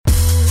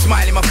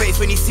in my face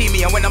when you see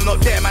me, and when I'm not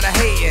there, man, I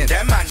hating.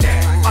 Them man there.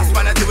 Us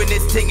man are doing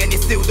this thing and you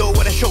still don't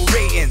wanna show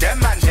rating. Them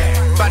man there.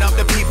 Bad up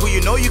the people you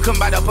know you can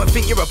bad up and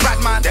think you're a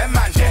bad man. Them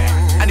man there.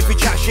 And if we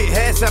chat shit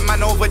here, some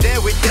man over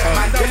there with them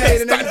man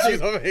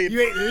there.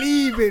 You ain't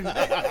leaving.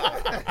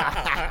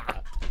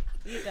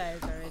 You guys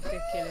are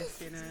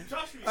ridiculous, you know.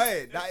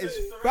 Hey, that is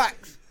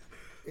facts.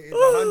 It is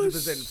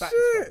 100% facts,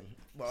 fam.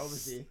 But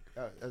obviously,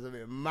 that's a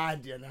bit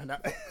mad, you know.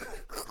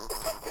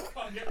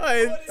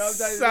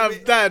 It's Sam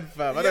Dad,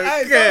 fam. I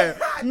don't care.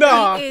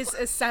 Nah. He is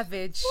a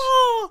savage.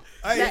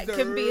 Hey, That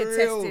can be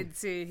attested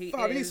to. He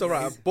Fam, he needs is. to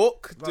write a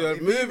book, do a if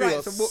he movie or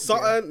writes a book,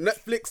 something.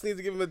 Netflix needs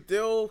to give him a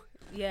deal.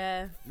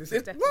 Yeah. Listen,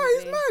 definitely. Why?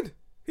 He's mad.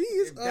 He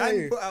is.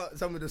 Dan put out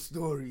some of the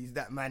stories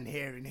that man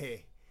hearing here.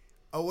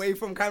 Away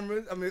from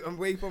cameras, I mean,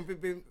 away from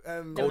flipping.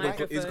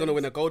 He's gonna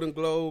win a Golden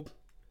Globe,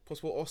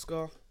 possible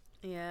Oscar.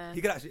 Yeah.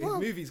 He could actually, his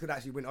movies could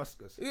actually win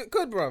Oscars.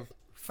 Good, bruv.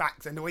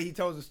 Facts, and the way he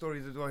tells the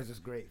stories as well is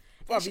just great.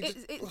 Bruv,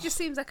 It just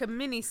seems like a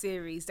mini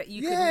series that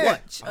you Yeah, can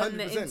watch on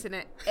the 100%.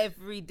 internet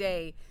every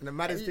day. And the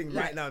maddest thing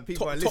like, right now,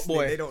 people Top are listening,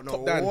 boy, they don't know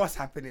Top Dan. what's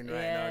happening right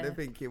Yeah. now. They're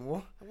thinking,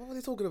 what? What were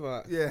they talking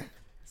about? Yeah.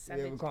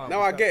 Savage. we can't.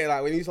 Now I get it.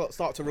 Like when you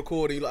start to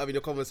record and you lot having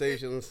your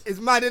conversations. It's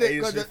mad, isn't it?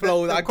 It's 'Cause just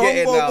flows, I get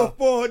it combo now.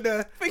 before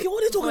the... Thinking,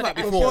 what are they talking about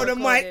Before before? the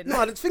mic. recording.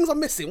 No, the things are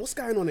missing. What's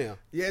going on here?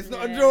 Yeah, it's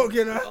not Yeah. a joke,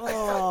 you know.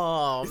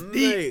 Oh,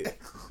 deep. mate.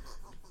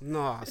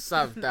 Nah,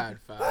 Sav Dad,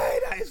 fam. Hey,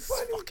 that is It's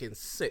funny. fucking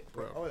sick,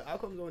 bro. Oh, how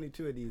come only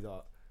two of these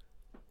are?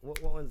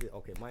 What one's it?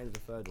 Okay, mine's the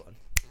third one.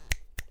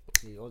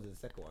 Yours is the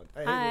second one.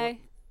 Hey, Hi.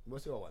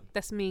 what's your one?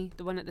 That's me,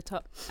 the one at the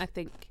top, I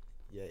think.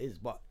 Yeah, it is.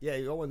 But yeah,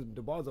 your one,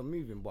 the bars are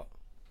moving, but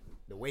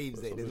the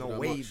waves there, there's no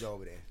moving that waves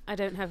over there. I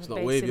don't have It's a not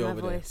bass wavy in my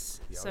over there.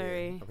 voice. Yeah,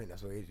 Sorry. I think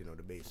that's what it is, you know,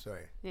 the bass.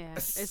 Sorry. Yeah,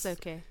 it's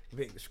okay. I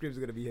think the scribs are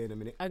gonna be here in a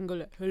minute. I'm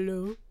gonna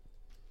hello.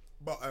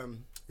 But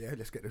yeah,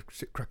 let's get the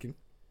shit cracking.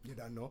 You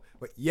don't know.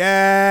 But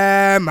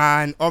yeah,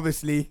 man,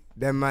 obviously,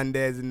 them man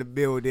there's in the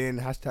building.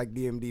 Hashtag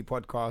DMD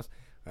podcast.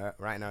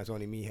 Right now it's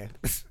only me here.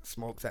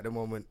 Smokes at the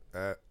moment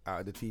out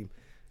of the team.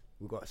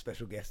 We've got a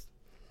special guest.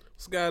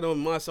 What's going on?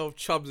 Myself,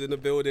 Chubbs in the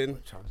building.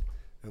 Charles.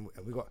 And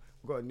we got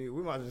a new,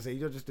 we might as well say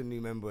you're just a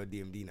new member of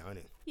DMD now,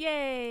 innit?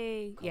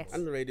 Yay! Yes.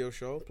 And the radio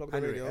show. Plug the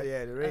And radio.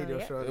 yeah, the radio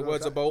yeah. show. The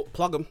words are Bolt.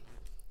 Plug them.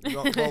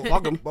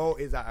 Plug him. Bo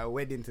is at a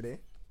wedding today,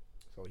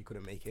 so he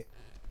couldn't make it.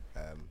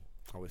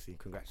 Obviously,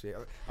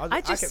 congratulations.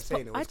 I kept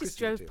saying it was I just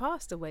Christian drove too.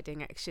 past a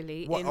wedding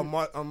actually. What,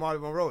 on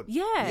Marlborough Road?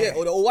 Yeah. Yeah,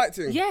 or the all white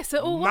thing. Yes,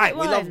 all Mate,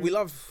 white We one.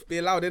 love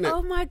being loud, innit?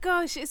 Oh my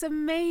gosh, it's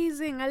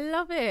amazing. I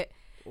love it.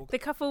 The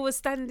couple was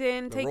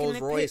standing, taking Rolls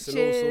the Royce pictures.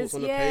 and all sorts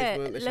on the yeah,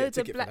 pavement. They should get a loads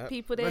of ticket for black that.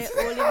 people there,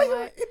 all in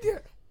white.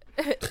 Idiot.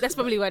 That's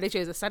probably why they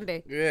chose a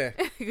Sunday Yeah.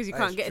 because you That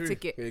can't is get true. a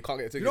ticket. Yeah, you can't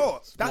get a ticket. You know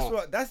what?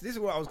 Smart. This is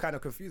what I was kind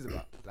of confused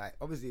about. Like,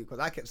 obviously, because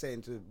I kept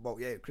saying to Bo,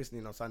 yeah,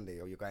 christening on Sunday,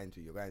 or you're going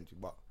to,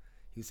 but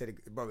he said,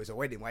 bro, it's a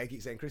wedding. Why you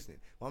keep saying christening?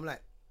 Well, I'm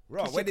like,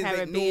 bro, It's weddings ain't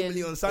Caribbean.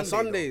 normally on Sunday.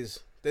 On Sundays,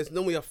 there's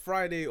normally a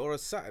Friday or a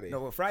Saturday. No,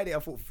 well, Friday I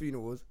thought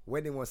funerals,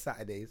 wedding was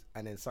Saturdays,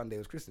 and then Sunday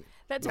was christening.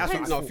 That That's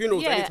depends. what I No,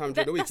 funerals yeah, anytime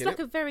during the week, that's like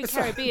innit? a very It's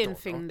like- Caribbean don't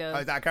thing, know. though.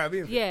 Oh, is that a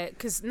Caribbean thing? Yeah,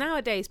 because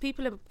nowadays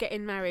people are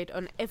getting married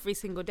on every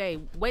single day.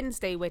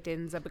 Wednesday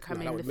weddings are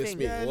becoming that the would miss thing.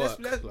 me. Yeah, Work,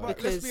 let's like-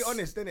 be Because-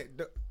 honest, innit?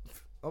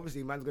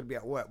 Obviously, man's gonna be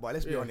at work, but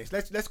let's be Yeah. honest.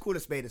 Let's call a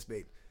spade a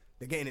spade.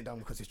 They're getting it done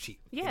because it's cheap.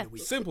 in Yeah. the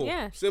week. Simple.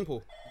 Yeah.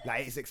 Simple.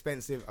 Like, it's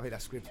expensive. I think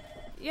that's scripted.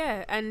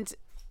 Yeah, and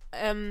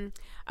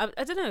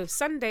I don't know.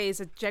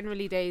 Sundays are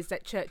generally days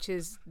that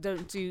churches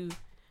don't do.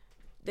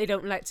 They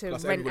don't like to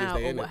That's rent everybody's out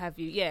day, or innit? what have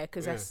you. Yeah,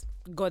 because Yeah. that's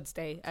God's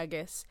day, I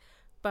guess.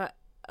 But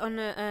on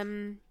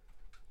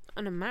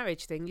a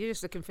marriage thing, you're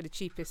just looking for the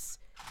cheapest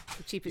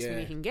thing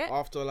you can get.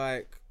 After,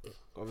 like,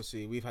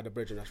 obviously, we've had a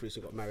bridging that's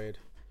recently got married.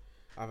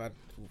 I've had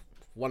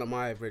one of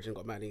my bridging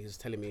got married. He's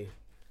telling me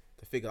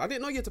the figure. I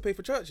didn't know you had to pay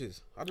for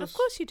churches. Of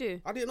course you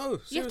do. I didn't know.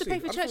 You have to Seriously. pay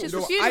for I just churches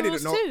thought- for I didn't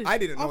funerals know. too. I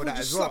didn't I know would that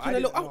just as well. slapping I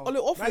a didn't little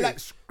know. offering. Man, like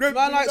scribs.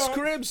 Man, like you know?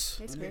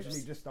 scribs. It's Literally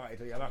good. just started,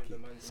 so you're lucky.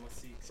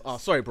 Oh,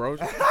 sorry, bro.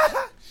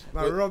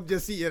 Man, Rob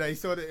just see you. He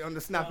saw it on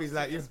the snap. He's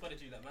like, yeah.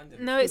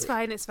 No, it's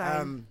fine. It's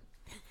fine.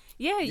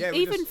 Yeah, yeah, we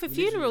even just- for we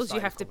literally just funerals, you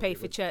started have to pay for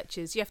conversation.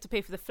 churches. You have to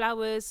pay for the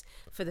flowers,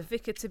 for the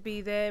vicar to be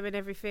there and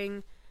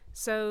everything.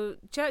 So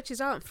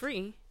churches aren't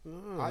free. You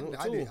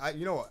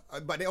know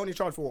what? But they only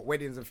charge for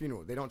weddings and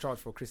funerals. They don't charge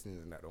for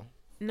christenings and that, though.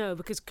 No,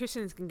 because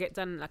Christians can get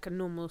done like a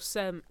normal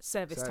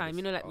service time.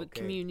 You know, like with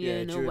okay.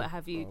 communion or June. what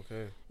have you.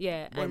 Okay.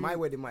 Yeah, Boy, and my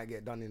wedding might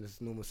get done in this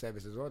normal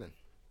service as well then.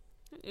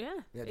 yeah.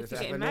 Yeah, If just you're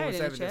have getting a normal married in a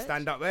service and church.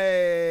 stand up.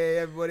 Hey,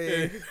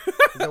 everybody.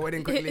 The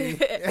wedding quickly.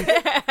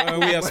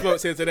 We have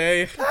smokes here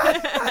today,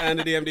 and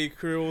the DMD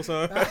crew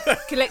also.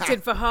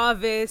 Collected for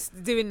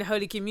harvest, doing the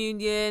Holy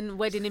Communion,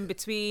 wedding in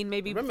between,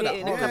 maybe Remember that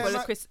in a couple harvest?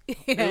 of Chris.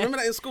 You remember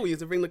that in school? You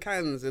used to bring the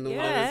cans and all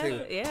Yeah, that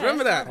thing. yeah.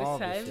 Remember that?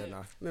 Harvest Harvest, time.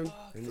 yeah, nah.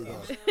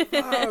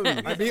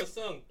 Fam. I be,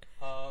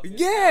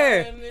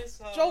 Yeah.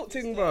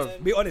 Jolting, bro.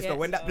 be honest Yes. though,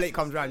 when that plate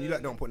comes round, you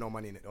lot don't put no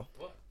money in it though.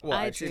 What,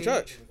 I actually, do.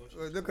 church?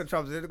 Look at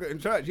Trump's. Look at in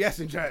church. Yes,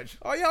 in church.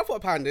 Oh, yeah, I put a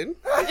pound in.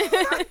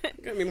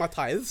 Get me my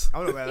tithes.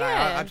 I'm not gonna lie.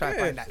 Yeah. I try to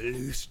Yeah. find that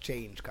loose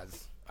change,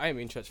 cause I ain't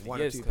been in church for 1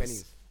 or years. 2 'cause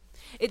pennies.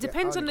 It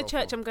depends I'd on the go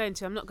church for- I'm going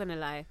to. I'm not gonna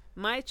lie.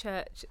 My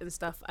church and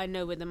stuff, I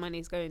know where the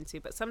money's going to,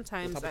 but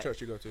sometimes What type like, of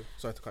church you go to?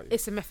 Sorry to cut you.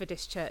 it's a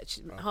Methodist church,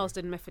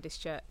 Harlesden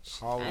Methodist Church.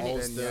 And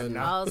it's Harlesden.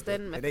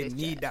 Harlesden They Methodist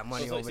need Church. that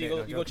money So over you there.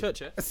 go, no you go joking.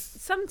 church, yeah?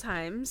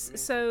 Sometimes.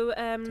 So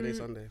Today's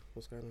Sunday.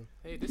 What's going on?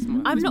 Hey, this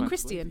man. I'm this not man's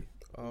Christian.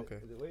 Oh, okay.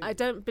 I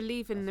don't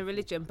believe in the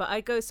religion, but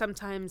I go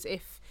sometimes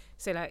if,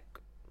 say, like,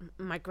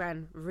 my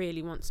gran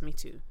really wants me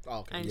to. Oh,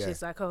 okay. And Yeah.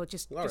 she's like, oh,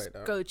 just Alright,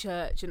 go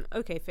church. And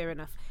okay, fair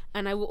enough.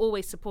 And I will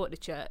always support the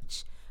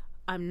church.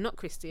 I'm not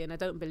Christian. I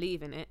don't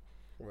believe in it.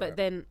 But Right.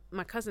 then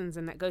my cousins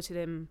and that go to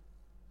them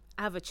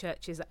other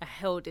churches that are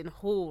held in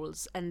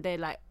halls, and they're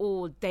like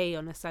all day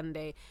on a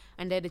Sunday,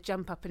 and they're to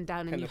jump up and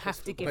down, and you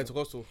have to give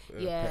Pentecostal.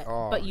 yeah,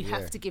 Oh, but you yeah.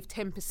 have to give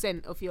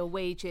 10% of your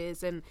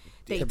wages, and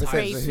they 10%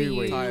 pray of for who you,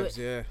 wages? Tithes,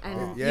 yeah.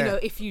 and Yeah. you know,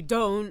 if you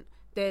don't,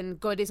 then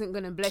God isn't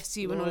going to bless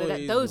you and all of that.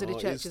 he's Those are the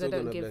not. churches He's I still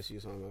don't gonna give. bless you,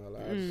 son, man.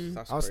 Like,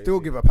 that's I'll crazy. still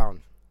give a £1.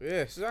 Yeah,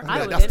 exactly. I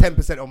That's wouldn't.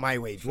 10% of my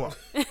wage. What?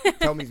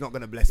 Tell me he's not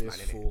gonna bless man. This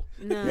Innit? fool.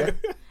 No.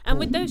 And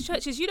with those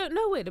churches, you don't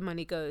know where the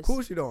money goes. Of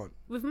course you don't.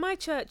 With my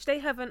church, they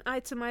have an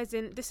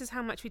itemizing. This is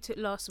how much we took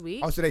last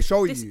week. Oh, so they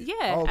show This- you?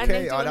 yeah, and then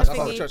Okay. do Oh, on that's the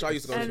That's fine. the church I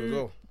used to go to as And-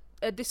 well.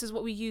 This is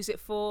what we use it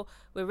for.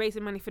 We're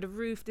raising money for the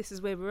roof. This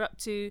is where we're up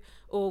to.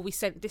 Or we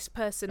sent this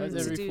person Why is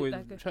to the roof do always,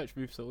 like a, church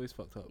roofs are always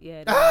fucked up.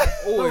 yeah.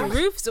 Always. The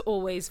roofs are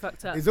always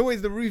fucked up. It's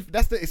always the roof.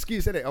 That's the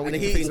excuse, isn't it? Oh, And we the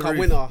need to heating fix come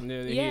roof.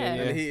 winter. Yeah, Yeah.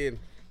 And the heating.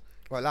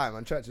 Well, like,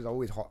 man, churches are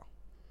always hot.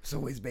 It's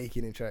always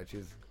baking in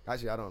churches.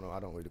 Actually, I don't know. I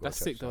don't really go That's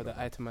to church. sick though. so I The don't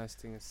know. itemized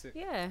thing is sick.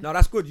 Yeah. No,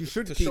 that's good. You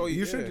should To keep. show You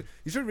you, should. yeah.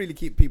 You should really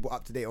keep people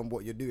up to date on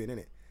what you're doing,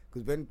 innit?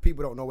 Because when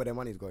people don't know where their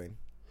money's going,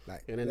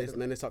 like, And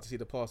then they start to see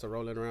the pastor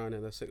rolling around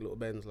in a sick little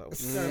Benz. Like,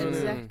 what's going on?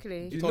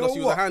 Exactly. You You told know us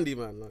you was what? a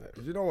handyman. Like,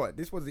 you know what?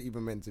 This wasn't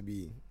even meant to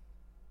be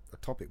a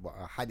topic, but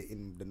I had it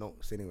in the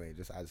notes anyway,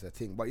 just as a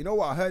thing. But you know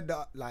what? I heard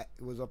that like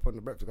it was up on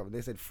the Breakfast Club.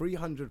 They said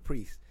 300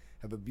 priests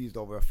have abused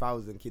over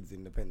 1,000 kids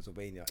in the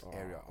Pennsylvania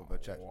area of a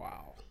church.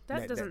 wow.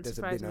 That doesn't there's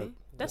surprise been a- me.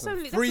 That's there's a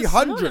only that's a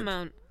 300. small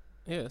amount.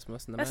 Yeah, that's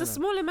must. That's a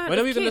small amount When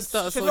are of we gonna kids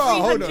start a for social-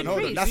 No, hold 300 on.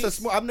 priests. That's a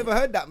small. I've never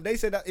heard that. They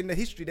said that in the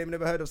history they've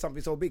never heard of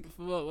something so big.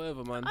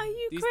 Whatever, man. Are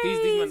you These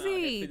crazy? men are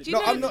Do you No,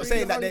 know I'm not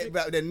saying that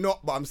 300? they're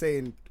not, but I'm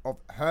saying of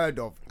heard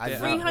of. As Yeah.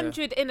 in-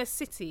 300 in a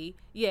city,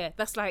 yeah,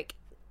 that's like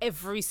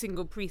every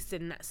single priest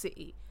in that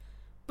city.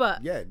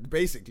 But Yeah,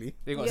 basically.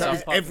 They got Yeah. a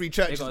South Park, Every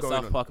church they is got a going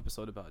South on. Park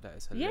episode about that.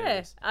 It's yeah,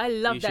 hilarious. I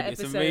love You that should-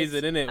 episode. It's amazing,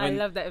 isn't it? I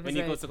love that episode. When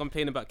he goes to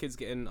complain about kids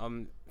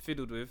getting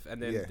fiddled with,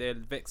 and then Yeah. they'll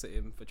vex at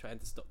him for trying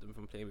to stop them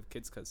from playing with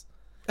kids because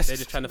they're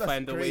just trying to That's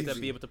find a way to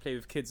crazy. be able to play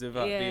with kids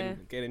without Yeah.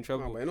 getting in No,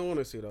 trouble. but in all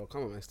honesty, though,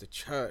 come on, man, it's the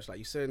church. Like,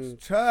 you send,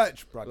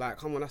 Church, bro. like,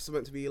 come on, that's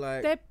meant to be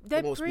like They're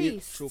the most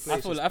priests. neutral I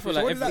place. feel So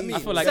like what does that I mean?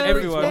 feel like so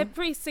everyone. they're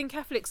priests and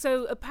Catholics.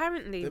 So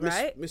apparently, They're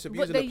right? misusing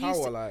what they the used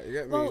power, to- like, you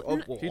get me? Well, Well,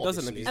 Who doesn't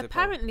obviously. abuse the power?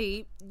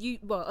 apparently you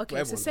well okay. So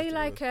everyone say does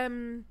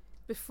like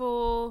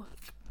before,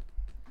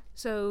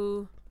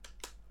 so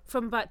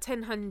from about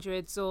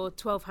 1000s or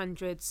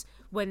 1200s,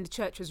 when the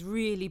church was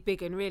really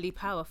big and really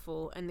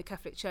powerful, and the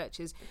Catholic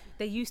churches,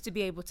 they used to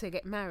be able to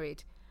get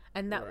married,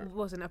 and that Right.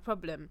 wasn't a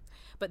problem.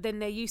 But then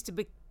there used to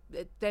be,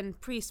 then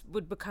priests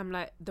would become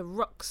like the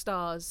rock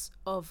stars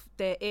of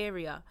their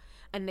area,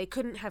 and they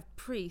couldn't have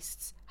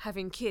priests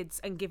having kids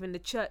and giving the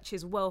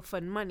churches wealth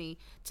and money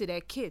to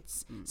their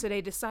kids. So they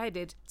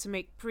decided to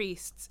make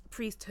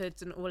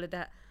priesthoods and all of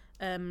that.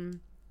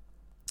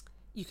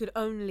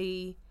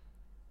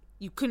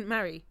 You couldn't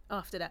marry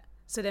after that.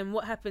 So then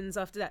what happens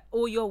after that?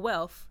 All your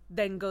wealth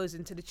then goes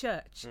into the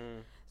church.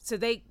 So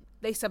they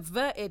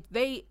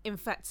in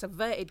fact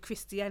subverted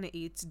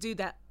Christianity to do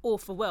that all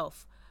for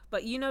wealth.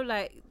 But you know,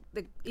 like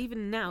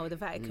even now the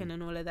Vatican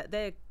and all of that,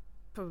 they're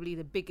probably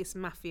the biggest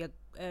mafia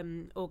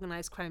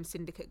organized crime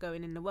syndicate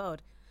going in the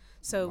world.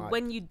 So Right.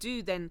 when you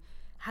do then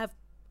have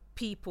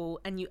people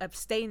and you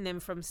abstain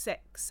them from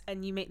sex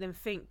and you make them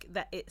think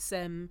that it's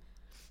going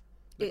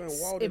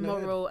it's wild in their head.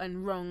 immoral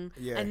and wrong,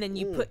 Yeah. and then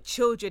you put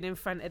children in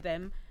front of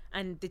them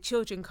and the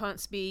children can't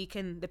speak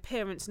and the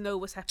parents know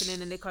what's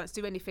happening and they can't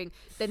do anything,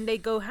 then they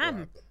go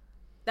ham.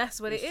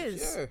 That's what it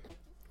is.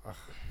 Yeah.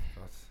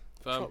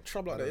 Trouble like the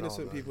I don't know,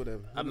 innocent man. people,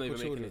 them. I'm not even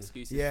children. making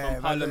excuses. Yeah, From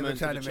man, Parliament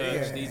to trying the to make-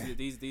 church, yeah.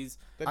 these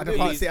I don't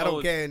these see. I don't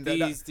old- get in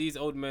that. these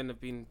old men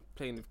have been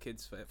playing with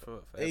kids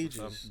for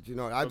Ages. Do you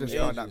know? I just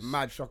From found that ages.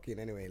 mad shocking.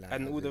 Anyway, like,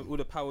 And as all in-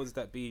 the powers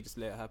that be just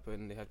let it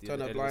happen. They have the Turn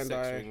a little blind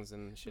sex eye. rings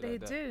and shit They like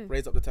that. do.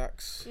 Raise up the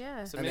tax.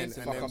 Yeah. It's and then,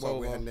 amazing. and, then, Fuck us what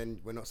we- over. and then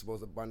we're not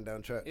supposed to burn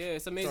down church. Yeah,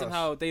 it's amazing Trust.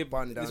 how they.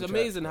 Burn down It's church,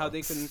 amazing bro. how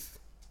they can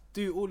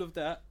do all of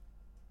that,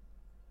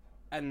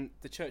 and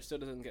the church still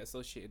doesn't get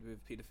associated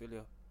with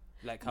paedophilia,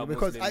 like how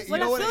Because Muslims. you Well,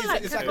 know I what it feel is?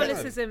 like It's like-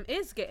 Catholicism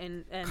is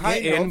getting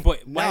Kind Getting, of,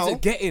 but why is now-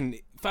 it getting?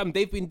 Fam,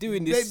 they've been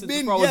doing this They've since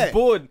been- before I yeah. was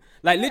born.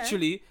 Like Yeah.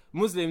 literally,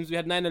 Muslims. We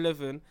had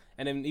 9/11,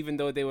 and then even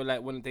though they were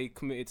like when they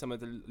committed some of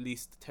the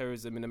least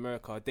terrorism in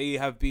America, they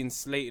have been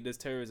slated as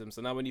terrorism.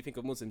 So now when you think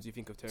of Muslims, you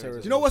think of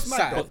terrorism. Do you know what's mad?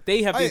 Sad. though? But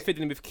they have been I-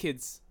 fiddling with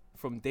kids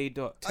from day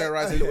dot.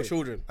 Terrorizing little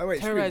children. Oh,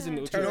 wait, Terrorizing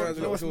screw- little do you know- children. do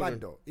you know what's Children.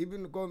 mad though?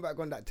 Even going back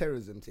on that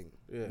terrorism thing,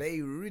 Yeah.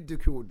 they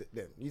ridiculed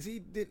them. You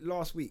see,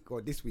 last week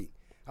or this week,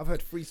 I've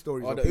heard 3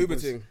 stories. Oh, of the Uber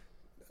people's- thing.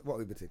 What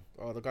Uber thing?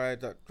 Oh, the guy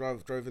that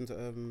drove into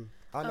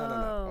Oh,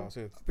 no. Oh,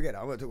 sorry. Forget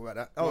that. I won't talk about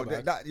that. Oh,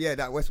 bad.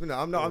 that Westminster.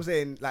 I'm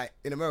saying, like,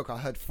 in America, I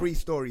heard 3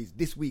 stories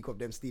this week of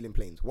them stealing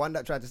planes. One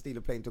that tried to steal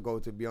a plane to go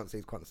to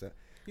Beyonce's concert.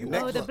 You The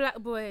next Oh, the one- black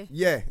boy.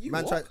 Yeah, You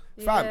man what?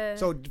 tried. Fam, Yeah.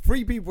 so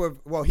 3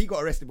 people, he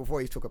got arrested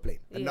before he took a plane.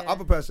 And the Yeah.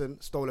 other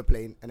person stole a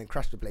plane and then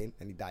crashed the plane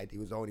and he died. He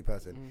was the only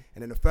person.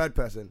 And then the third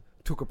person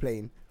took a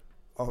plane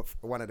off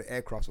one of the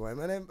aircrafts or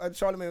whatever. And then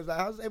Charlamagne was like,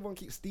 how does everyone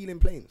keep stealing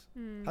planes?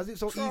 How's it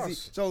so easy?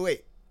 Trust. So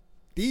wait,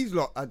 these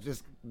lot are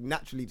just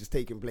naturally just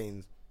taking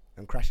planes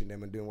and crashing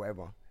them and doing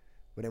whatever.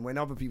 But then when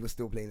other people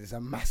steal planes, it's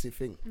a massive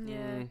thing.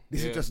 Yeah.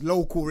 This is just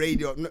local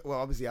radio. Well,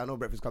 obviously, I know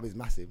Breakfast Club is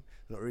massive,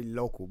 not really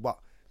local, but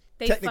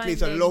They technically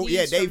it's find a their low. Yeah,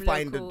 news they from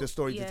find local- the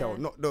story to tell, yeah.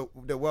 not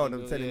the world.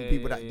 I'm telling Yeah,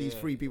 people that yeah, these yeah.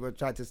 3 people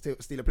tried to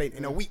steal a plane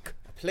in a week.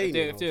 Plane.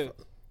 If they-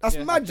 That's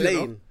Yeah. mad, A you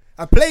know? plane.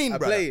 A plane, A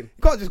bro. plane.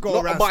 You can't just go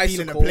Not around a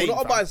stealing bicycle, a plane. not a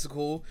fam.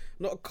 bicycle,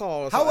 not a car,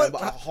 or How something, are-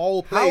 but a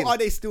whole plane. How are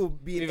they still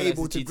being Maybe like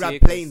able it's to GTA grab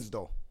 'cause- planes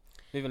though?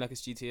 Moving like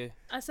it's GTA.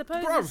 I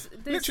suppose Bruv,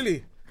 there's-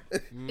 literally.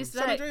 it's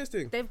San like Andreas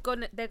thing. they're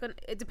gonna.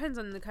 It depends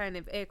on the kind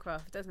of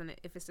aircraft, doesn't it?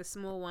 If it's a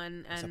small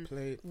one It's a and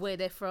plane. where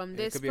they're from. Yeah, it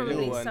There's could be a probably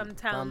little one. some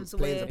towns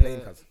planes where are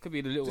plane cars. Could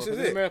be the little This one. is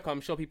 'Cause in it. America, I'm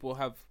sure people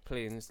have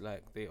planes,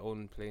 like they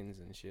own planes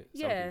and shit.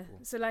 Some yeah. people.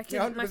 So like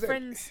Yeah, my 100%.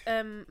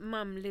 friend's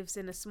mum lives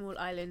in a small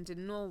island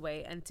in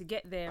Norway, and to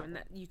get there and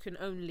that you can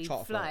only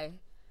Charter fly,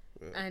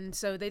 Yeah. and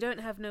so they don't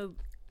have no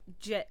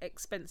jet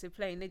expensive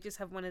plane. They just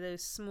have one of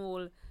those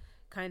small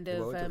kind Yeah,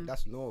 but of. we're talking-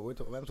 that's no. I'm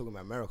talking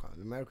about America.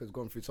 America's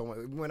gone through so much.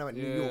 Even when I went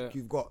to New Yeah. York,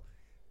 you've got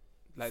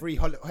Like 3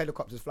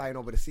 helicopters flying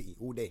over the city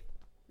all day.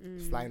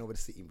 Just flying over the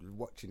city,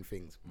 watching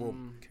things.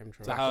 Boom.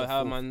 Chemtrails. So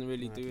how man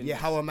really doing? Yeah,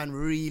 this? how a man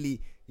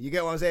really? You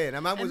get what I'm saying?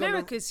 A man was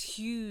America's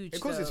huge. on the.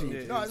 Of course, it's though.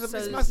 huge. Yeah, No, it's a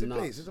So massive nuts.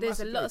 place. It's a There's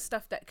a massive lot of place.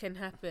 stuff that can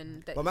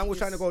happen. That But man you was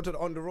trying to just- go to the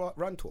On the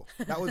Run tour.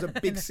 That was a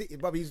big city.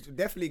 But he's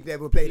definitely they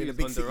were playing He in a was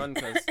big on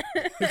the city.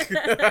 run,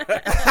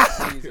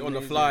 cuz. On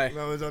the fly.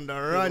 Man was on the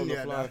On run, the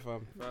yeah. fly, nah.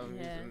 fam.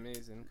 Yeah. He's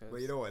amazing. Cuz.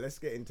 But you know what? Let's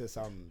get into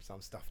some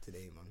stuff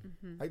today,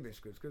 man. How you been,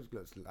 Scribs? Scribs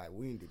looks like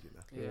wounded, you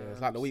know. Yeah,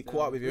 it's like the week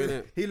caught up with you,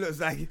 innit? He looks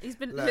like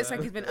Looks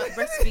like he's been up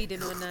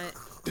breastfeeding all night.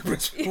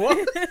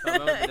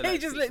 What? He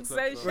just looks so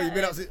Well, you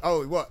been up since,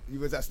 what? You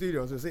was at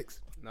studio until 6?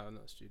 No,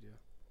 not studio.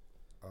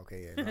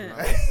 Okay,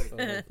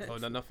 yeah. No, Oh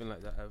no, nothing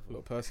like that ever.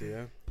 Little Percy,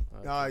 yeah.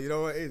 Nah, you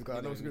know what it is? 'Cause I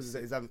You know know, Scribs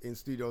is in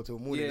studio till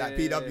morning. Yeah, Like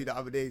yeah, PW yeah. the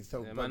other day,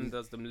 so Yeah, man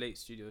does them late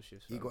studio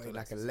shifts. he fam, got till in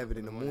like 6 11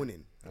 in the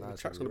morning. And I The was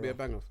track's like, gonna be a "Raw."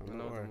 banger, fam. No,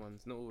 Don't other worry.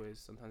 ones, not always.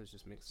 Sometimes it's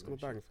just mixed. It's gonna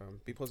bang,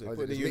 fam. Be Oh, positive. is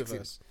Put it in it the just mix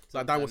universe.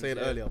 Like Dan was saying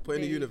Sometimes, earlier, put it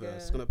in the There you universe. go.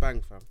 It's gonna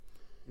bang, fam.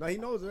 No, he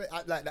knows it.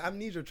 Like the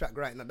Amnesia track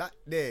right now, that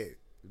there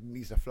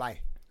needs to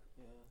fly.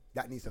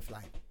 That needs to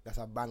fly. That's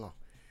a banger.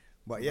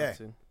 But yeah,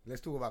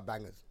 let's talk about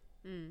bangers.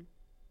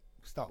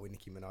 Start with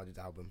Nicki Minaj's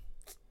album.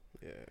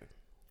 Yeah.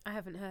 I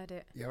haven't heard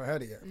it. You ever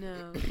heard it yet?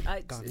 No, to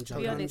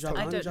be honest, ganja,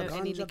 I don't know ganja,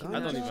 any ganja, Nicki I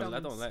Minaj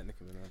don't songs. like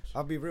Nicki Minaj.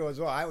 I'll be real as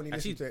well. I only And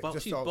listen she's, to it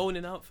just she's so.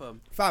 boning out, fam.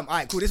 Fam,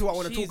 alright, cool. This is what I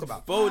want to She's talk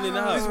about. boning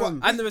out. This is what-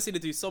 I've never seen her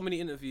do so many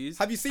interviews.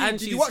 Have you seen- And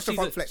did you she's- watch the she's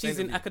Funk a- Flex She's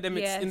in interview?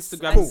 academics Yes,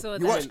 Instagram. I Cool. saw You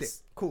that. watched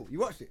it. Cool. You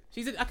watched it.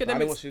 She's in I didn't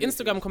academics watch the Instagram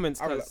interviews.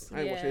 comments. I ain't cuz. watched the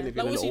Yeah. interview Like, in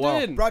a what's she little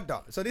while. doing?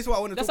 Brother. So this is what I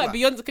want to That's talk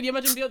like about. Beyonce. Can you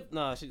imagine Beyonce?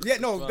 Nah, she's Yeah,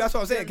 no, that's what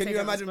I'm saying. Beyonce Can you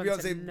don't imagine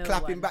respond to Beyonce no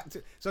clapping one. back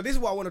to? So this is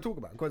what I want to talk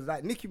about because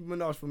like Nicki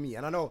Minaj for me,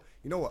 and I know,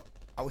 you know what?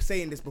 I was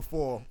saying this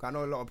before. 'Cause I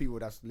know a lot of people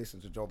that's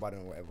listen to Joe Budden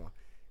or whatever.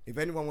 If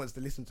anyone wants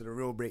to listen to the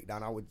real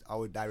breakdown, I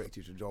would direct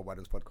you to Joe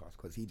Budden's podcast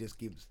because he just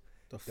gives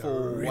The the full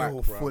real whack,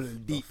 bruv. full The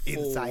deep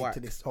full insight whack. to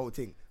this whole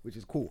thing, which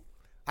is cool.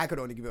 I could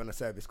only give it on a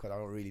service because I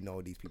don't really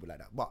know these people like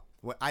that. But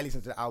when I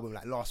listened to the album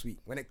like last week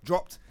when it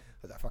dropped, I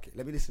was like, fuck it,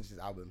 let me listen to this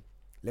album.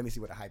 Let me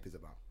see what the hype is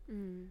about.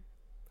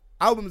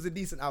 Album is a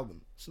decent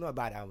album. It's not a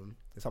bad album.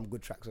 There's some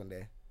good tracks on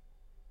there.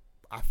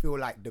 I feel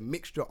like the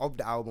mixture of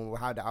the album or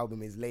how the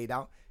album is laid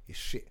out is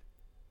shit.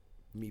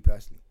 Me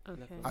personally.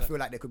 Okay. I feel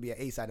like there could be an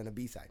A side and a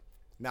B side.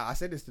 Now I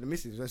said this to the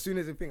missus as soon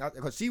as the thing,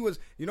 because she was,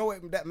 you know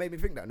what that made me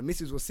think that the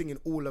missus was singing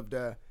all of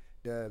the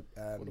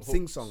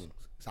sing songs,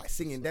 it's like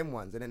singing them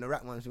ones, and then the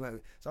rap ones. She went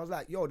with. So I was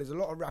like, yo, there's a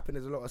lot of rap and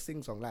there's a lot of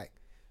sing song. Like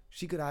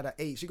she could have had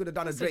a, she could have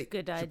done That's a a Drake.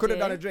 good She could have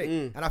done a idea.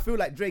 Drake, and I feel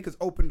like Drake has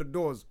opened the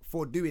doors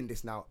for doing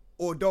this now.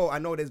 Although I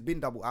know there's been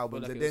double But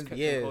albums, like and it was then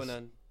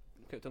Yes.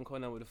 Captain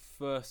Conan were the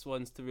first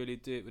ones to really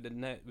do it with the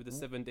night, with the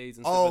 7 days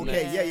and oh, 7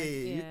 okay, nights. yeah.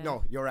 Yeah.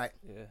 No, you're right.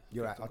 Yeah,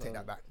 You're right. Captain I'll take Conan.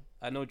 that back.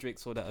 I know Drake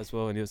saw that as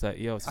well, and he was like,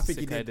 "Yo, it's I a think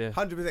he sick did idea."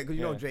 100% because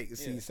you know Yeah. Drake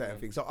sees Yeah, certain yeah.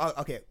 things. So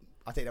okay,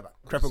 I'll take that back.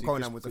 you Crep and see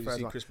Conan Chris- was the you first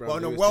see one. Chris But Brown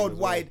on a Lewis thing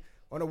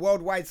as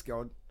worldwide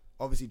scale,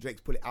 obviously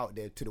Drake's put it out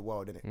there to the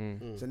world,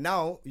 innit? So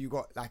now you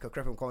got like a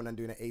Crep and Conan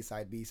doing an A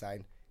side, B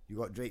side. You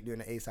got Drake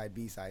doing an A side,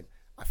 B side.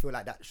 I feel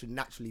like that should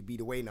naturally be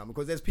the way now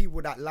because there's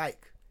people that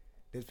like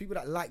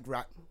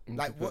rap.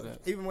 Like what? that.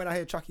 Even when I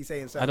hear Chucky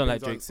saying certain I don't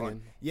like things Drake on,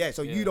 singing. yeah,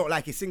 so Yeah. you don't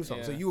like his sing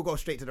song, so Yeah. you will go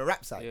straight to the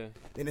rap side. Yeah.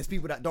 Then there's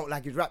people that don't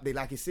like his rap, they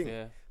like his sing.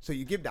 Yeah. So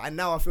you give that, and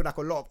now I feel like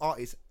a lot of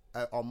artists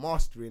are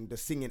mastering the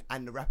singing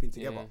and the rapping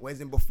together. Yeah.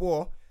 Whereas in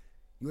before,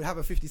 you would have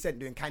a 50 Cent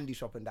doing Candy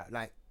Shop and that.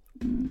 Like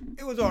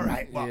It was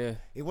alright, but Yeah.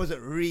 it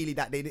wasn't really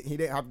that he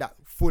didn't have that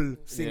full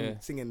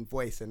singing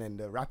voice and then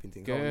the rapping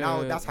thing. So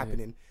now that's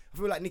happening. I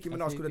feel like Nicki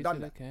Minaj could have done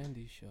that.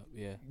 Candy shop.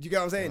 Yeah. Do you get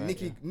what I'm saying?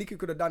 Right, Nicki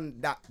could have done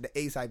that, the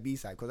A side, B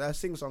side, because her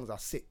sing songs are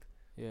sick.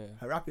 Yeah.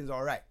 Her rapping's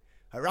alright.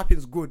 Her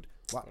rapping's good,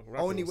 but Her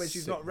rapping only was when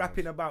she's sick, not man.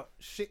 rapping about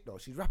shit though.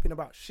 She's rapping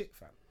about shit,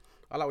 fam.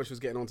 I like when she was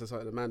getting onto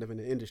something the man in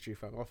the industry,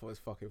 fam. I thought it was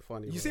fucking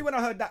funny. You bro. see when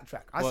I heard that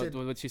track, I said,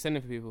 What she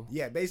sending for people?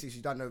 yeah, basically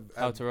she's done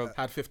How to rob.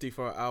 had 50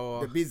 for an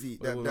hour. the busy,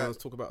 When the everyone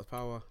talk about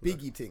power.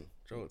 Biggie thing.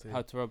 Joke thing.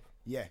 How to rob.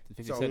 Yeah. The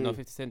 50 So, Cent, no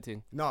 50 Cent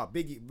thing. nah,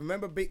 Biggie.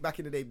 Remember back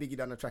in the day, Biggie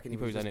done a track and You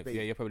he was probably done just it. big.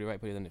 Yeah, you're probably right.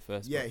 Probably done it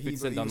first. Yeah, but he 50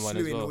 was Cent done one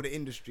as slewing well. all the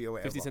industry or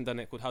whatever. 50 Cent done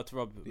it called How to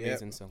Rob. Yeah.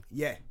 Amazing song.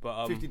 Yeah,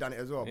 But 50 done it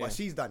as well, yeah. but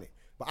she's done it.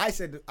 But I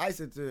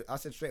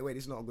said straight away,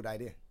 this is not a good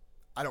idea.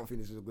 I don't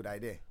think this is a good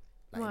idea.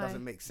 Like, Why? it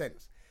doesn't make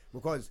sense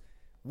because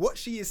what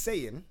she is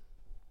saying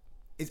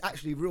is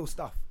actually real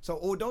stuff. So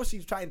although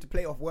she's trying to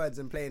play off words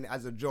and playing it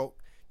as a joke,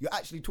 you're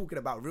actually talking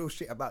about real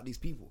shit about these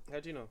people. How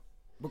do you know?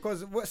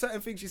 Because what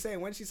certain things she's saying,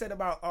 when she said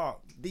about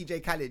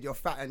DJ Khaled, you're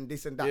fat and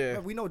this and that. Yeah. Yeah,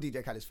 we know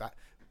DJ Khaled's fat.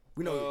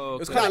 We know. Oh, It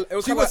was okay. kind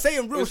of. She was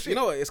saying real shit. You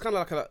know what? It's kind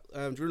of like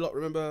a. Do you lot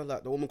remember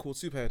like the woman called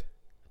Superhead?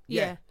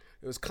 Yeah.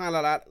 It was kind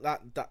of like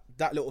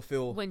that little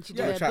feel. When she on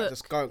did the her track, book.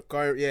 just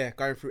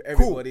going through Cool.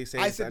 everybody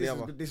saying I this said and this the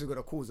is, other. this is going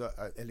to cause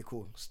a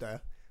little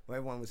stir. Where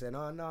everyone was saying,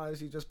 oh no,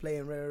 she's just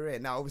playing rare.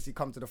 Now obviously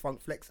come to the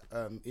Funk Flex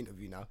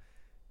interview now.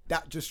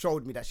 That just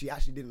showed me that she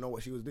actually didn't know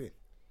what she was doing.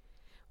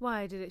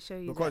 Why did it show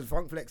you Because that?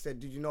 Funk Flex said,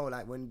 did you know,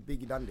 like, when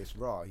Biggie done this,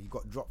 raw, he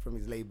got dropped from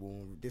his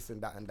label, this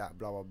and that,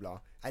 blah, blah, blah.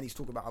 And he's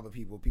talking about other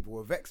people. People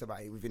were vexed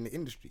about it within the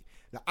industry.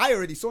 Now, I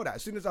already saw that.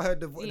 As soon as I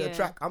heard the Yeah.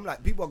 track, I'm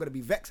like, people are going to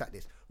be vexed at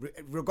this.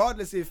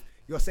 Regardless if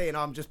you're saying,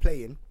 I'm just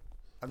playing,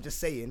 I'm just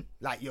saying,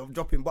 like, you're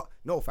dropping, but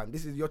no, fam,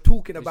 this is, you're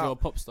talking Because you're a about,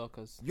 pop star,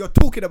 cuz. you're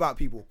talking about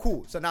people.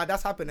 Cool. So now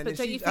that's happened. And But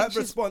then don't you her think she's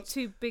response,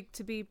 too big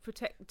to be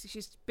protected?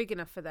 She's big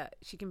enough for that.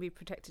 She can be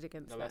protected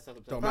against No, that.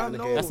 Don't Fam, matter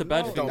no, the That's the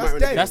bad no, thing. that's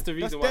dead. That's the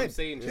reason That's why I'm dead.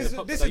 saying This is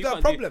pop the star, you can't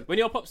do- problem. When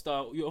you're a pop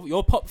star,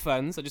 your pop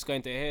fans are just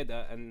going to hear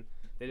that and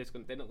they're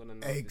not gonna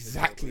know.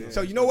 Exactly. Yeah.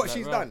 So you know what Like,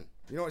 she's right. done.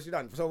 You know what she's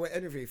done. So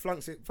anyway,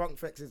 Funk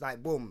Flex is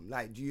like, boom.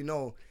 Like, do you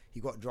know he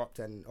got dropped?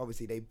 And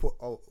obviously they put,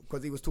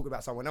 because he was talking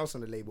about someone else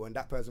on the label, and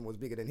that person was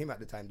bigger than him at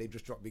the time. They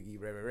just dropped Biggie,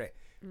 rare.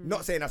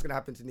 Not saying that's gonna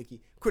happen to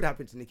Nicki. Could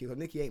happen to Nicki because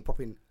Nicki ain't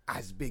popping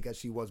as big as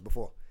she was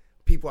before.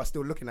 People are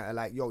still looking at her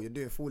like, yo, you're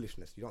doing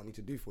foolishness. You don't need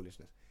to do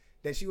foolishness.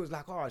 Then she was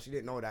like, oh, she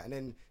didn't know that. And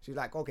then she was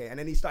like, okay. And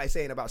then he started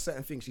saying about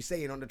certain things she's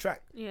saying on the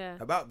track Yeah.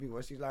 about people.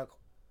 And she's like,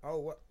 oh,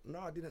 what? No,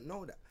 I didn't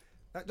know that.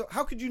 Like,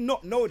 how could you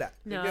not know that?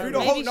 No, Through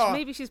the whole-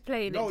 maybe she's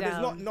playing no, it there's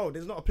down. not. No,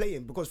 there's not a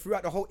playing because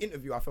throughout the whole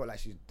interview, I felt like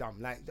she's dumb.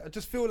 Like, I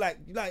just feel like,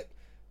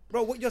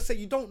 bro, what you're saying,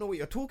 you don't know what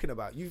you're talking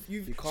about.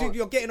 can't-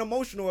 You're getting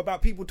emotional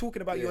about people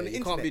talking about you Yeah, on the you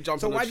internet. can't be jumping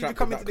so on why the did you track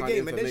come with into the that kind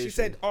of game? And then she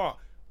information. said,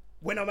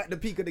 when I'm at the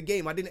peak of the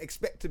game, I didn't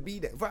expect to be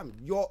there. Fam,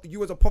 you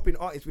was a popping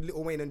artist with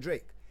Lil Wayne and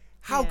Drake.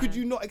 How could Yeah.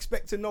 you not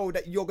expect to know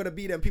that you're gonna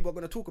be there and people are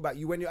gonna talk about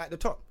you when you're at the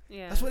top?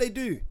 Yeah. That's what they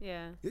do.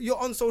 Yeah. You're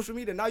on social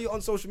media now. You're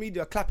on social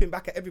media clapping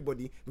back at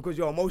everybody because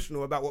you're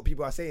emotional about what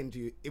people are saying to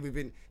you.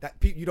 Within that,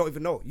 you don't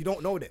even know. You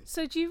don't know them.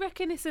 So do you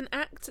reckon it's an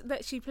act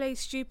that she plays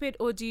stupid,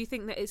 or do you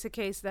think that it's a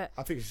case that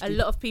I think it's a stupid.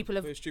 lot of people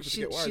have It's stupid to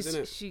get wise,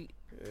 innit?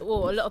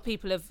 or a lot of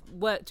people have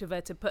worked with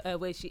her to put her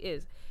where she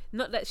is?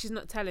 Not that she's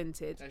not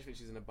talented. I think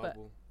she's in a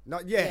bubble.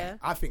 Yeah,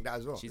 I think that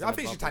as well. She's I in a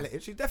think she's bubble.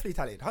 talented. She's definitely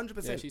talented,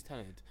 100%. Yeah, she's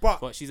talented.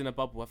 But- she's in a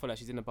bubble. I feel like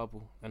she's in a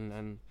bubble,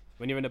 and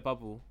when you're in a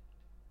bubble,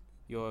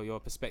 your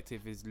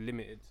perspective is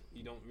limited.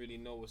 You don't really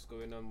know what's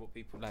going on with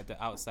people like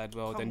the outside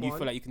world, Come and you on.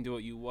 feel like you can do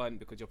what you want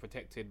because you're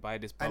protected by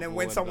this bubble. And then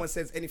when someone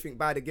says anything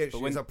bad against But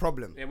you, when- it's a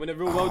problem. yeah, when the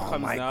real world Oh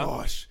comes my now,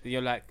 gosh. then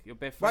you're like you're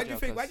bare Why do you fragile,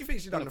 think? Why do you think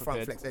she's you're done not the Front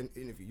prepared. Flex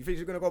interview? You think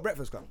she's gonna go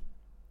Breakfast Club?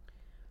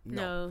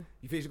 No.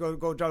 You think she's gonna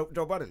go Joe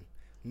Budden?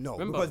 No,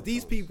 Remember- because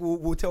these people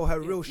will tell her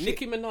real shit.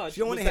 Nicki Minaj She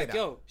don't was wanna hear like, that.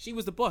 yo, she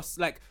was the boss.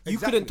 Like, you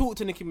Exactly. couldn't talk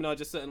to Nicki Minaj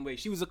a certain way.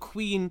 She was a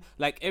queen.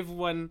 Like,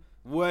 everyone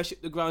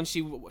worshipped the ground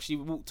she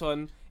walked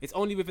on. It's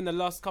only within the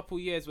last couple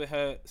of years where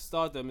her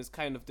stardom is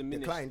kind of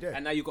diminished. Declined, yeah.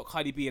 And now you've got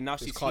Cardi B, and now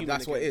she's human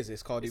That's what it again. is.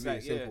 It's Cardi It's B.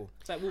 like, Simple.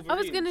 It's like I was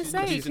Wolverine. gonna She's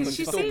say she's because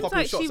she still seems popping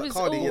like shots she at was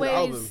Cardi in the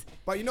album. always.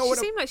 But you know She what?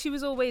 seemed like she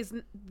was always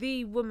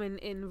the woman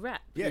in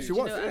rap. Yeah, Do she you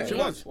was. know what I She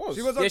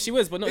mean? was. Yeah, she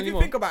was, but not if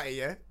anymore. you think about it,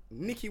 yeah,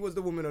 Nicki was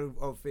the woman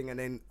of thing, and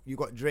then you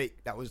got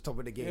Drake that was top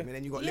of the game, and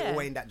then you got Yeah. Lil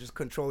Wayne that just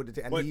controlled it,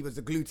 and But- he was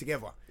the glue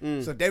together.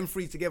 So them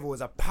three together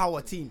was a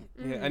power team.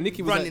 Yeah, and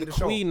Nicki was Running like the the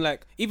show. queen.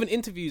 Like, even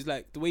interviews,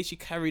 like the way she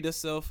carried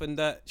herself and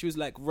that, she was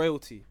like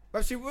royalty.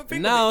 But she think of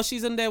Now it.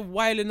 she's in there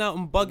wiling out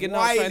and bugging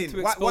out, trying Whining.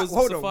 to Why- expose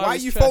hold on. Why are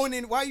Safari's you trash.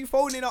 phoning? Why are you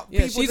phoning up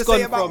Yeah, people she's to gone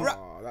say about from-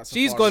 rap?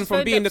 She's gone from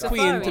Phoned being up the queen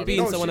Safari. to being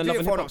No, someone she in love didn't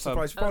and phone hip up hop.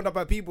 Safari. She phoned up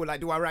her people like,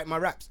 do I write my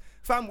raps?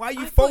 Fam, why are you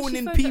I thought she phoning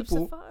phoned up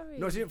people? Safari.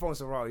 No, she didn't phone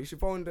Safari. She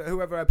phoned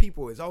whoever her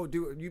people is. Oh,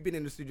 you've been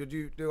in the studio?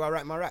 Do I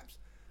write my raps?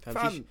 Fam,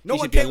 Fam, she no should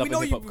one be in cares. love We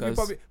know and you. hip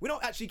hop, cuz. We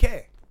don't actually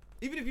care.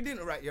 Even if you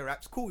didn't write your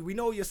raps, cool. We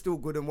know you're still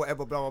good and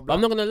whatever. Blah blah But blah.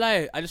 I'm not gonna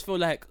lie. I just feel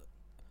like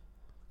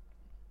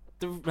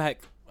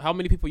how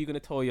many people are you gonna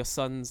tell your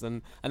sons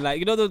and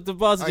like the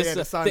bars are Oh, just yeah, the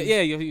like, sons.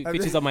 your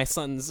bitches are my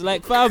sons.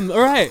 Like fam, all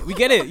right, we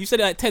get it. You said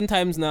it like 10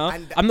 times now.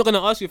 And- I'm not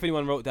gonna ask you if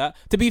anyone wrote that.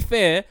 To be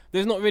fair,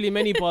 there's not really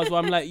many bars where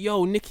I'm like,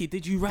 yo, Nikki,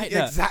 did you write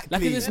that? Exactly.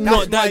 Like it's That's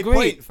not that my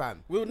great. point,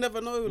 fam. We'll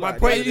never know. My like,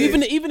 point yeah,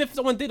 is- Even if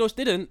someone did or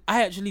didn't,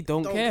 I actually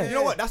don't care. You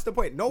know what? That's the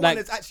point. No Like- one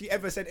has actually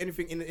ever said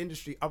anything in the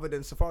industry other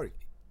than Safari.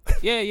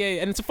 Yeah,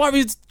 and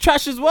Safari's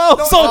trash as well.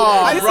 No, so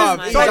no, this bruv,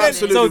 is it's so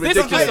absolutely so this is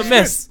ridiculous. just a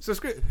mess. So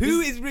script. Who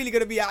is really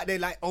gonna be out there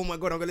like, oh my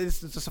god, I'm gonna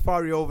listen to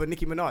Safari over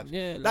Nicki Minaj?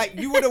 Yeah, like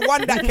you would have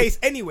won that case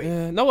anyway.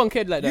 Yeah, no one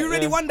cared like that. You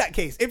already yeah. won that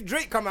case. If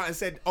Drake come out and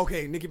said,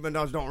 okay, Nicki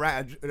Minaj don't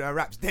write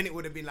raps, then it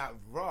would have been like,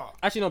 raw.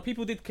 Actually, no,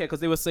 people did care because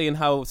they were saying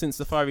how since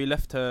Safari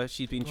left her,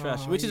 she's been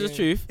trash, which is the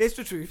truth. It's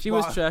the truth. She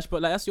was trash,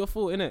 but like that's your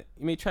fault, innit?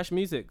 You made trash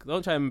music.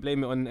 Don't try and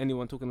blame it on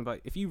anyone talking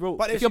about. If you wrote,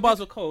 But if if your she bars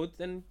did- were cold,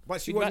 then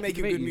But she we'd was like to making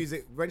debate good you.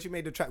 music when she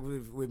made the track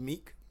with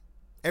Meek.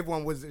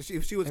 Everyone was she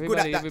was good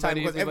Everybody, at that time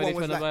because everyone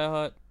was trying to buy like, a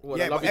heart. What,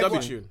 yeah, that but Lovey Dovey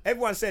everyone, tune?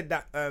 everyone said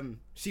that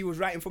she was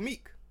writing for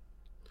Meek.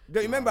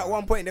 Don't you remember at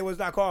one point there was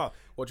like, oh,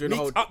 What, during the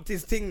Meek's whole- upped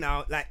his thing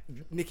now, like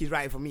Nicki's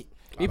writing for Meek.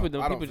 People I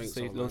don't. don't People think just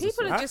so, say man. loads of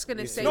People stuff. are just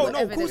gonna say No,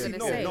 whatever of course they're no,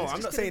 gonna say. no. It's I'm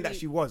just not saying gonna that be-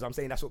 she was. I'm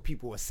saying that's what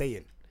people were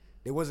saying.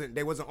 There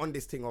wasn't on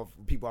this thing of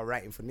people are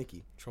writing for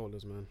Nicki.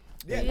 Trollers, man.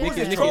 Yeah, Yeah. this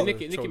is Nicki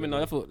troll.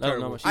 Minaj. I thought I don't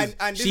know.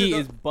 And this She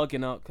is is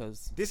bugging out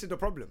because This is the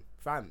problem,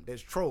 fam.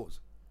 There's trolls.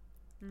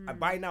 And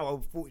by now, I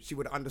thought she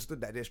would have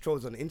understood that there's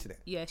trolls on the internet.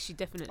 Yeah, she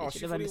definitely Oh,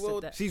 should she have fully understood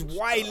will- that. She's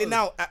wiling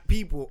out at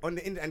people on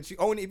the internet, and she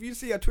only, if you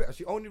see her Twitter,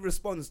 she only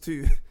responds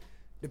to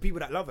the people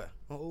that love her.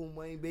 Oh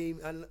my baby,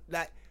 and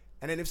like,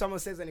 and then if someone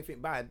says anything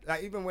bad,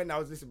 like even when I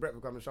was listening to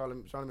Breakfast Club,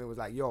 and Charlamagne was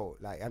like, "Yo,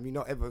 like, have you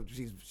not ever?"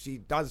 She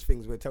does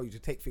things where tell you to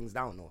take things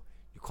down, or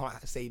you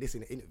can't say this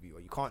in an interview, or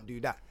you can't do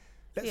that.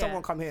 Let Yeah.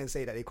 someone come here and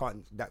say that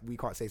we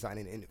can't say something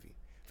in an interview.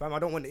 Fam, I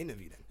don't want the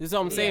interview then. this is what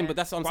I'm saying. Yeah. But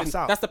that's what I'm What's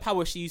saying. out? That's the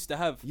power she used to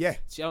have. Yeah.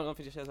 I don't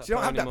think she has that. She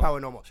don't have that anymore. power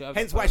no more. She have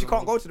Hence that why power she no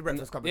can't more. go to the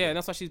Breakfast Club. Yeah, again. and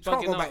that's why she's She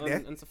can't bugging go out back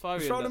there. on Safari.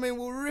 and that. Charlamagne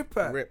will rip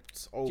her.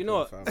 Ripped open, Do you know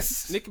what? fam.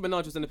 Nicki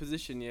Minaj was in a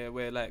position,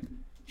 where like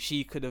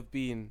she could have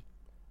been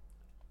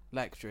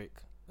like Drake.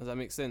 Does that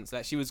make sense?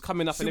 Like she was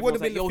coming up She and everyone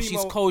was would've like, been "Yo, the she's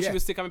female- cold." yeah. She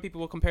was sick. I mean,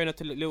 people were comparing her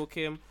to Lil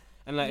Kim,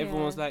 and like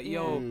everyone was Yeah, like,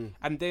 "Yo," yeah.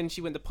 and then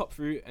she went the pop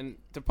route, and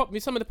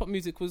some of the pop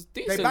music was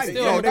decent. banged it.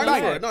 still. Yo, Yeah, they it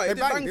banged banged. it. No, They it did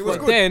banged bang it. It for was her.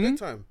 good. Then Big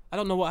time. I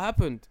don't know what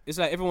happened. It's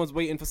like everyone's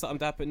waiting for something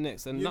to happen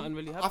next, and nothing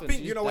really I happened.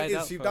 think She you know just what it died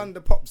is. out, She fam. done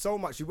the pop so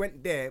much. She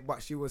went there,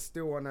 but she was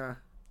still on a.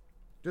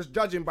 Just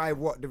judging by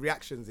what the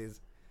reactions is,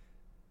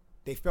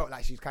 they felt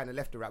like she's kind of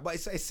left the rap. But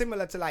it's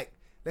similar to like,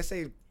 let's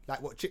say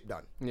like what Chip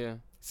done. Yeah.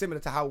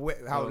 Similar to how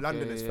Okay,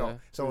 Londoners yeah. felt.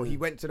 So he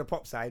went to the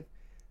pop side.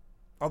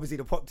 Obviously,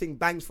 the pop thing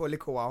bangs for a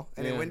little while,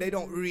 and then Yeah. when they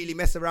don't really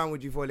mess around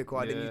with you for a little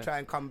while, then you Yeah. try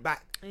and come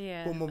back.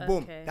 Yeah, Boom, boom,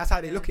 boom. okay, That's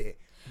how they yeah. look at it.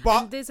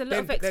 But And there's a lot then-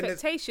 of then there's-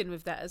 expectation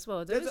with that as well.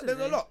 Though, There's isn't a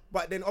there? lot,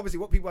 but then obviously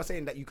what people are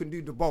saying that you can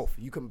do the both.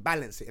 You can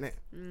balance it,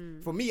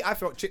 innit? For me, I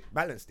felt Chip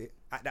balanced it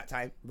at that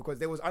time because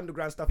there was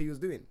underground stuff he was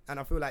doing, and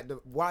I feel like the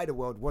wider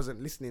world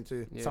wasn't listening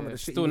to some of the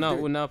shit. Still he was now,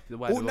 doing. well, now the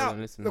wider All world now,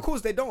 don't listen. of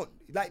course they don't.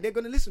 Like they're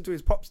gonna listen to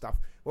his pop stuff,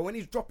 but when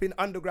he's dropping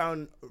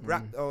underground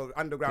rap or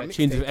underground Like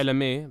tunes with mixtapes,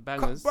 LMA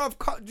bangers.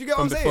 bruv, do you get what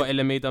From I'm before saying?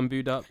 LMA done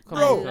booed up. Come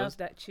Bro. on, I cuz. love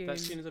that tune. That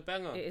tune is a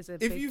banger. It is a If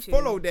big you tune.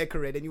 follow their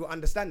career, then you will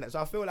understand that. So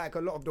I feel like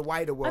a lot of the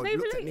wider world they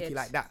looked at related? Nicki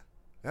like that.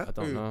 Huh? I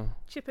don't know.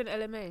 Chip and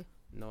LMA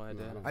No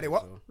idea. Are they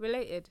what?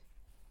 related.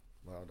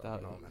 Well, I That-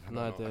 don't know, man.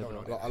 no idea, I don't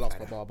though. know. I lost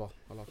my barber.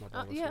 I lost my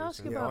barber. Yeah,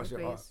 ask your Yeah, barber, ask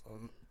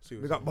your-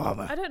 please. We got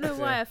Barber. I don't know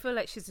why I feel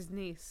like she's his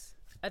niece.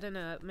 I don't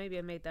know. Maybe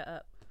I made that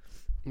up.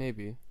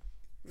 Maybe.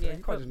 Yeah.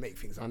 You can't just make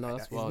things up I know, like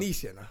that's that. wild.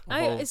 It's niche, you know.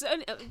 Oh. It's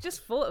only I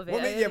just thought of it.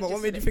 What I made, only but what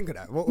just made said you it. think of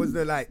that? What was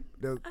the I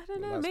don't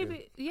know. That's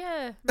Maybe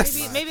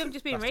That's maybe I'm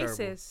just being That's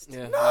terrible. racist.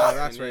 Yeah. No,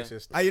 that's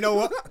racist. You know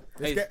what?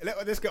 Hey.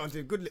 Let's get on to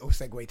a good little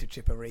segue to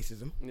Chip and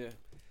racism. Yeah.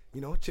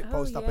 You know, Chip Oh,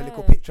 post up a yeah.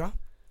 little picture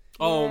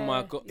Oh Yeah.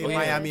 my god. in Oh, yeah.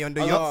 Miami on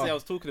the I was yacht. about to say I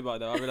was talking about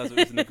that. I realized it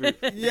was in the group.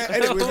 Yeah,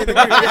 anyway, it was in the group.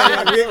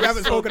 Yeah, we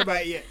haven't spoken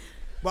about it yet.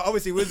 But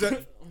obviously,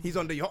 he's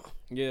on the yacht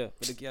Yeah,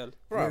 with the girl.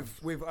 Bruv.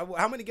 with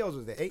how many girls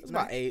was there? 8? It's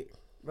about 8.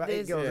 About 8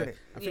 There's- girls, Yeah. innit?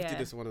 And 50 Yeah.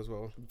 this one as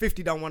well.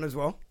 50 done one as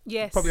well.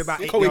 Yes. Probably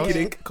about 8 Coinky girls.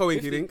 dink.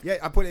 Coinky dink. Yeah,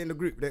 I put it in the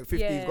group. The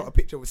 50's Yeah. got a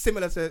picture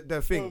similar to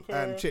the thing,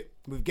 Okay. Chip,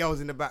 with girls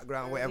in the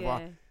background, whatever. Yeah.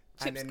 And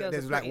Chip's then girls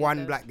there's are like pretty, one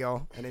though. black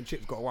girl, and then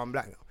Chip's got one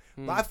black girl.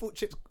 Hmm. But I thought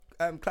Chip's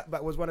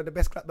clapback was one of the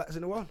best clapbacks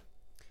in the world.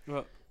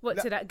 What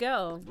to that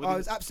girl? Oh,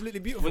 it's absolutely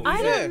beautiful. What did I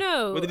he don't say?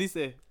 know. What did he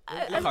say?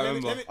 I can't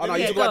remember. Oh, no,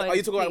 Yeah, you go talk on,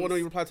 about when please.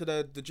 you replied to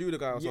the Judah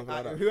guy or Yeah, something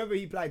like that. whoever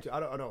he applied to, I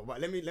don't know.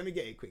 But let me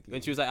get it quickly.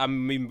 When she was like,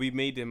 we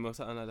made him or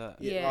something like that.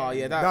 Yeah. Oh,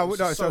 yeah, that No, was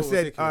no, so so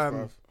said, ridiculous,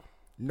 bruv.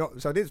 No,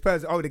 so this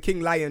person, the King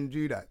Lion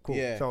Judah, cool.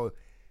 Yeah. So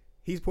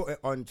he's put it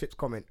on Chip's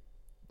comment.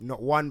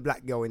 Not one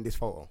black girl in this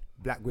photo.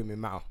 Black women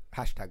matter.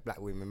 Hashtag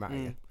Black women matter.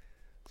 Yeah.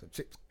 So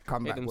Chip's Made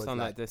comeback them was sound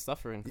like like, they're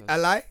suffering. cuz. a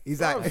lie.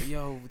 He's like, Bruv.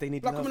 Yo, they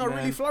need Black love, women are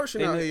really man.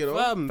 flourishing They out need- here, you know.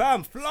 Fam,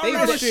 fam, they're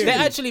flourishing.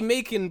 actually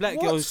making black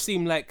What? girls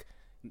seem like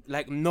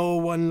like no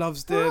one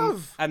loves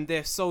them, and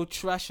they're so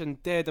trash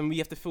and dead, and we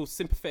have to feel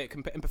sympathetic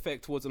and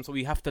empathetic towards them, so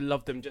we have to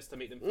love them just to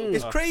make them feel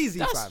It's crazy,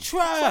 That's fam.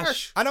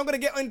 trash. And I'm gonna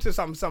get into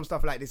some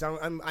stuff like this.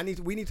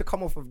 We need to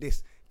come off of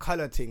this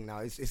color thing now.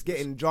 It's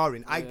getting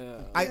jarring.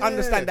 I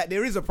understand that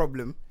there is a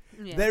problem.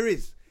 Yeah. There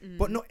is,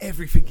 but not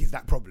everything is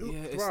that problem.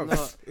 Yeah, it's Bruv,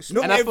 not.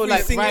 Not And I feel every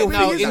like single right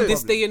now, thing is in a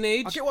this problem. day and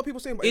age, I get what people are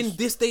saying, but in it's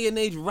this day and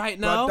age, right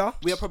now, Brother.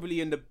 we are probably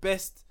in the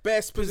best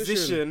position.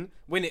 position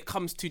when it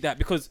comes to that,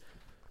 because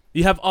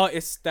you have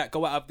artists that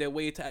go out of their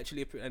way to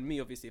actually, and me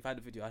obviously, if I had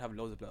a video, I'd have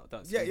loads of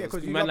dark skin. Yeah,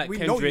 'cause you man love- like we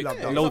know you Kendrick,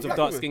 love dark loads skin. of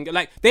dark skin.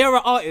 Like there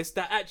are artists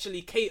that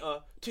actually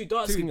cater to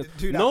dark To- skin.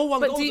 to that. No one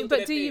But goes do you, onto but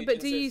their do you, page but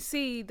and do you says,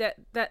 see that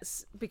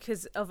that's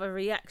because of a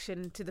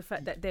reaction to the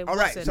fact that there All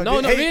right, wasn't? so No,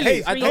 not Hey, really.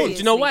 hey, I hey, don't. Do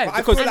you know why? But I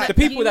Because feel like the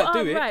people you that are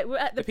do it, right, we're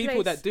at the the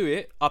people place- that do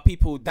it are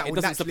people That that it would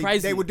doesn't naturally-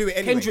 surprise they you. would do it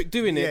anyway. Kendrick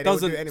doing Yeah, it they would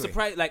doesn't do it anyway.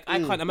 surprise. Like I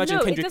can't imagine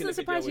No, it Kendrick. doesn't in a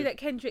surprise you video that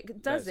Kendrick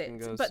does dark skin it.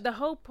 girls. But the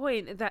whole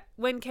point that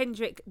when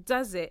Kendrick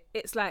does it,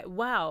 it's like,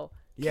 wow,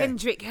 Yeah.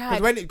 Kendrick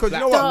had Because you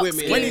know dark what?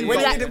 skin When he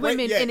black did it-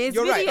 women yeah, in his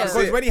you're right. videos.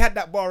 Because when he had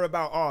that bar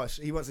about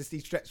he wants to see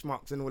stretch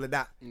marks and all of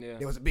that, Yeah.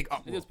 there was a big It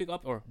uproar. just pick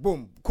up or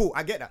Boom, cool.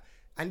 I get that,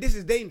 and this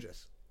is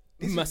dangerous.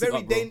 This Massive is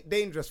very uproar.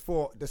 dangerous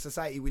for the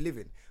society we live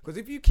in. Because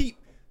if you keep,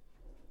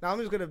 now I'm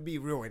just gonna be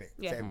real in it.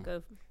 Yeah, Sam.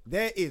 go.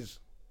 There is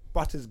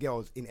butters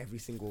girls in every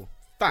single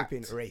Fact.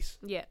 flipping race.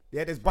 Yeah.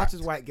 Yeah, there's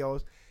butters white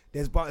girls,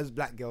 there's butters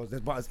black girls,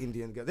 there's butters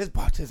Indian girls, there's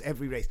butters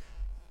every race.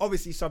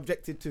 Obviously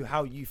subjected to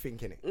how you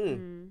think in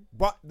it.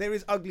 But there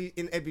is ugly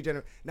in every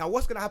generation. Now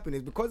what's gonna happen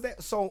is because they're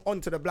so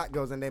onto the black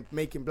girls and they're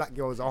making black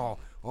girls, oh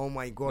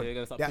my god, they're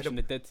gonna start they're pushing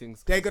the dead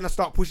things. they're gonna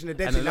start pushing the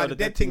dead And a things. lot Now of the the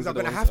dead dead things things are are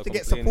gonna the have ones to that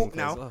get are complaining support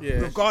now, because, Yeah.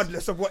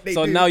 regardless of what they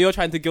So do. now you're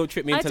trying to guilt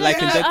trip me I into don't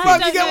liking know, dead I Bro, things.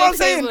 you don't get know what I'm if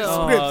they saying? will.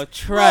 Oh, Scripts.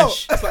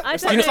 trash. Bro, I don't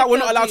It's know like if we're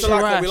not they'll allowed do to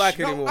like that. what we like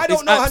No, anymore. I don't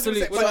It's know absolute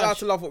 100%. We're not allowed trash.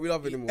 to love what we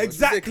love anymore.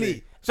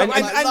 Exactly. So And-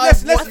 and and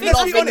let's love be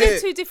what we love honest. in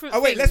it. Two different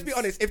Oh wait, let's be things.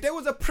 honest. If there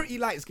was a pretty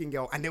light skinned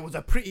girl and there was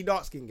a pretty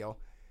dark skinned girl,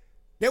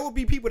 there would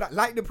be people that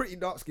like the pretty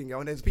dark skinned girl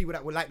and there's people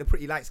that would like the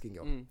pretty light skinned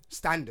girl.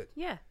 Standard.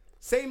 Yeah.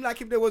 Same like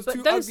if there was But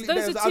two those ugly, are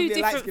there's two ugly light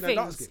different skin and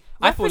dark things. skin.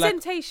 I feel like-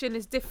 Representation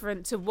is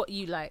different to what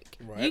you like.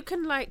 Right. You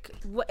can like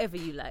whatever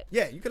you like.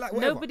 Yeah, you can like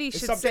whatever. Nobody It's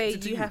should subjected say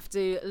to you have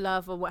to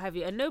love or what have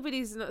you. And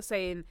nobody's not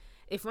saying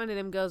if one of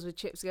them girls with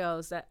chips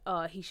girls that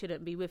he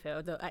shouldn't be with her.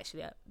 Although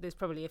actually, there's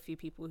probably a few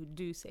people who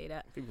do say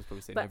that. People's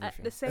probably saying But everything.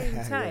 at the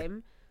same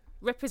time,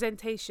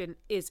 representation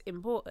is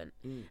important.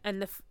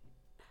 And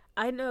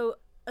I know.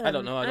 I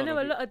don't know, I I don't know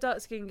know. a lot of dark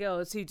skinned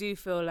girls who do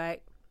feel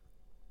like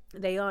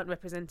they aren't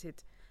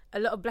represented. A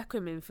lot of black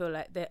women feel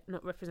like they're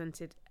not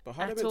represented But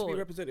how are at they meant to all. be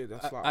represented?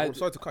 That's like, I- I'm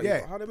sorry to cut you.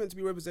 Yeah. But how are they meant to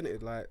be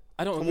represented? Like,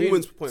 I don't from a agree.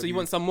 woman's point So of you view.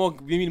 want some more?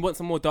 You mean want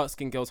some more dark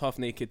skinned girls half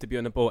naked to be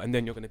on a boat, and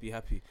then you're gonna be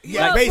happy?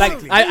 Yeah, Well,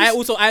 basically. I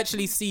also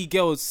actually see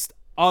girls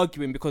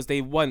arguing because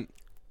they want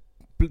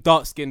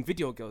dark skinned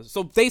video girls.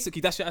 So basically,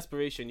 that's your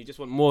aspiration. You just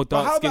want more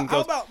But dark skinned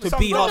girls to some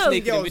be half dark-skinned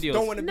naked in girls videos.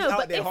 don't want to be No, out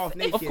but there if- half of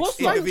naked. Of course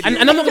in not. the video.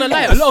 And I'm not gonna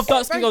lie, a lot of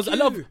dark skinned Thank girls,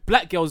 a lot you. of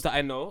black girls that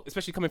I know,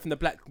 especially coming from the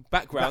black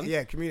background,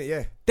 Yeah, community.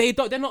 Yeah, they're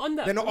not on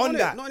that. they're not Not on on it,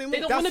 that. not anymore. They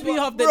don't That's want to be what-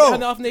 half, bro,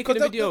 half naked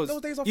in because videos.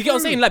 those days are You get what I'm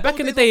through. saying? Like back Those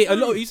in the days day, are a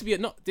lot through. it used to be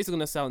this is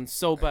gonna sound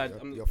so bad.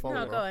 Your phone,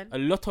 No, bro. go on. A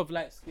lot of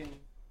light skinned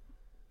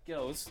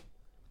girls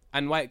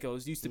and white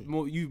girls used to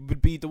more. You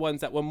would be the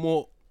ones that were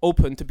more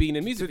open to being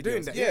in music To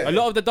doing videos. that, yeah. A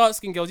lot of the dark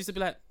skinned girls used to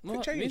be like,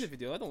 "What change. music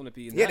video? I don't want to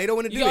be in Yeah, that." they don't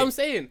wanna You do get what it. I'm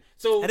saying?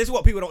 So And this is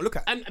what people don't look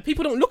at. and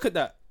people don't look at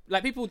that.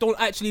 Like people don't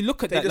actually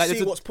look at They that. just Like see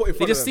there's a- what's put in They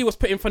front just of see them. what's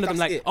put in front of them.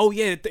 That's Like, it. oh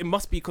yeah, it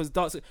must be because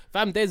dark.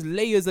 Fam, there's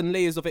layers and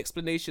layers of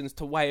explanations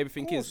to why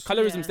everything is.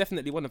 Colorism's Yeah.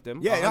 definitely one of them.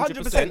 Yeah,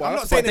 100%. 100%. I'm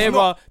not But saying it's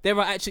not. there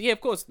are actually, yeah, of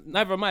course,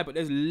 neither am I. But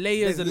there's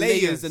layers There's and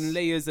layers. layers and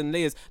layers and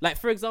layers. Like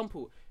for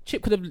example,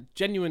 Chip could have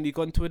genuinely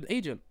gone to an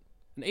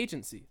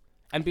agency,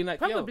 and been like,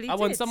 Probably yo, I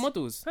want did. some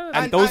models, Probably.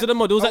 and those are the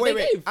models that wait,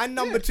 they gave. And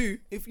number two,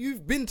 if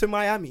you've been to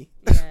Miami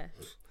Yeah.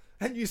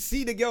 and you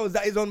see the girls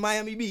that is on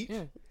Miami Beach,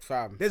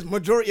 Fam. there's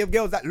majority of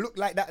girls that look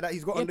like that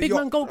he's got Yeah, on the big yacht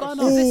man, go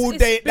Ghana. all It's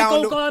day big down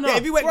go the Ghana. Yeah,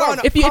 if you went Bro,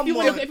 Ghana, If you come on.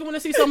 want to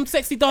see some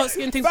sexy dark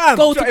skin things, Fam,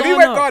 go to If Ghana. you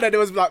went Ghana, there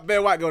was like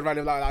bare white girls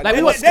running like Like we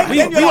Then- want, then we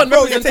you're want like, bro,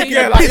 you're representation. taking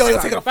a like, piss, yo, you're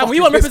fam. taking a Fam, we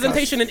fucking want piss,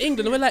 representation in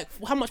England, and we're like,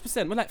 how much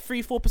percent? We're like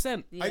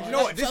 3-4%. Yeah. And you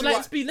know what? This So is like,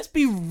 what let's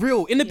be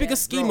real. In the bigger Yeah.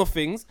 scheme Bro. of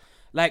things,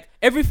 like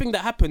everything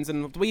that happens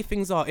and the way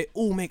things are, it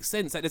all makes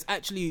sense. Like there's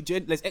actually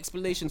there's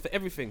explanations for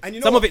everything. And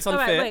you know Some what? of it's All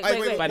right, unfair. wait,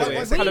 Hey, wait, by the way,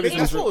 one second.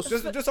 colorism's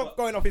real. Just off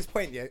going off his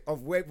point, yeah,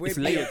 of where It's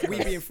we layered.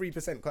 being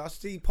 3%. Because I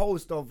see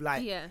posts of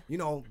like, Yeah. you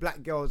know,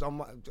 black girls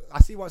on. I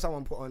see what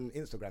someone put on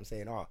Instagram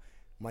saying, "Oh,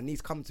 my niece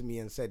come to me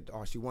and said,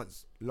 oh, she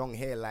wants long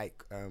hair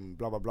like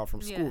blah blah blah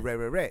from school, Yeah.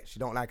 rare. She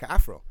don't like an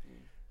afro."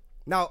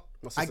 Now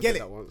My I sister get said it.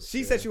 that once, She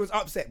yeah. said she was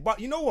upset, but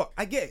you know what?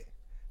 I get it.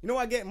 You know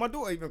what I get? My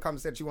daughter even come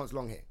and said she wants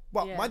long hair,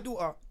 but Yeah. my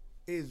daughter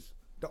is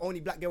the only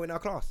black girl in our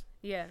class.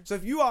 Yeah. So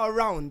if you are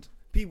around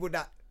people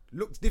that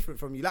looks different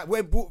from you, like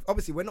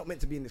obviously we're not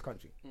meant to be in this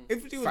country.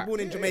 If she was Fact. born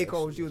in Yeah, Jamaica yeah.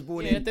 or she was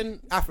born Yeah, in then-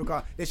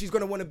 Africa, then she's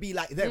gonna want to be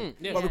like them.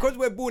 yeah. But Yeah. because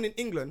we're born in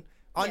England,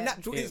 Our Yeah.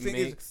 natural It instinct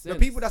is makes the sense.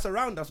 people that's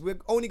around us. We're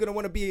only gonna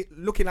want to be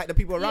looking like the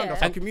people around us,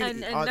 our and,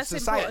 community, and our that's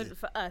society. important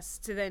for us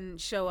to then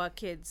show our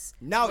kids.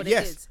 Now, what it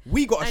yes, is.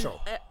 we got a And, show.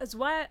 That's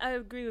why I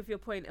agree with your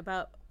point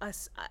about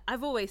us.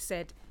 I've always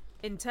said,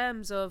 in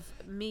terms of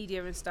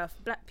media and stuff,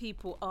 black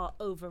people are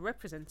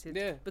overrepresented.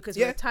 Yeah. Because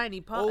Yeah. we're a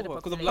tiny part of the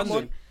Because of population.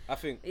 London, I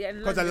think. Yeah, in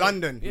Because of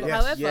London. Yeah.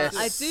 Yes. However, Yes.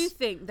 I do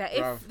think that if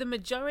Bruv. the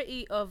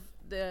majority of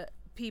the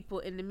people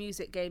in the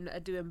music game that are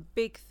doing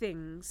big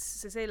things,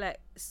 so say like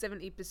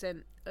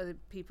 70% of the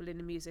people in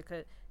the music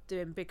are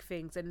doing big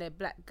things and they're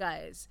black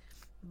guys,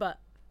 but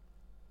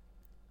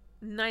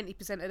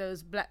 90% of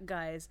those black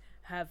guys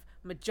have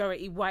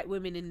majority white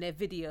women in their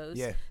videos,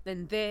 Yeah.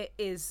 then there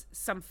is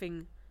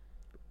something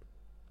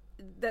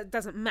that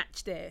doesn't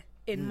match there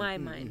in my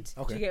mind.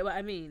 Okay. Do you get what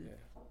I mean?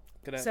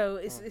 Could I- So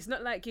it's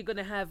not like you're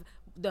gonna have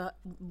the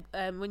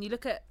when you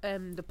look at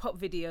the pop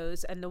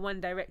videos and the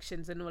One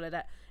Directions and all of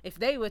that. If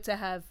they were to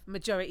have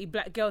majority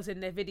black girls in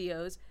their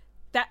videos,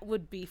 that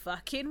would be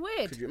fucking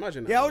weird. Could you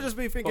imagine that? Yeah, I was just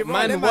be thinking, But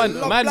man, man them won,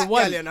 love man black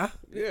won. gal, you know?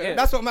 Yeah.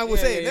 That's what man will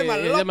say. Them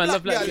man them man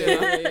love black gal, you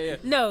know? yeah.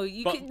 No,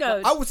 you But- could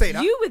no. I would say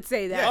that. You would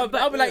say that. Yeah.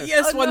 but I'll be like,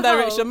 yes, on One the whole-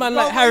 Direction, man,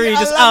 Bro, like Harry I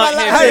just love out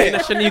man here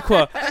like playing a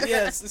Shaniqua.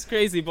 Yes, it's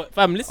crazy, but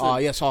fam, listen.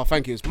 Yes,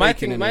 thank you. It's my breaking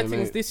thing, in my there, thing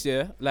is mate. this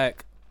year,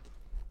 like,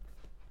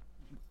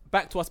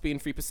 back to us being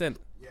 3%.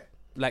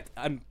 Like,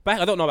 and back,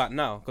 I don't know about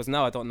now, because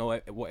now I don't know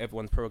what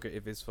everyone's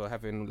prerogative is for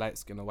having light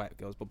skin or white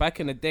girls. But back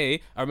in the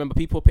day, I remember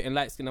people putting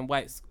light skin and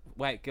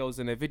white girls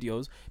in their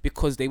videos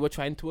because they were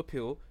trying to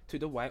appeal to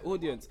the white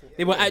audience.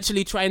 They were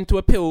actually trying to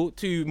appeal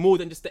to more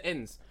than just the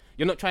ends.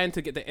 You're not trying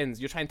to get the ends.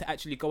 You're trying to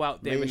actually go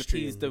out there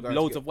Mainstream. and appease the You guys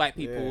loads get- of white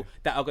people yeah.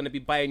 that are going to be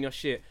buying your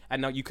shit.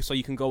 And now you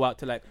can go out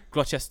to like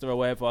Gloucester or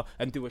wherever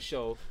and do a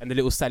show, and the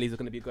little Sallys are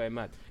going to be going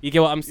mad. You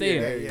get what I'm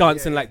saying? Yeah, yeah,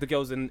 Dancing yeah, like the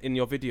girls in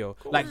your video.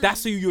 Like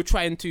that's who you're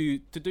trying to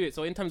do it.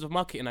 So in terms of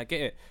marketing, I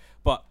get it,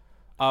 but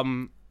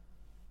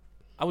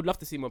I would love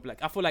to see more black.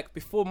 I feel like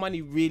before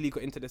money really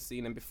got into the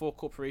scene and before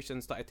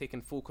corporations started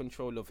taking full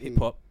control of hip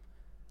hop,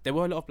 there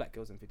were a lot of black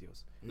girls in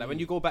videos. Like when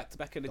you go back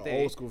in the The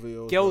day, old school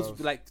videos, girls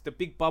bruv. like the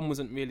big bum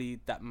wasn't really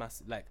that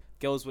massive. Like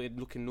girls were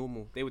looking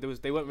normal. They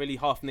weren't really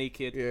half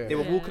naked. Yeah. They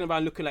were Yeah. walking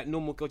around looking like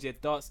normal girls. You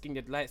had dark skin,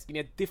 you had light skin,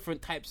 you had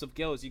different types of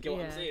girls. You get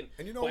what I'm Yeah. saying?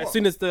 And you know But as what?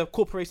 soon as the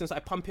corporations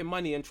started pumping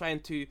money and trying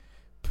to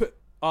put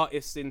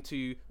artists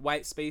into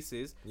white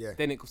spaces, Yeah.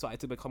 then it started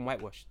to become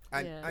whitewashed.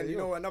 And, Yeah. and you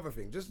know another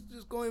thing, just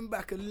going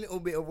back a little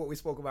bit of what we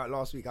spoke about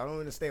last week. I don't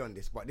want to stay on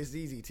this, but this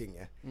easy thing,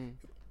 yeah.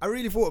 I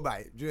really thought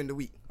about it during the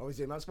week.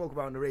 Obviously, I spoke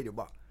about it on the radio,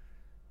 but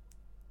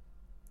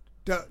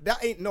that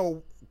ain't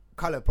no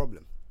color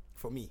problem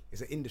for me.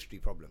 It's an industry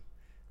problem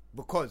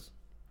because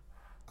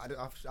I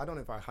don't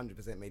know if I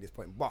 100% made this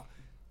point, but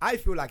I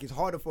feel like it's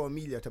harder for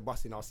Amelia to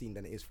bust in our scene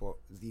than it is for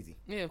Zizi.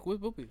 Yeah, we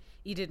will be.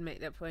 You did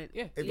make that point.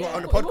 Yeah. It Yeah. got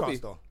on the It will be.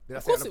 podcast though. Did I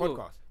Of say it course on it the will.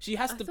 podcast? She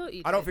has I to. thought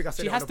you I don't did. think I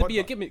said She it has on the to be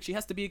a podcast. gimmick. She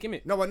has to be a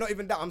gimmick. No, but not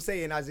even that. I'm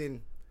saying as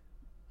in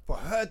for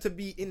her to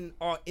be in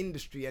our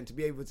industry and to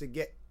be able to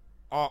get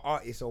our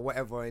artists or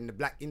whatever in the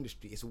black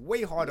industry, it's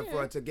way harder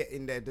for her to get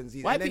in there than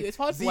Zizi. White And then people- it's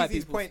hard for white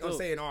Zizi's people point on still.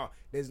 saying,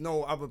 there's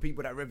no other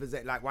people that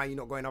represent, like, why are you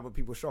not going other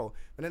people's show?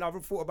 And then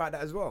I've thought about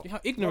that as well. You know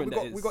how ignorant we that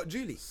got, is? We got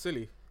Julie.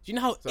 Silly. Do you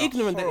know how It's a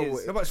ignorant that horrible-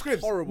 is? No, but Scribs.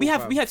 Horrible. We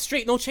fam. had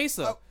Straight No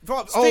Chaser.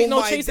 Fam, Straight No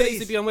my Chaser used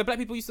days. to be on where black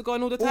people used to go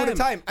on all the time. All the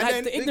time. And Like,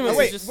 then the ignorance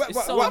wait, is just wait,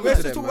 it's so let's mad. just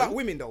unreal. talk man. about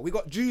women though. We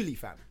got Julie,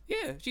 fam.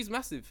 Yeah, she's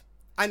massive.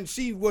 And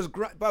she was,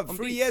 bruv,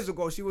 3 beats. years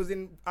ago, she was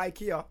in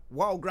IKEA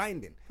while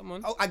grinding. Come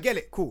on. Oh, I get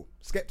it, cool.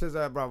 Skepta's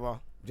her brother,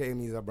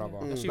 Jamie's her brother.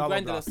 She blah, blah,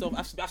 grinded blah. herself.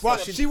 That's But what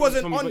she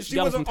wasn't from- on. from She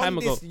young wasn't from time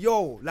on ago. this.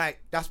 Yo, like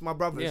that's my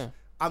brothers. Yeah.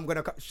 I'm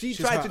gonna. She She's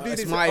tried her- to do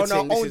it's this my on thing,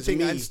 her this own is thing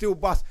me. and still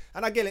bust.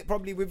 And I get it.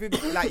 Probably within,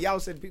 like Yao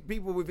said,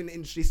 people within the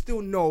industry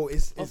still know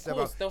it's Of about.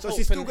 course, they'll So hope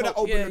she's still and gonna hope.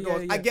 open Yeah, the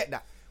doors. yeah, I yeah. get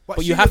that.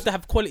 But she you have was- to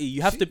have quality.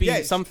 You have to be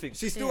yeah, something.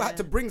 She still Yeah. had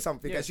to bring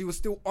something, Yeah. and she was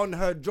still on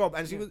her job,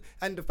 and she was,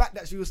 and the fact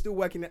that she was still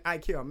working at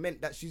IKEA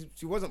meant that she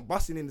wasn't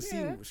busting in the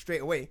scene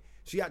straight away.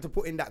 She had to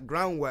put in that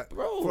groundwork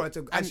Bro, for her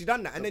to, and she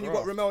done that. And then you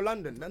got Ramel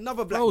London,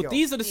 another black Bro, girl.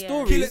 these are the Yeah.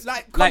 stories. Kill it,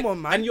 like, come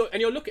on, man. And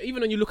you're look at,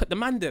 even when you look at the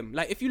mandem,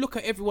 like if you look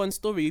at everyone's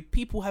story,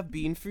 people have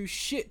been through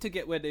shit to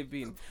get where they've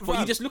been. But you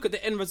Fam. just look at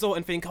the end result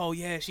and think, oh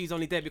yeah, she's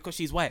only there because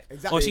she's white,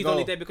 Exactly. or she's Go.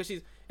 only there because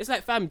she's. It's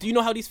like, fam, do you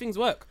know how these things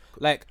work?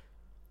 Like,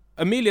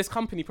 Amelia's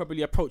company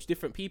probably approach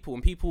different people,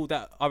 and people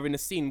that are in the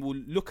scene will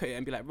look at it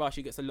and be like, "Rah,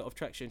 she gets a lot of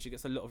traction, she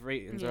gets a lot of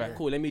ratings. Yeah. Alright,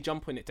 cool. Let me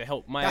jump on it to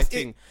help my That's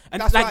thing." it.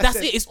 And That's like why I that's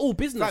said- it. It's all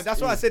business. Right,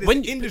 that's why I said it's When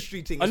an you-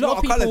 industry thing. A It's lot not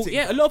of a colour people, thing.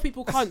 yeah, a lot of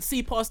people can't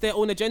see past their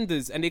own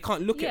agendas, and they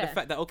can't look at Yeah. the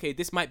fact that okay,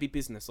 this might be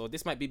business, or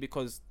this might be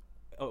because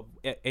of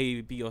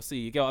A, B, or C.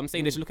 You get what I'm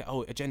saying? They just look at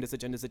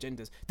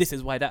agendas. This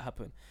is why that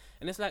happened,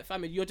 and it's like,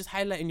 fam, you're just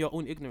highlighting your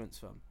own ignorance,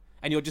 fam,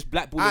 and you're just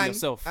blackballing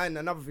yourself. And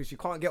another thing, she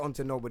can't get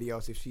onto nobody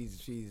else if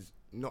she's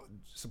not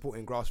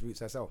supporting grassroots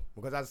herself.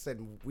 Because as I said,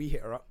 we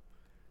hit her up.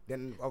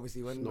 Then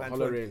obviously when Not man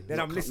hollering, told- then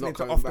not I'm co- listening not to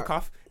coming Off the back.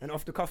 Cuff, and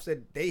Off the Cuff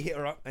said they hit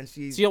her up, and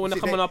she's. So you don't want to she-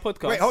 come they- on our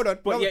podcast? Wait, hold on.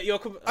 But no, yeah, you're.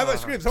 I got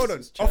scripts. Hold on.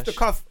 it's Off the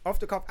trash.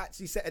 cuff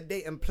actually set a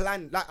date and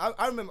planned. Like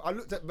I remember, I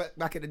looked at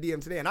back at the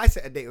DM today, and I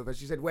set a date with her.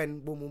 She said when,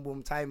 boom, boom,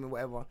 boom, time and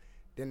whatever.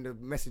 Then the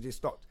messages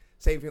stopped.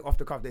 same thing off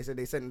the cuff. They said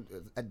they set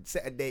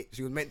a date.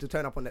 She was meant to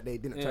turn up on that day,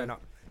 didn't turn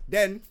up.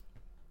 Then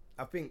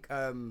I think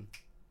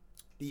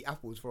the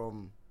apples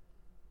from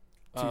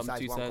Two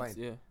Sides One Coin.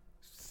 Yeah.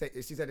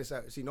 She said it's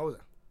she knows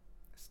her.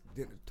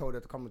 Told her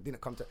to come,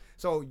 didn't come to.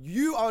 So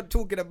you are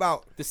talking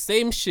about The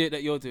same shit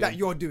that you're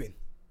doing.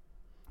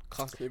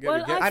 Well,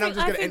 And I'm just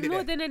I gonna think end it more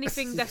there. than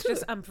anything, that's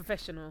just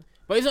unprofessional.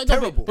 But it's not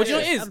Terrible. But you know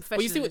what it is? Yes.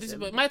 But you see what this? Unprofessionalism.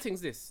 But my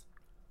thing's this.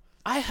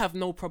 I have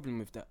no problem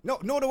with that. No,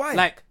 nor do I.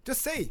 Like-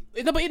 just say.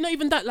 No, but not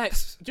even that. Like,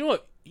 do you know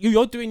what?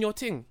 You're doing your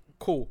thing.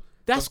 Cool.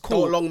 That's Just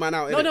cool. don't long man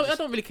out, No, innit? no, I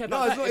don't really care about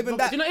No, that. it's not even But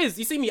that. You know what it is?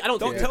 You see me, I don't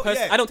take tell- things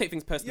yeah. I don't take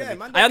things personally. Yeah,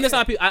 man, I don't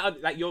understand people,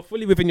 like, you're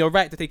fully within your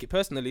right to take it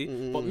personally,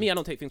 but me, I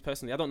don't take things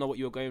personally. I don't know what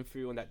you were going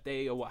through on that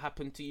day or what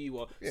happened to you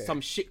or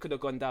some shit could have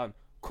gone down.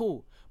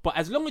 Cool. But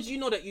as long as you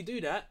know that you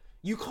do that,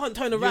 you can't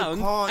turn around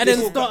can't and then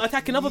talk start about-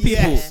 attacking other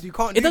Yes, people. you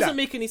can't It do doesn't that.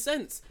 make any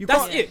sense. You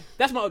That's can't- it.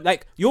 That's my,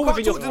 like, you're can't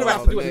within talk your to the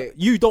right. rappers.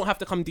 You don't have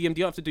to come DM.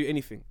 You don't have to do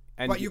anything.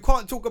 And But you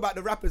can't talk about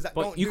the rappers that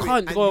But don't you do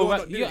can't it. and go you're around-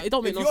 not doing yeah, it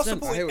don't make if no you're sense. I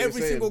supporting hear what you're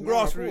every saying. single No,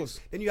 of grassroots, course.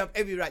 then you have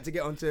every right to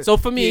get onto. So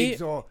for me,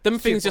 gigs or them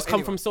shit things for just come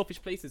anyone. from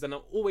selfish places, and I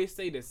always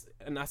say this,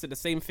 and I said the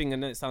same thing,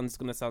 and then it's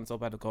gonna sound so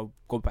bad. To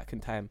go back in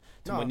time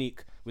to No.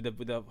 Monique with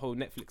the whole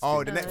Netflix.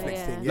 Oh, thing. the Netflix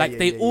yeah. thing. Yeah, Like yeah,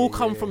 they yeah, all yeah,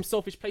 come yeah. from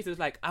selfish places.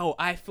 Like, oh,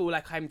 I feel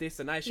like I'm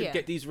this, and I should Yeah.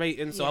 get these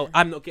ratings, so Yeah.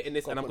 I'm not getting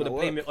this, and I'm put gonna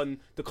that blame work. it on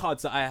the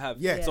cards that I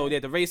have. Yeah. So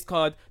the race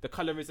card, the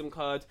colorism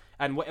card,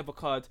 and whatever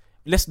card.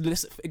 Let's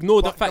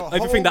ignore the But fact the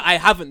everything whole- that I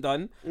haven't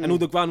done and all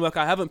the groundwork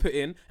I haven't put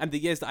in and the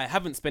years that I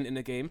haven't spent in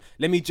the game.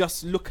 Let me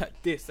just look at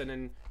this and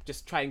then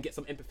just try and get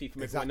some empathy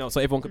from everyone Exactly. else,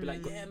 so everyone could be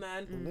like, yeah,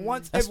 man.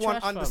 Once That's everyone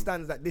trash, fam.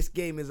 understands that this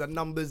game is a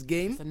numbers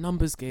game, It's a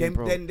numbers game,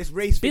 bro. then this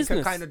race thing can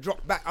Business. kind of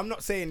drop back. I'm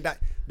not saying that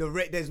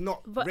there's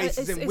not But,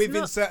 racism it's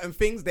within not- certain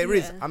things. There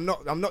is. Yeah. I'm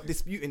not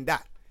disputing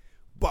that.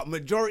 But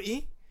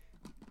majority,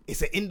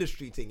 it's an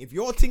industry thing. If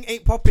your thing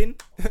ain't popping,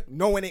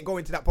 no one ain't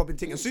going to that popping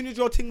thing. As soon as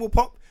your thing will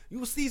pop,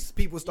 you'll see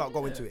people start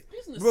going to it.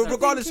 business, Well, I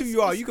regardless think who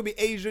you are, you could be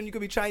Asian, you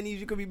could be Chinese,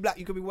 you could be black,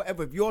 you could be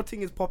whatever. If your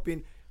thing is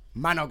popping,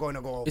 man are going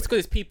to go over. It's because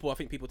it's people. I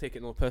think people take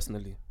it more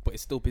personally, but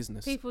it's still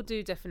business. People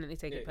do definitely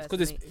take it it's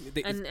 'cause it's-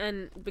 personally,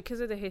 and because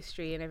of the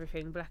history and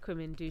everything, black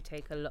women do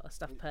take a lot of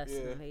stuff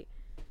personally.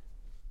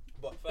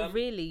 But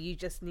really, you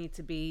just need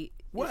to be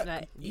Work.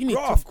 like. You need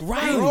Graft. to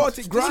grind. Graft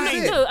it,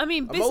 grind. No, I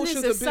mean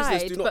Emotions business and business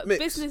aside, do not but mix.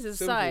 business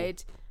Simple.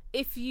 aside,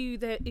 if you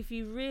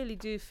really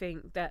do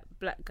think that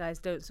black guys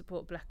don't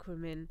support black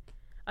women,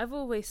 I've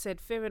always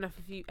said fair enough.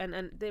 If you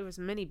and there was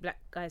many black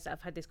guys that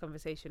I've had this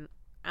conversation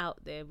out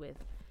there with.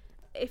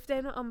 If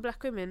they're not on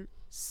black women,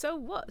 so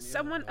what?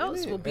 Someone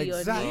else will be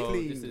Exactly. on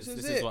you. Oh, this This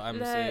is is what I'm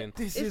Like, saying.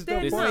 This if is they're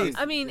the This not, point. is-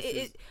 I mean,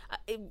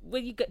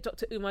 when you get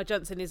Dr. Umar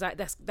Johnson, is like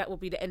that will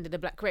be the end of the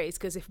black race,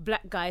 because if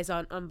black guys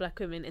aren't on black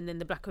women and then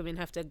the black women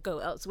have to go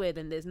elsewhere,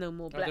 then there's no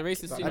more black. the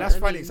racist you thing- know And that's what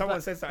I funny. mean? Someone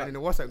But- said something in the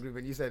WhatsApp group,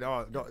 and you said,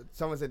 "Oh,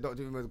 someone said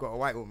Dr. Uma's got a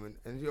white woman,"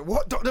 and you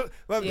what? Dr.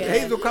 Well, Yeah.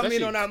 Hazel come in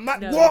Does on that mat.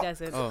 No, What? he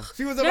doesn't. Oh.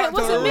 She was No, about it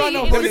wasn't to me, run it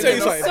off. was Let me tell you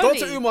No, something. Sonny.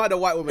 Dr. Umar had a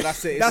white woman.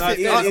 That's it. That's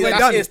it. That's We're it.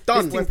 done. It's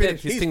done. His thing's dead.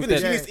 He's His thing's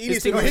finished. dead. He needs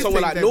His to go thing's to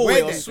somewhere dead. like We're Norway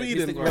dead. or His Sweden.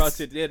 This thing bro.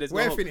 rotted. Yeah, there's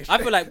We're no hope. finished. I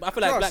feel like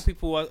Trust. black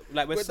people are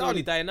like we're We're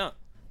slowly done. dying out.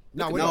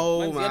 No, Look we're at not. No,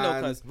 Mine's yellow,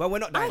 man. cuz. But we're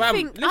not I dying. Fam,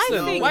 think-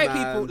 listen, white man.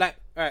 people like.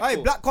 Alright, Hey,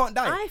 cool. black can't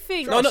die. I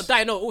think No, not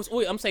die. No,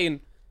 I'm saying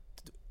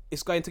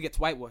it's going to get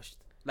whitewashed.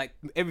 Like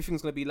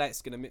everything's gonna be light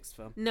skin and mixed,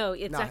 fam. No,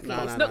 exactly.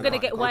 nah, It's nah, not nah, going to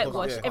nah, get can't,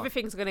 whitewashed. can't.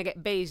 Everything's going to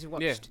get beige Yeah,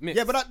 washed. mixed.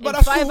 Yeah, but In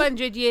that's cool.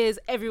 500 years,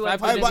 everyone's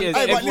 500 going to years,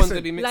 Hey, but everyone's listen,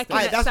 gonna be mixed. like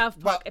up. in that South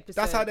Park That's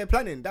episode. how they're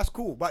planning. That's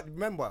cool. But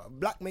remember,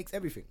 black makes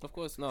everything. Of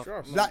course, no.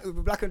 Trust.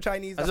 Black and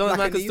Chinese. As that's long as black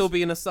man and can still East.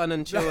 be in the sun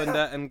and chill and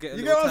that and get a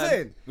You little get what I'm tan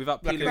saying?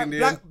 without Black peeling. and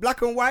Black, Indian.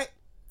 black and white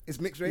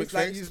is mixed race. Mixed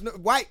Like race.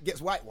 white gets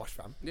whitewashed,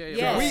 fam. Yeah,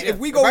 Yeah. If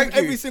we go Thank with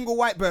you. every single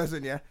white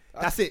person,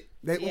 that's it.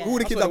 Yeah. All the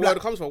That's kids where are the black.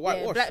 word comes from.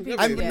 Whitewash. black people,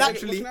 And Yeah.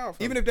 naturally,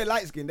 even if they're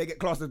light skinned, they get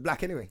classed as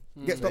black anyway.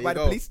 Get stopped There by you the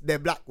go. police, they're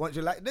black. Once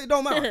you're like, they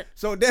don't matter.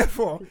 So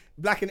therefore,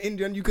 black and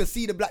Indian, you can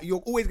see the black. You're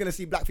always gonna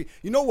see black feet.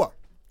 You know what?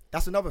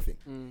 That's another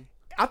thing.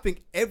 I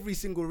think every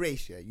single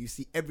race, you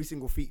see every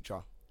single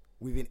feature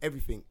within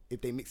everything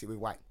if they mix it with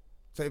white.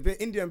 So if an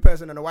Indian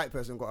person and a white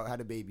person had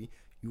a baby,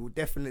 you will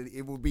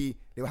definitely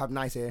they'll have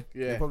nice hair.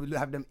 Yeah. They'll probably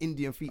have them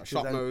Indian features.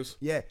 sharp and- nose.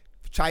 Yeah.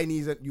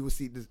 Chinese, you will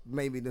see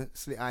maybe the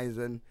slit eyes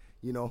and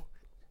a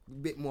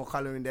bit more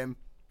color in them.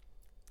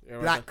 Yeah,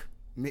 right. Black,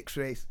 mixed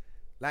race.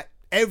 Like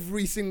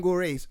every single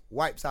race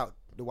wipes out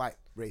the white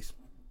race.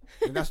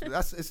 And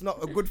that's it's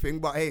not a good thing,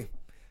 but hey,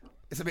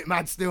 it's a bit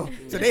mad still.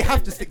 So they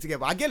have to stick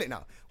together. I get it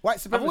now. White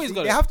always supremacy,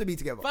 got they it. have to be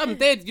together. Fam,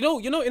 dead. You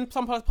know, in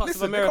some parts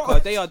Listen, of America,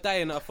 because- they are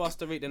dying at a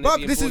faster rate than But they're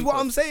being this is born what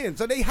first. I'm saying.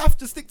 So they have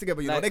to stick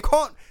together. You know, Like- they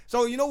can't.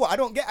 So you know what? I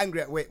don't get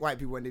angry at white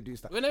people when they do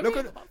stuff. When they Look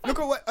read- at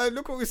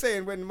what we're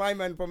saying when my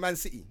man from Man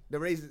City, they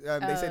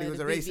said he was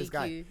the a racist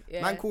guy. BBQ,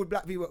 yeah. Man called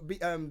black people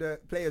the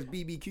players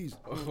BBQs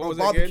What or was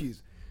it again?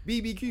 barbecues.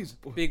 BBQs.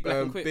 Big black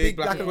and quick. Big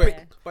black and and quick.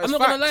 quick. But I'm it's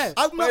not gonna facts.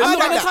 lie. I'm not I'm not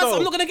mad at that.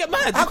 I'm not gonna get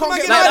mad. How come I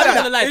get Like, mad I'm at not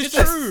that? gonna lie. It's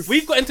Just- true.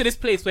 We've got into this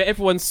place where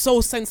everyone's so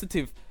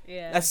sensitive.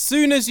 Yeah. As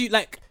soon as you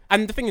like,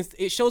 And the thing is,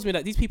 it shows me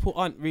that these people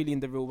aren't really in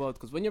the real world.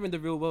 Because when you're in the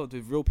real world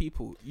with real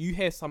people, you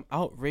hear some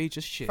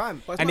outrageous shit.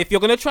 Fam, And if you're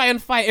gonna try and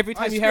fight every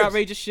time It's you hear good.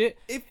 outrageous shit,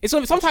 If- it's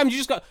sometimes you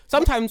just got.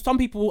 Sometimes some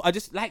people are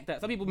just like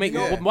that. Some people make You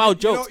know- wild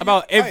jokes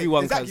about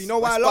everyone. Exactly. cuz. You know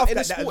why I But laugh in the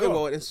at that as sporting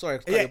well? world, sorry,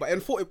 Yeah. but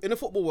in the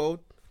football world,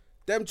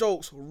 them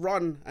jokes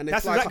run and they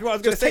That's fly. exactly what I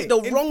was Just gonna take say.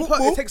 the In wrong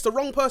football- it takes the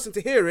wrong person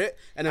to hear it,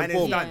 and then And it's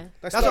boom. done. Yeah.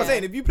 That's what I'm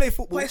saying. If you play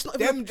football, But it's not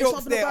them even- it's jokes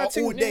not even there a are bad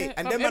thing. all day, Yeah,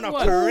 and fam, them man are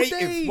everyone. All creative.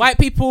 day. White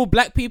people,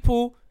 black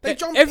people, They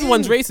jump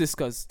everyone's in. racist,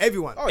 cuz.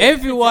 Everyone. Oh, yeah.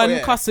 Everyone Oh,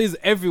 yeah. cusses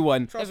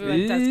everyone. Everyone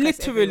does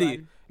cuss Literally.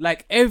 everyone.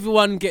 Like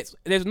everyone gets.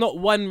 There's not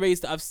one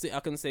race that I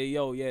can say,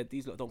 yo, yeah,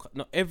 these lot don't.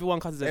 No,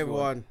 everyone cusses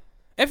everyone.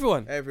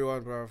 Everyone,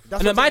 Everyone. bro.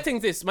 That's And what my I'm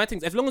thing's this. My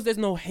thing's as long as there's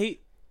no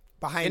hate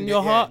behind in it,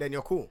 your yeah, heart. then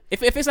you're cool.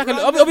 If it's like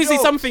Random obviously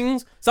jokes.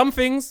 some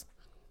things.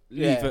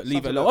 Leave Yeah, it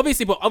something alone.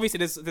 like- Obviously,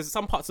 there's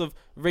some parts of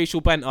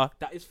racial banter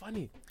that is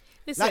funny.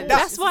 Listen, Like,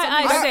 that's why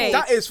I that- say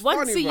that is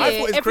once funny, a bro. I year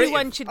thought it's everyone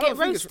creative. should I don't get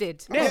think it's-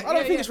 roasted. I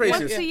don't think it's racist.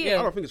 Once a year.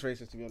 I don't think it's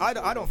racist, to be honest.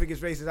 I don't think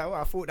it's racist at all.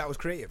 I thought that was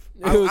creative.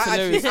 It was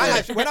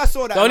hilarious. When I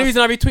saw that, The only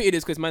reason I retweeted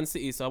is because Man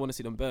City, so I want to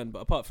see them burn. But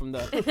apart from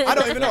that, I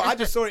don't even know. I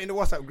just saw it in the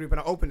WhatsApp group and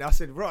I opened it. I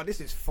said, bro,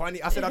 this is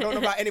funny. I said, I don't know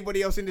about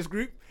anybody else in this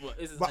group,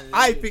 but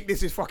I think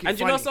this is fucking and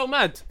you funny. know, so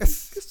mad.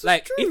 It's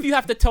Like, true. if you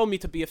have to tell me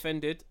to be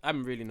offended,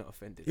 I'm really not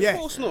offended. Yeah. Of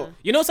course not.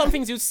 You know, some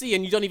things you see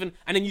and you don't even,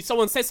 and then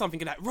someone says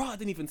something, you're like, "Raw, I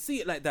didn't even see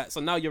it like that." So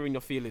now you're in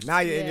your feelings. Now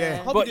you're in, Yeah.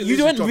 yeah. How But did you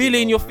lose weren't job,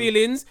 really in your man?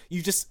 feelings.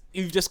 You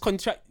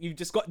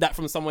just got that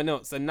from someone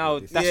else, and now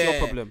that's your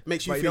problem.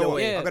 Makes you But you feel know what?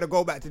 away. Yeah. I'm gonna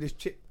go back to this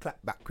chip clap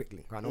back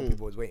quickly. I know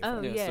people was waiting. Oh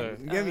for Yeah, yeah. sorry.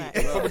 You get me?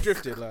 Alright. Proper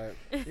drifted, like.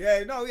 it.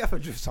 Yeah, no, we have to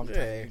drift sometimes.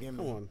 Yeah, you get me?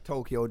 come on.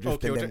 Tokyo drift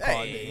and Tokyo then drift.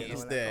 Cardi, Hey, you know,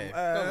 it's like,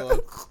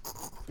 there.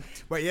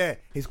 But yeah,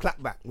 his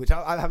clapback, which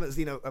I haven't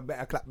seen a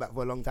better clapback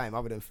for a long time,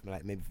 other than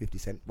like maybe 50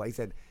 Cent. But he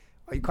said,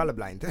 "Are you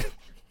colorblind?"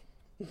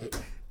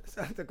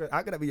 So I said,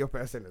 how can that be your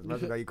first sentence? I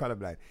said, "Are you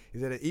colorblind?" He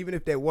said, that even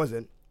if there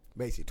wasn't,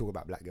 basically talk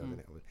about black girls,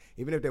 innit?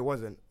 Even if there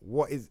wasn't,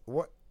 what's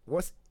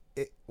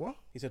it? What?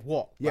 He said,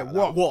 "What? Yeah, Like,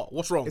 what? What?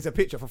 What's wrong?" It's a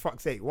picture, for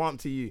fuck's sake. Warm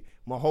to you.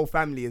 My whole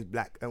family is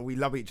black and we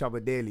love each other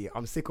dearly.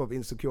 I'm sick of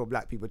insecure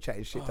black people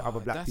chatting shit to Oh, other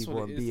black that's people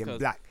what and it is, being cuz.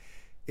 black.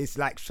 It's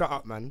like, shut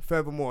up, man.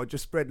 Furthermore,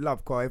 just spread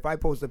love. Cause if I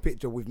post a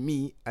picture with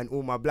me and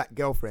all my black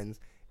girlfriends,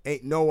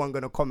 ain't no one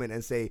gonna comment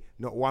and say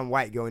not one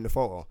white girl in the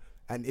photo.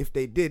 And if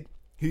they did,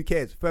 who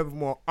cares?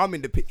 Furthermore, I'm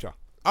in the picture.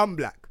 I'm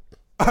black.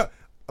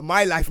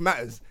 My life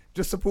matters.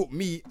 Just support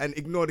me and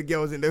ignore the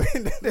girls in the.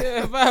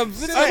 Yeah, fam.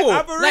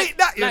 I rate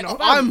that, you know.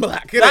 I'm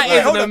black. That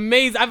is hold an on.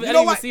 amazing. I You didn't know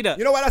even why? see that.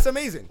 You know why that's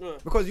amazing?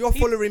 Because you're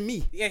following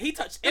me. Yeah, he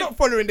touched. You're not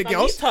following the Fam,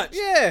 girls. He touched.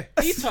 Yeah.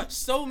 He touched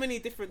so many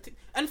different things.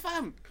 And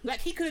fam, like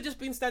he could have just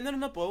been standing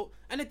on a boat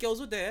and the girls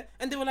were there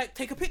and they were like,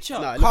 take a picture.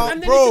 Nah, and look then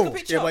at- he bro. took a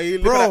picture. Yeah, but you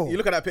Bro.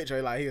 look at that picture.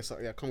 You're like,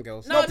 yeah, come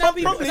girls. now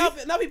people, probably.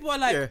 now people are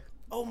like, Yeah.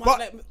 oh my, But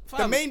like, the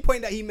fam, main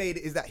point that he made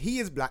is that he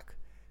is black.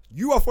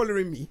 You are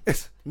following me. my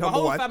Number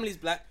whole one. family's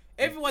black.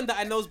 Everyone that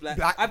I know is black.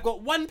 Black. I've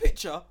got one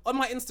picture on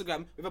my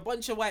Instagram with a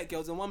bunch of white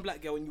girls and one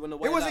black girl, and you want to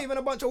It wild wasn't out. even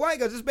a bunch of white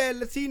girls. It's bare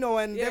Latino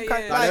and Yeah, them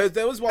kind. yeah. Like, Nah,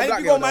 there was one and black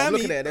if you go girl, though. I'm Miami,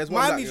 looking at it, there's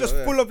one Miami's black just girl,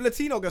 yeah. full of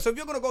Latino girls. So if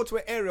you're gonna go to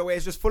an area where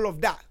it's just full of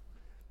that,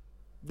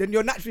 then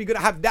you're naturally gonna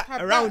have that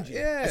around you,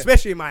 yeah.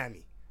 especially in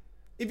Miami.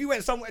 If you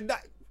went somewhere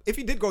that. If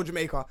he did go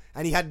Jamaica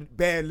and he had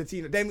bare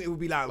Latino, then it would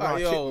be like, Like, oh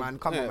yo, shit, man,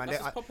 come yeah. on, man.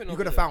 That's what's popping You over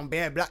could have there. found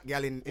bare black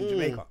gal in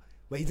Jamaica,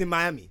 but he's in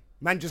Miami.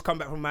 Man just come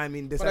back from Miami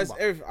in But December. that's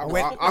everything. I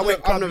went I've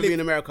Club never Live, been in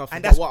America, and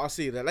but that's what I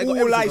see there, they got all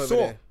everything I over saw.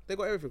 there. They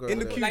got everything In over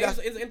the there. queue. Like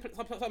that's- in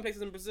some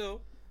places in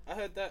Brazil, I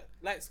heard that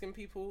light-skinned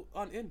people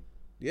aren't in.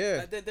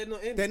 Yeah. Like, they're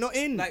not in. They're not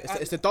in. Like,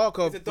 It's the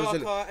darker it's the darker,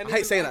 Brazilian. and I hate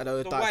even saying like that though.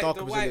 the Darker white,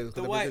 Brazilians,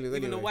 the because white, they're Brazilians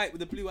even the anyway. white with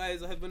the blue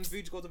eyes, when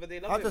Vuj goes over there,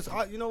 they I love just,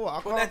 him. you know what?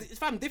 I But can't. like,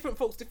 fam, different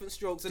folks, different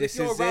strokes. And This if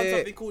you're is around it.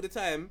 something all the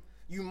time,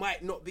 you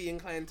might not be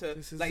inclined to.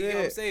 This is Like, you know what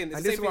I'm it. saying? It's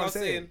And the this same is thing what I I'm was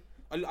saying.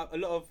 saying. A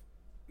lot of,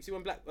 you see,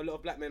 when a lot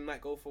of black men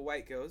might go for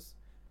white girls.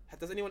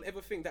 Does anyone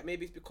ever think that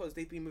maybe it's because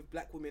they've been with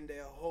black women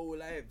their whole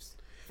lives?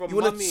 From You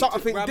wanna mummy something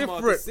to grandma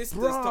different, to sisters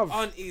bruv. to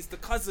aunties to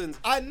cousins,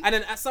 And- and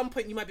then at some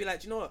point you might be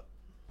like, "Do you know what?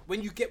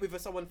 When you get with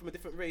someone from a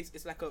different race,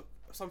 it's like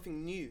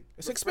something new.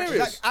 It's refreshing.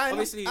 experience. and-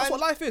 Obviously, That's what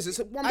life is. It's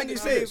one And big you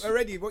say experience.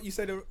 already what you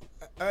said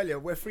earlier.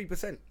 We're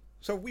 3%.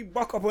 So we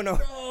buck up on a.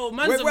 Bro,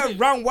 man's we're a-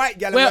 around white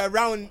gal. Well- We're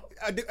around,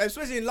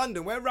 especially in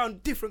London. We're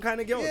around different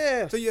kind of girls.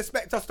 Yeah. So you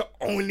expect us to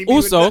only. Be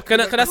Also, with can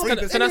I black- can I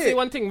say 3%?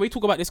 one thing? We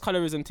talk about this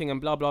colorism thing and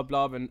blah blah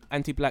blah and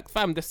anti-black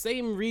fam. The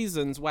same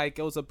reasons why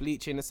girls are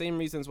bleaching, the same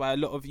reasons why a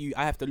lot of you,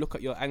 I have to look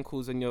at your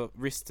ankles and your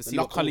wrists to see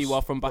what colour you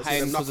are from knuckles.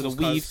 behind See because them of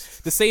the knuckles,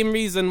 weave. The same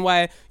reason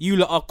why you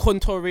lot are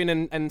contouring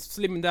and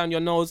slimming down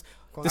your nose.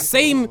 The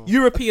same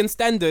European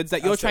standards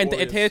that you're That's the trying to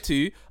Warriors. adhere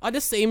to are the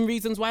same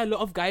reasons why a lot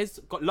of guys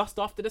got lost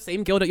after the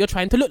same girl that you're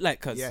trying to look like.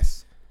 Cause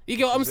Yes. you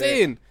get what I'm This is it.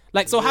 saying?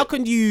 Like, so how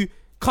can you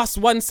cuss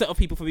one set of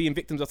people for being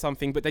victims of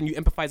something, but then you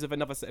empathize with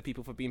another set of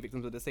people for being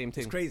victims of the same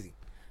thing? It's crazy.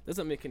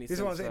 Doesn't make any This sense.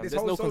 is what I'm saying. fam. This There's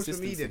whole no social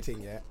consistency. media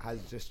thing, yeah, has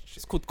just.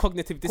 It's called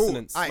cognitive Cool.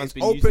 dissonance. Aight, Man's it's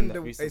been using opened. that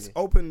It's recently.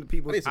 opened I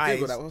people's need to eyes.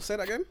 Google that. Well, say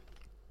that again.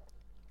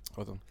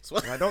 Hold on.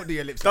 Now, don't do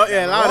your lips. Don't like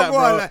yeah, that, allow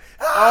bro. that,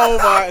 Go on, bro. like, Oh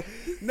my.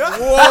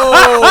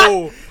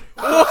 no. Whoa.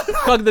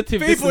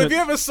 Cognitive People, if dissonance. you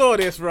ever saw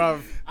this,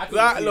 bruv, I couldn't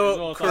that see it as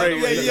well, looked so I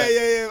don't crazy.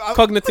 really I'm-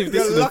 Cognitive You're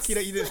dissonance. lucky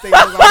that you didn't stay.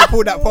 I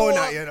pulled that phone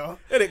out, you know.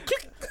 And it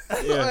click.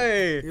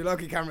 Hey. You're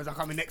lucky cameras are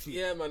coming next week.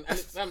 Yeah, man, and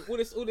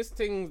it's, all this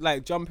thing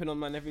like jumping on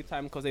man every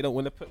time because they don't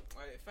want to put.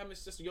 Fam,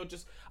 it's just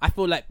I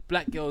feel like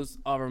black girls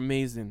are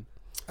amazing.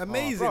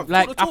 Amazing. bruv.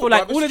 Like Talk I the feel talk,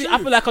 like bruv, all of it's the, I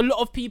true. feel like a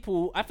lot of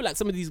people. I feel like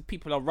some of these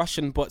people are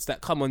Russian bots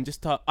that come on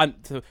just to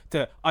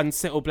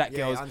unsettle black Yeah,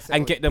 girls unsettle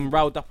and get them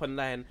riled up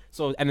online.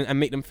 So and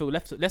make them feel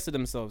less of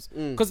themselves.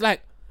 Because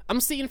like I'm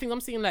seeing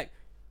like.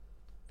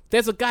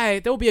 There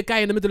will be a guy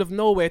in the middle of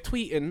nowhere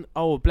tweeting,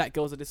 "Oh, black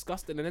girls are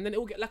disgusting," and then it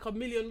will get like 1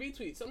 million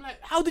retweets. I'm like,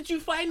 how did you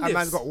find A this?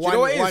 man's got you know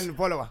what it one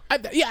follower.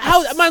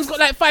 How a man's got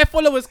like 5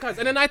 followers, cuz,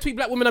 and then I tweet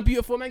black women are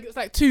beautiful, man gets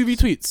like 2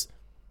 retweets.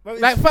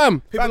 Like,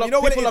 fam, People, you know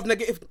what it people is? love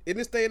negative. In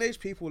this day and age,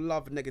 people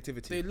love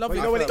negativity. They love But it.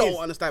 you I know what? feel They like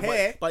don't understand,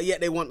 here- but yet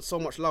they want so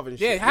much love and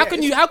yeah. shit. How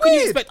can you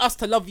weird. expect us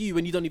to love you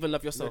when you don't even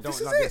love yourself? Don't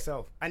is love it.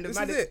 yourself. And the This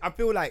man is is, it. I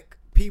feel like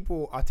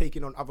people are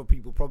taking on other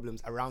people's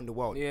problems around the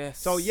world. Yes.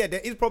 So yeah, there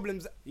is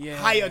problems Yes.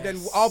 higher than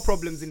our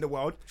problems in the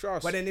world.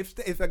 Trust. But then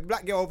if a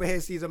black girl over here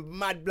sees a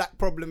mad black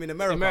problem in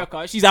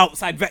America, She's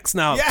outside Vex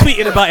now, Yeah.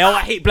 tweeting about it. Oh,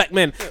 I hate black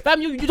men.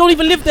 Fam, you don't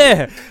even live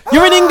there.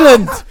 You're in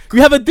England.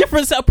 You have a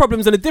different set of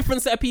problems and a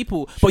different set of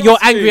people. But you're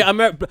angry at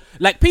America.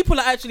 Like, people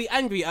are actually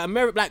angry at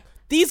America. Like,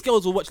 these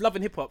girls will watch Love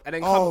and Hip Hop and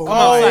then come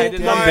outside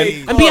in my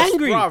London and be gosh,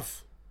 angry. bruv.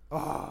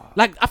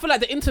 Like, I feel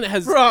like the internet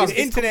has Bruh.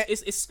 The internet-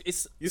 it's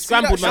see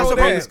scrambled that man's show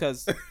brains, there?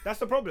 cuz. that's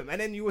the problem.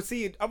 And then you will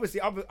see, obviously,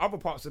 other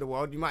parts of the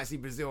world. You might see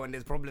Brazil, and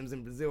there's problems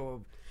in Brazil.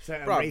 Of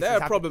certain Bruv, races there are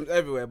happen. problems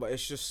everywhere, but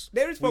it's just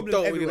There is we problems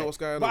don't everywhere. really know what's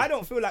going but on. I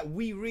don't feel like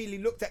we really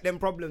looked at them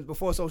problems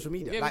before social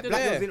media. Yeah, we like did.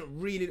 black Yeah. girls didn't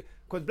really,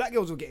 because black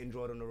girls were getting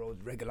drawn on the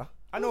roads regular.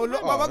 I know a lot.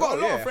 Oh, I got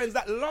a lot yeah. of friends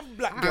that love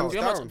black Hands girls. You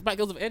know how down. much black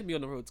girls have aired me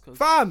on the roads, cuz.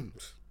 Fam,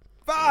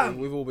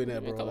 We've all been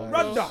there, bro. come on,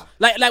 like- bro. Runda.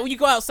 Like when you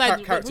go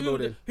outside, Character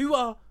building. who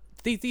are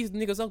these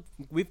niggas are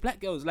with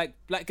black girls? Like,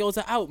 black girls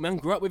are out, man.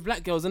 Grew up with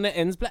black girls and their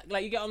ends black.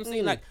 Like, you get what I'm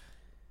saying? Like,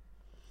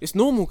 it's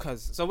normal,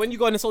 cuz. So when you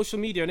go on the social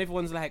media and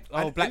everyone's like, "Oh,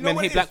 And black you know men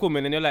what hate it black is?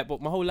 women," and you're like, "But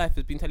my whole life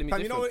has been telling me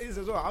Fam, you know different." what it is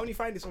as well? I only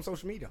find this on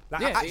social media.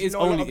 Like, Yeah, I it actually is know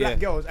a lot only- of black yeah.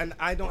 girls, and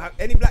I don't have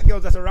any black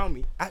girls that's around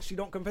me. Actually,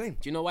 don't complain.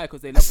 Do you know why?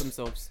 Because they love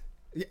themselves.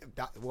 Yeah,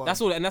 well, That's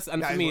all, and that for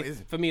is me, what it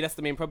is. that's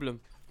the main problem.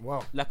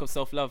 Wow, Lack of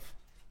self-love.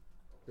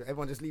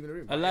 everyone just leaving the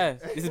room. I lie.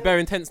 This is very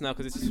intense now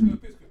because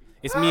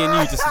it's me and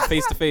you just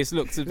face to face.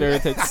 Look, this is very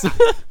intense.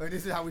 But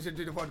this is how we should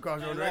do the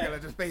podcast on regular,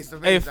 just face to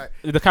Hey, face.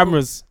 Like, the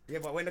cameras, yeah,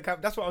 but when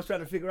that's what I was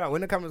trying to figure out.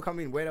 When the cameras come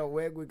in, where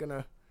we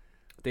gonna?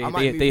 they I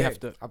might move they there. have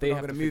to. I'm They not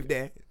have gonna to move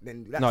there.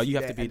 Then No, you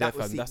have to be and there, that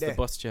will fam. sit That's there. the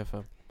boss chair,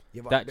 fam.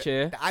 Yeah, but that the,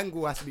 chair. The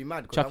angle has to be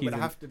mad because I'm Chucky's gonna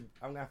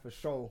in. have to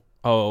show.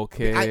 Oh,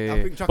 okay. I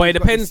think Chucky's But it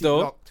got depends this seat though.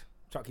 locked.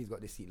 Chucky's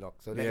got this seat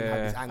locked, so they can have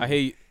this Yeah, angle. I hear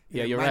you.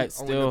 Yeah, the you're man- right. I want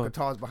Still, the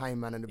guitars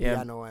behind man and the Yeah.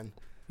 piano and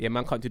yeah,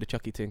 man can't do the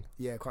Chucky thing.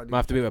 yeah, can't do Might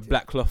have to the be with a Chucky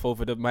black cloth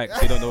over the mic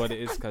so you don't know what it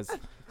is, cause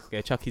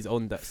yeah, Chucky's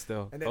owned that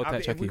still. thing. And then Hold I tight,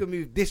 think if we Chucky. could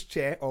move this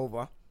chair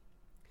over,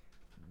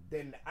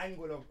 then the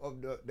angle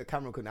of the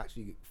camera could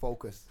actually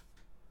focus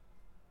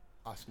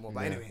us more.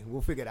 But Yeah. anyway,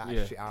 we'll figure that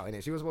Yeah. shit out.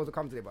 Innit? She was supposed to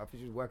come today, but I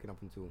think she was working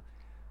up until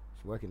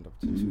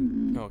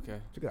 2. Okay.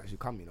 She could actually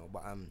come, you know.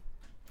 But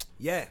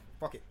yeah,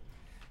 fuck it.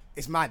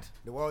 It's mad.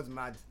 The world's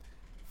mad.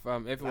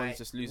 Everyone's Like,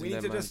 just losing we need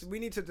their to minds. just. We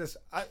need to just.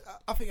 I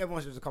think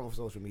everyone should just come off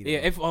social media.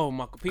 Yeah, oh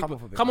my god, people,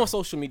 off of it, come man. off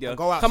social media, And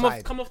go come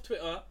outside. off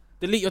Twitter,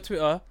 delete your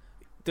Twitter,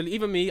 delete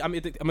even me. I'm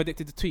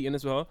addicted to tweeting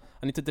as well.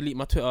 I need to delete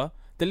my Twitter,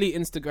 delete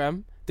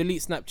Instagram,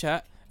 delete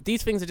Snapchat.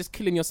 These things are just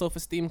killing your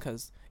self-esteem,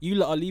 cause you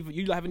lot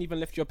haven't even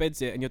left your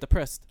beds yet and you're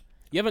depressed.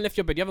 You haven't left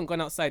your bed. You haven't gone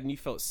outside and you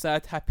felt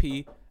sad,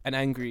 happy, and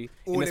angry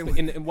All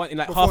in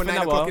like before half an 9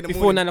 hour o'clock in the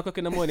before morning. 9 o'clock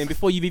in the morning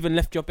before you've even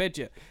left your bed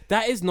yet.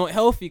 That is not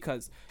healthy,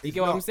 cuz you It's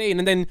get what I'm not. saying.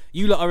 And then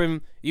you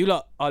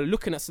lot are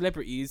looking at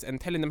celebrities and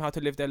telling them how to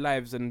live their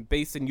lives and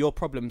basing your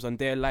problems on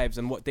their lives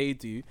and what they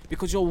do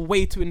because you're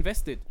way too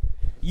invested.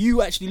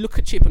 You actually look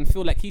at Chip and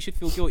feel like he should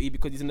feel guilty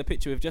because he's in the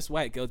picture with just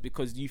white girls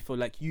because you feel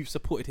like you've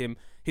supported him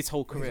his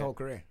whole career. His whole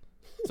career.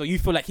 So you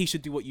feel like he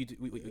should do what you do,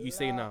 what you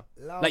say now.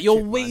 Loud Like you're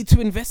shit, way man. too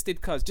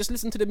invested, cuz. Just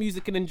listen to the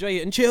music and enjoy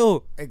it and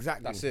chill.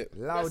 Exactly. That's it.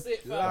 Loud, That's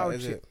it, fam. loud That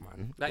is shit, it.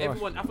 man. Like Gosh.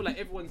 everyone, I feel like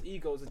everyone's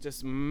egos are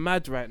just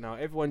mad right now.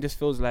 Everyone just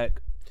feels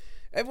like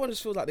Everyone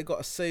just feels like they got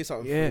to say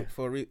something Yeah.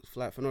 for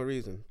no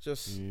reason.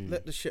 Just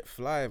let the shit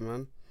fly,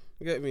 man.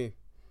 You get me?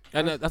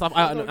 And that's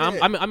I don't get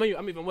it.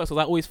 I'm even worse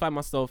because I always find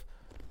myself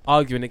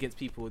arguing against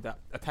people that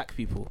attack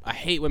people. I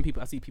hate when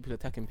I see people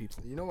attacking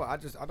people. You know what?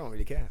 I don't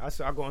really care.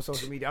 I go on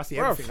social media. I see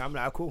Bruv. everything. I'm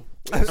like, cool.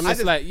 I'm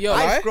just like, yo,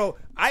 I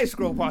right?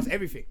 scroll past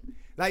everything.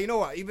 Like, you know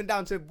what? Even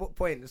down to a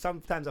point,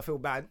 sometimes I feel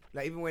bad.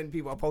 Like, even when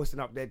people are posting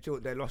up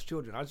their lost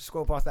children, I just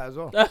scroll past that as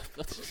well.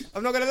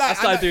 I'm not gonna lie. I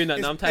started doing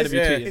that now. I'm tired of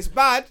you tweeting. It's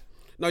bad.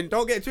 No,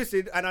 Don't get it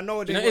twisted. And I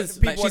know You know, what it's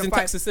people like she's wanna in fight.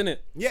 Texas, innit?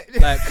 Yeah.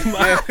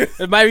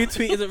 Like my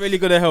retweet isn't really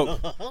gonna help.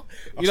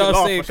 You know what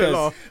I'm saying?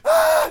 'Cause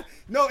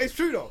No, it's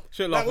true though.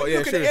 Should Like, laugh, when but you yeah,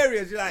 look at true. the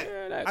areas, you're like,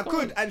 like, I come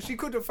could, on. and she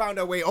could have found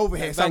her way over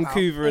here somehow.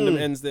 Vancouver and them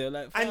ends there.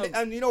 Like, fam.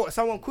 And you know what?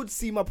 Someone could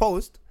see my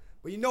post,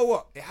 but you know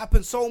what? It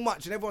happens so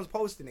much, and everyone's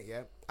posting it.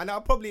 Yeah, and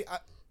I'll probably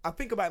I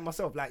think about it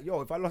myself. Like,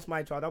 yo, if I lost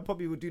my child, I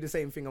probably would do the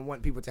same thing and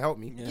want people to help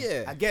me.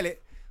 Yeah. I get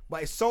it.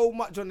 But it's so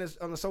much on the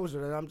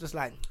social, and I'm just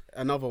like,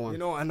 Another one. you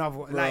know, another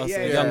one. Bro, Like, so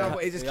yeah, young another cat-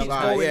 one. It just young keeps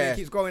cat, going yeah. and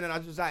keeps going, and I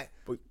was just like,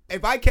 But-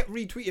 if I kept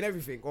retweeting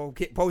everything or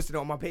keep posting it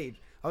on my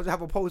page, I would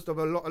have a post of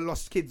a lot of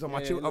lost kids on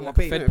my Yeah, on my like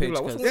page. Fed People page,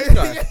 like, what's cuz. wrong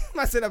with this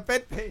guy? I said a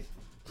Fed page.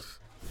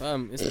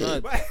 It's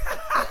mad. But-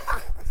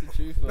 It's the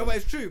truth, No, fam. but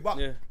it's true, but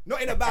Yeah.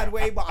 not in a bad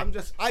way. But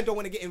I don't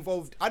want to get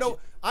involved.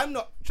 I'm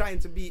not trying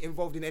to be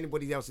involved in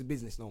anybody else's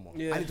business no more.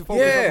 Yeah. I need to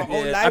focus on my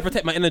own Yeah, life I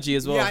protect my energy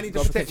as well. Yeah, I need to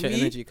Gotta protect your me.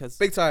 energy because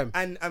Big time.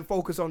 and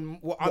focus on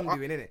what I'm Well,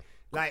 doing, innit?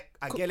 Like,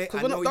 I get it.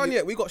 Because I we're know not done you-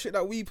 yet. We got shit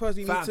that we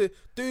personally Fam, need to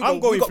do. I'm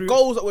going we got through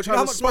goals that we're You know trying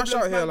how to much smash out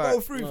problems here. man go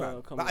Like, through, Oh,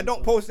 fam. come But on, I don't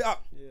fam. post it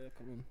up. yeah,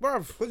 come on.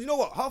 bruv. Because you know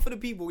what? Half of the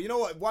people, you know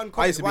what? One used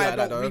comment to be why like I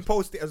that, don't though.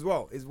 repost it as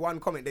well is one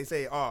comment they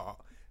say,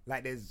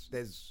 like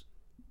there's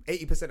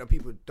 80% of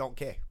people don't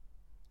care.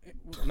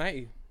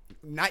 90.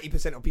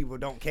 90% of people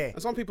don't care.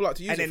 And some people like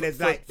to use And it then for, there's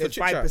for, like for there's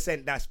chit-chat.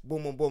 5% that's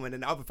boom boom boom, and then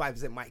the other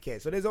 5% might care.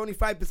 So there's only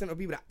 5% of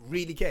people that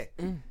really care.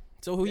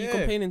 So who are you Yeah.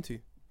 complaining to?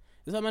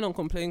 Is that man don't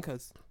complain,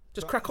 cuz?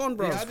 Just crack on,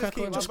 bro. Yeah, I just Crack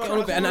keep- on, I just don't- get on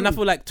with I it. And don't- I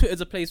feel like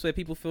Twitter's a place where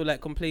people feel like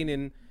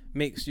complaining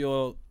makes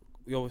your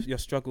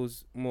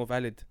struggles more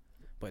valid,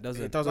 but it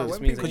doesn't. It doesn't. just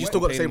When means people- that Because you still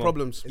got the complain same more.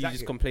 problems. You Exactly.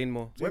 just complain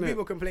more. When Innit?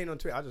 people complain on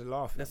Twitter, I just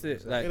laugh. That's man. it.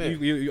 It's Like innit?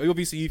 you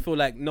obviously you feel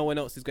like no one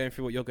else is going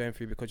through what you're going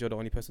through because you're the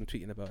only person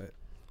tweeting about it.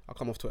 I'll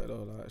come off Twitter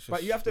though. Like, it's but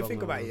just you have to long,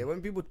 think man. about it. Yeah?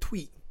 When people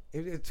tweet,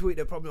 if they tweet,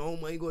 they're probably, oh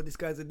my god, this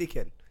guy's a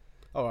dickhead.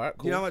 All right,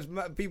 cool. You know how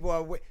much people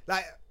are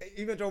like?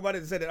 Even Joe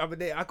Biden said it the other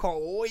day. I can't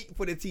wait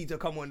for the tea to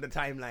come on the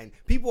timeline.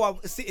 People are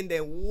sitting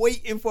there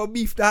waiting for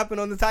beef to happen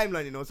on the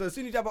timeline. You know, so as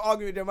soon as you have an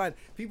argument with your man,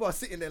 people are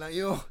sitting there like,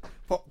 yo,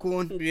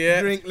 popcorn,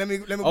 Yeah. drink. Let me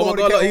Oh go my on the god,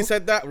 look, kettle. he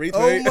said that. Retweet.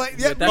 Oh my,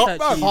 yeah, That's bruv.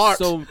 actually heart.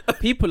 so.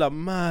 People are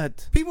mad.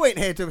 People ain't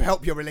here to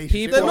help your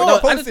relationship. People, They're no,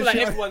 not I just feel like posting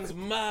shit. everyone's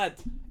mad.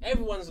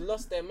 Everyone's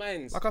lost their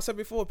minds. Like I said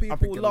before, think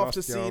people you love lost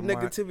to see your mind.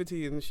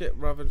 negativity and shit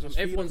rather than just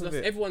Everyone's feed off lost,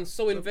 of it. everyone's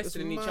so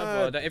invested in each other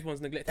mad. that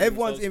everyone's neglecting.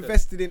 Everyone's themselves,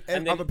 invested in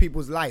And then other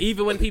people's life.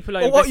 even when people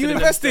are Well, what invested you in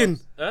investing?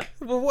 themselves-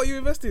 Huh? Well, what are you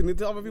investing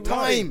into other people's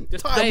Time, lives?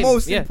 Just the time,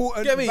 most yeah.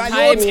 important Get me?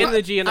 valuable Time,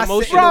 energy, and asset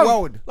emotion. in the Bruv,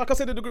 world. like I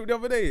said in the group the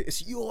other day,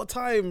 it's your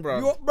time, bro.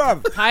 Your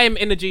bruv. Time,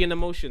 energy, and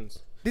emotions.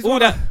 This all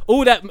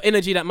one- that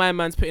energy that my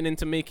man's putting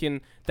into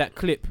making that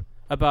clip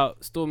about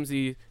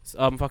Stormzy,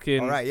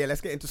 fucking All right, yeah,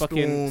 let's get into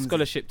fucking Storms.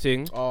 scholarship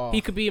thing. Oh.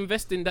 he could be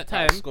investing that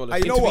time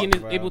scholarship. You know into what?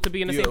 being Bro, able to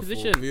be in the beautiful, same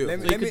position. beautiful. Let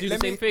So me- he could do the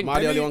let same me- thing. Am I the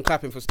Let only me- one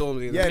clapping for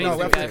Stormzy? Yeah, no,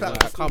 we have to Amazing clap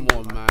guy, for like, Stormzy. come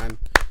on, man.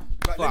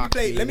 But let me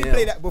play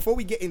Fucking that before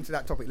we get into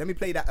that topic. Let me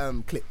play that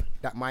clip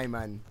that my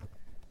man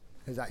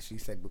has actually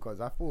said,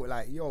 because I thought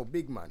like, yo,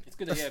 big man. It's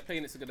good. Yeah,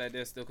 playing it's a good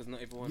idea still because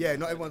not everyone. Yeah,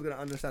 not everyone's gonna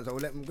understand. So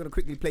I'm gonna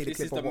quickly play the This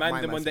clip is of the what my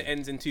man them man on the said.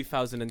 ends in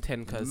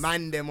 2010. Cause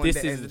Man them on this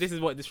the is ends. this is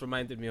what this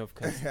reminded me of.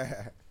 Cause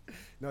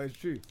No, it's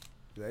true.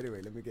 So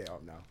anyway, let me get it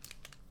up now.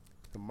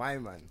 So my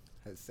man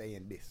has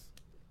saying this.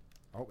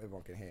 I hope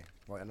everyone can hear.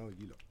 Well, I know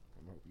you lot.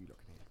 I hope you lot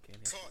can hear.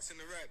 His heart's in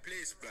the right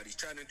place, blood. He's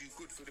trying to do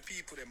good for the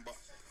people then, but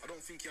I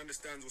don't think he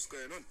understands what's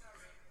going on.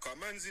 Cause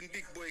man's in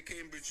big boy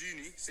Cambridge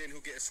Uni saying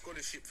he'll get a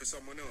scholarship for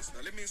someone else. Now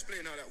let me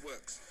explain how that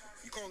works.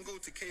 You can't go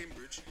to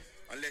Cambridge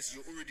unless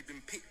you've already been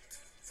picked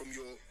from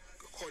your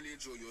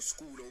college or your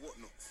school or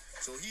whatnot.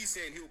 So he's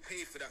saying he'll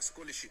pay for that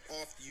scholarship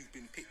after you've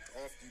been picked,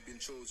 after you've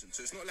been chosen.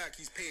 So it's not like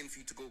he's paying for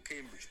you to go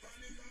Cambridge, but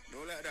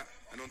no like that.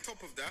 And on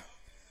top of that,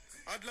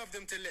 I'd love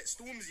them to let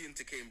Stormzy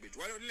into Cambridge.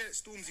 Why don't they let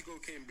Stormzy go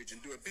Cambridge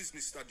and do a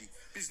business study,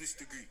 business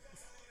degree?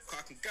 'Cause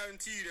I can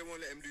guarantee you they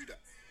won't let him do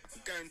that. I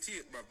can guarantee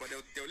it, bruv. But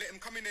they'll let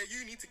him come in their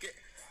uni to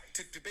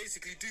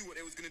basically do what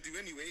they was going to do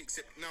anyway,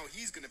 except now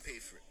he's going to pay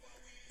for it.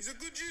 He's a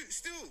good youth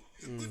still.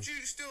 He's a good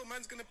youth still.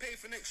 Man's going to pay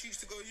for next youth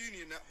to go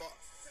uni and that, but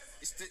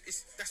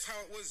that's how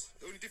it was.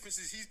 The only difference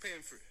is he's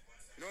paying for it.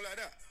 You know, like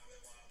that.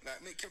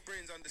 Like, make your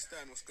brains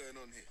understand what's going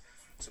on here.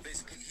 So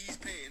basically, he's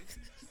paying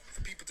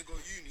for people to go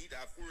uni that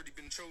have already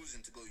been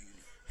chosen to go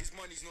uni. His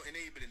money's not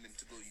enabling them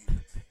to go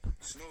uni.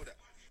 Just know that.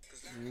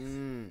 'Cause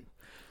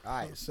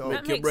Alright, so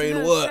That your makes brain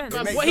no work. sense.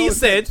 It makes what no he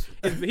said sense.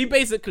 is he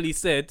basically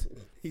said,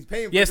 he's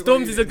paying. yeah, to go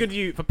Stormzy's uni. a good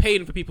youth for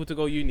paying for people to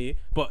go uni,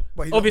 but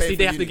But he's not obviously paying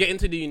they for have to uni. get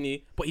into the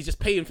uni, but he's just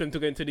paying for them to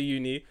go into the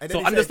uni. And then So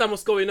he understand said-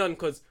 what's going on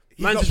because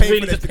He's man's not just paying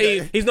really for them just to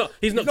paying. get- He's not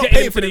not getting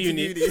paying into for the them to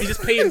uni. uni. He's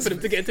just paying for them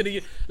to get into the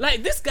uni.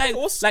 Like this guy,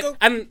 What's like, go-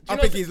 and do I you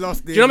know, think he's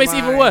lost. do you know what makes it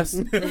even worse?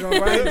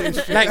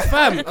 worse? Like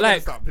fam, gonna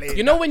like start playing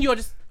you know that. when you're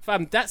just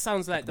fam, that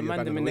sounds like the Be a man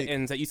band them of in the the week.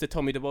 ends that used to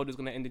tell me the world was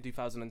gonna end in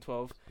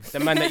 2012. The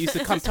man that used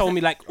to come tell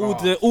me like all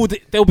the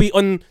they'll be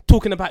on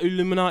talking about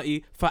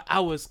Illuminati for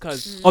hours,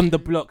 cuz on the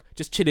block,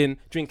 just chilling,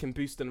 drinking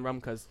Boost and rum,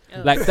 cuz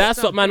like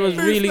that's what man was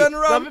Boost really. and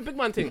rum. No, big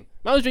man thing.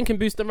 Man was drinking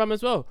Boost and rum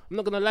as well. I'm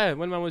not gonna lie.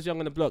 When man was young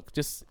on the block,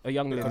 just a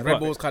young little. Red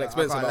Bull was kind of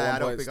expensive I at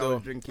don't one point think I was still.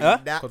 drinking Huh?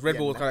 that. Because Red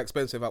Bull was Yeah, kind of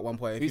expensive at one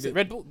point. If you Is it did-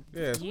 Red Bull?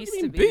 Yeah. What do Used you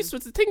to mean be. Boost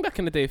was the thing back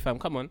in the day, fam?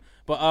 Come on,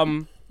 but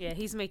Yeah,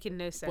 he's making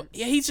no sense.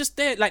 yeah, he's just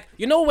there. Like,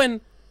 you know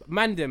when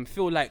man them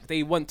feel like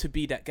they want to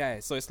be that guy.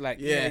 So it's like,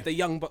 yeah, Yeah. the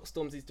young Buck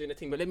Storms, he's doing the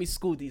thing, but let me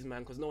school these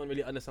man because no one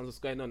really understands what's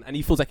going on. And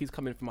he feels like he's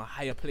coming from a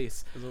higher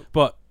place.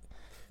 But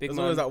big There's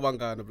man, always that one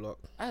guy on the block.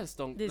 I just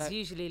don't. There's Like,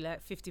 usually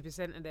like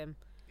 50% of them.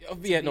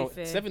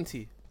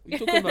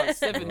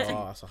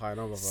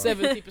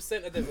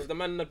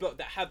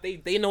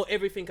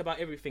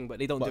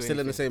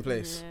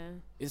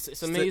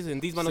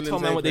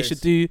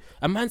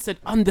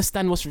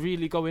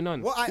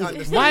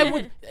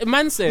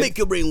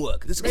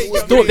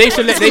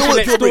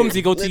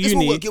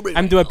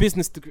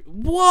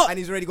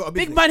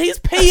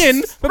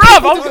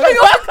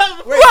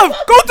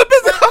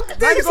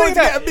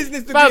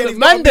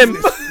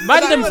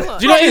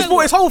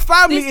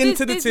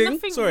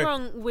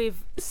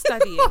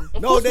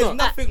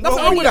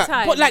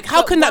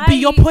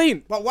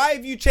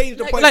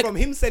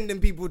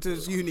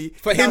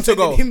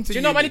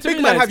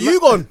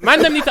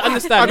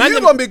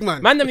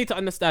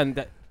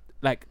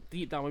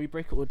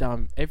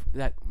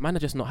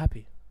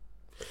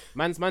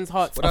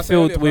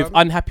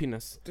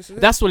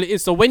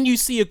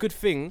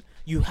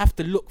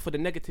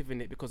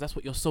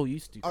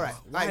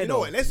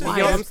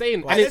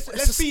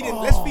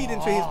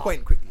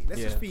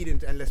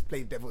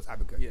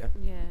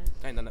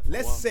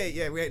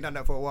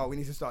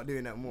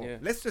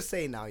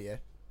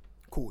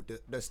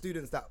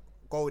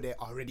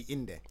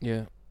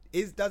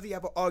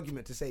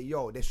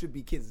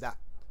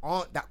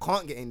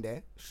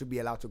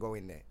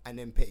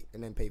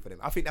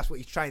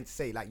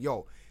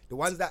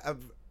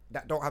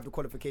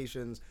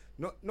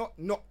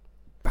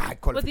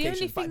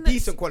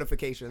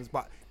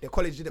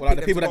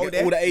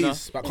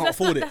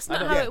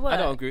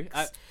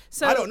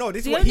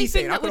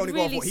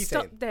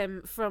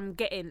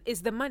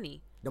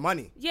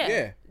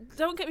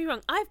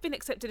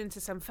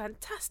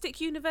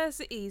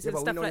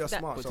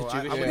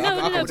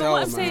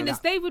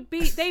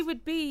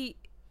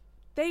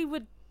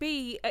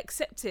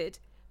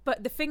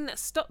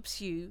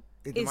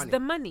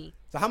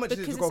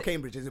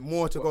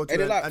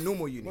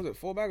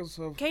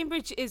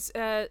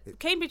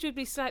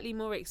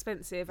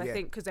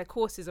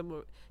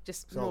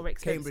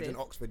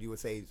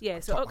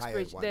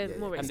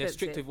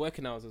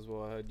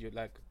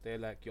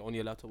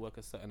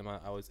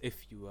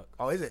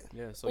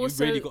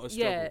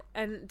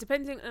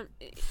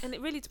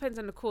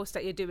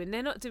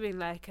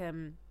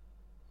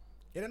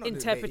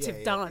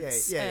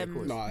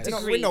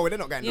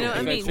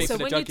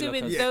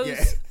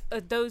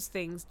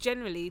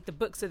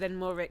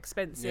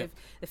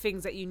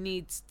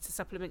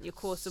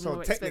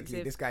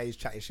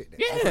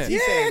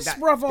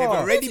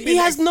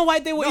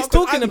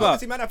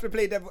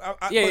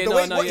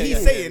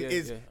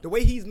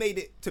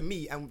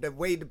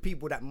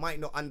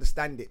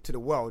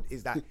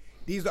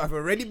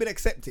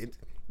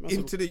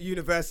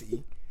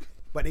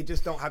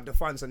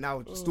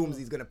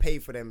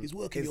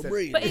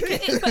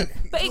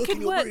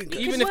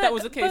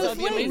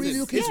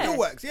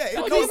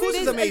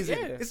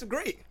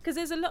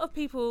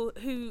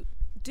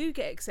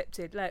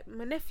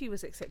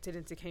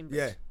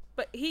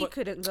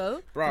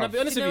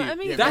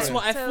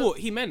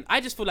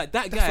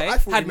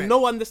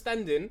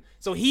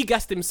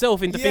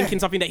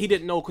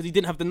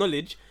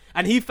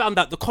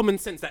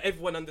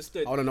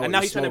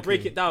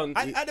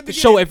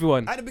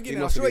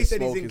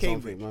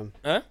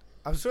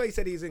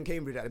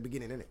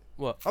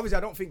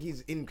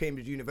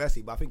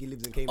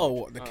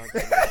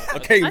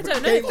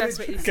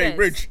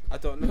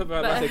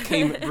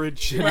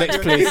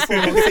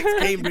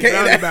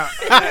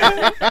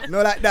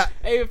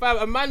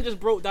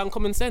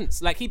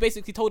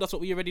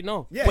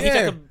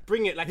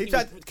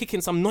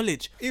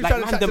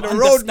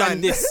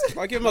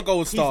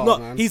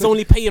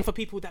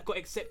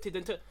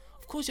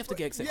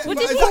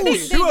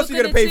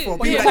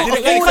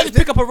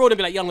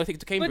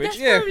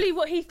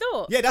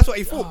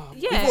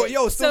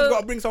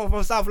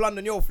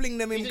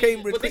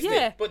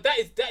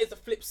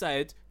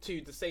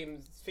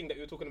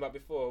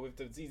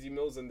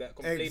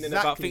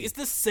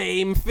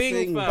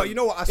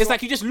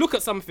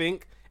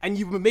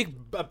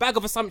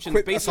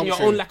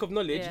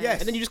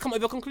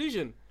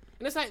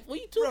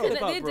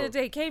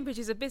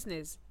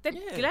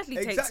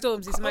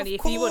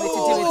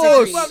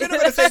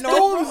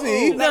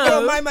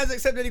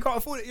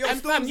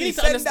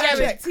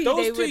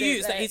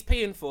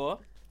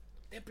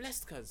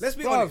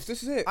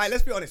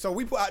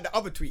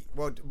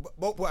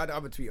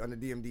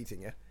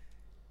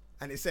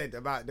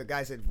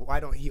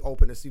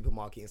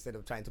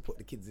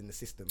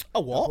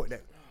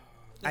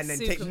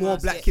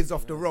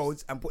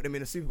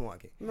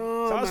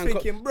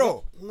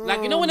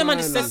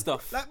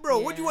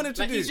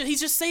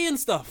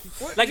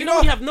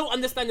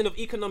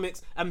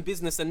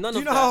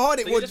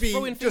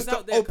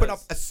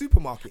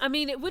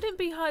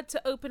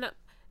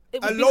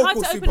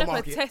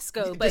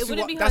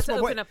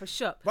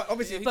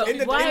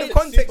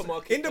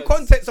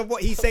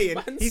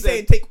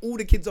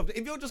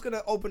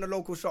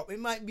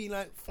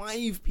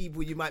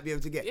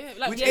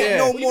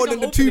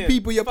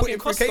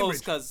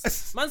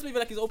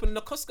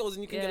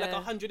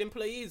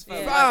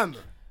 Fam.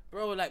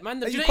 Bro, like man,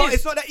 Like, do you know can't- what it is?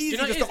 it's not that Do you easy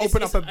know just what to it is?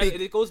 open up a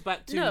big- It goes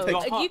back to No,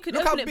 your heart. you could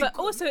Look how open it, big but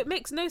also it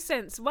makes no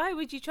sense. Why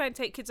would you try and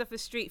take kids off the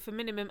street for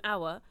minimum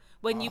hour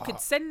when you could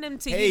send them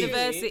to Hey,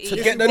 university To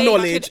Yes, get the they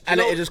knowledge could- and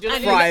you it know- just you know-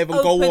 and thrive and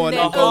go open on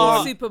their and go own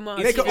on.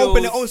 supermarket. They could feels-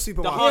 open their own The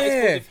supermarket. heart is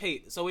Yeah. filled with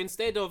hate. So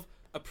instead of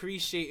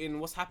appreciating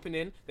what's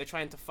happening, they're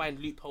trying to find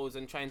loopholes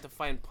and trying to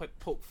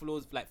poke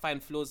flaws, like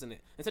find flaws in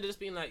it. Instead of just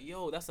being like,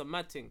 "Yo, that's a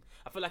mad thing."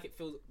 I feel like it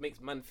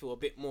makes man feel a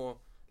bit more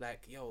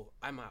like, "Yo,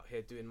 I'm out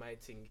here doing my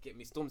thing." You get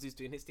me? Stormzy's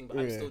doing his thing, but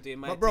I'm Yeah. still doing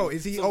my But thing. bro,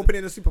 is he So-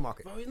 opening a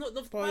supermarket? Bro, he's not.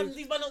 The Bro, man,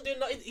 these man not doing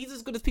that. He's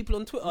as good as people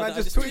on Twitter. Man, that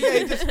are just just tweet, yeah,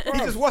 he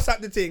tweeting. just WhatsApp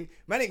the thing.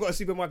 Man ain't got a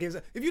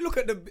supermarket. If you look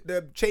at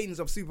the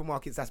chains of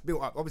supermarkets that's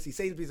built up, obviously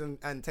Sainsbury's and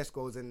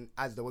Tesco's and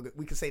Asda,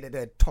 we can say that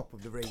they're top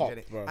of the range, Top,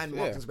 innit? bro, And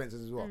yeah. Marks and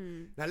Spencer's as well.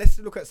 Now let's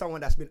look at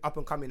someone that's been up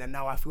and coming, and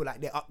now I feel like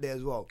they're up there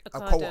as well. A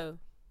co-op. Ocado.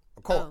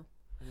 A co-op. Oh.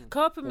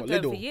 Co-op have been What,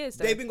 going for Lidl? years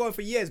though. They've been going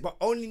for years, but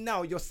only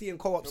now you're seeing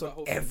co-ops What on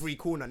about Whole every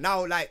corner.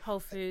 Now, like Whole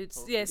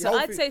Foods. Yeah, Yeah, so Whole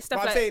I'd Foods. say stuff But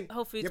I'm like saying-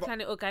 Whole Foods, yeah, but-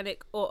 Planet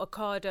Organic, or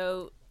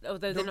Ocado, although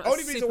they're the not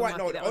only a reason why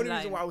supermarket, the only they're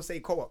reason why I online. would say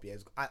co-op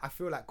is I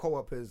feel like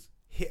co-op has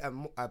hit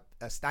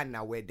a stand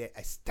now where they're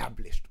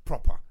established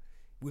proper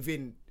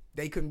within.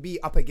 They can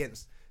be up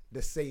against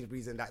the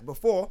Sainsbury's and that.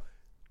 Before,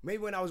 maybe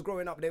when I was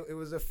growing up, it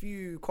was a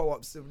few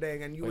co-ops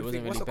there, and you But it would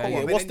think, wasn't what's a really bad. co-op? Yeah,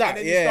 And what's then, that? And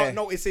then you Yeah. start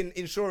noticing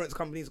insurance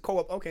companies,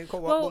 co-op, okay,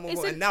 co-op, Well, boom, boom, boom.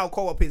 isn't- And now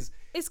co-op is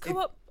Is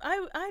co-op?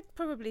 I'd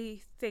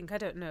probably think, I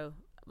don't know,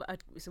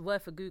 but it's a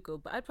word for Google,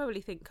 but I'd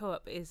probably think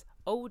co-op is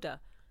older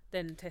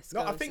than Tesco.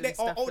 no, I think they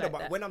are older, like but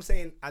that. when I'm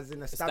saying as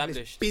an established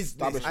Established.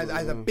 business,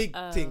 as a big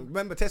Oh. thing,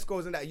 remember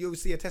Tesco's and that, you'll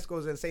see a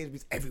Tesco's and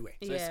Sainsbury's everywhere.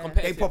 So it's Yeah. They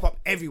competitive. pop up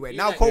everywhere. You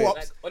Now like-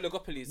 co-ops, like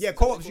oligopolies. yeah, Is that what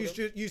co-ops they call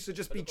them? used to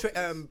just be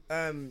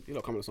You're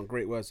not coming with some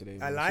great words today.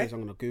 I Man. lie. I'm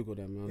gonna Google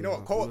them. Man. you know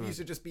what, co-op used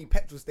to just be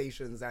petrol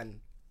stations and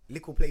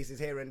little places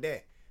here and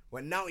there.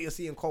 Well, now you're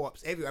seeing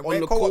co-ops everywhere. And On where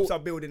the co-ops are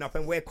building up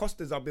and where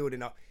Costas are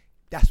building up,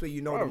 that's where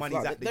you know the Bro, money's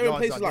like, at. The they're in yards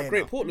places are like there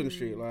Great now. Portland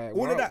Street, like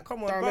All bro, of that,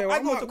 come on, down bro. there, I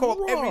I'm go like, to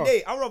co-op every bro.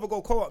 day. I'd rather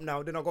go co-op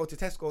now than I go to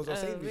Tesco's or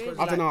Sainsbury's. really? 'cause,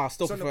 I don't know. I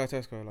still it's on prefer the-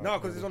 Tesco. Like, No,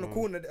 because it's on the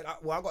corner.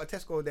 Well, I got a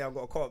Tesco there, I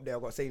got a co-op there, I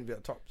got a Sainsbury's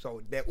at the top.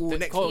 So they're all The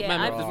next co-op to Yeah, man,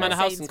 I there's prefer Manor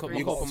House and Sainsbury's.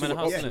 You co-op got and two Manor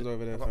House, options innit?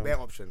 over there. I've got fam. bare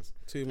options.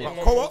 Too But much.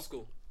 Yeah.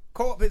 co-op,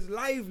 co-op is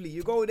lively.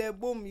 You go there,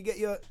 boom, you get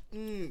your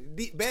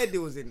deep bear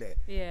deals in there.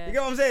 Yeah. You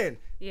get what I'm saying?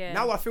 Yeah.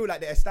 Now I feel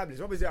like they're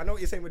established. Obviously, I know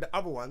what you're saying with the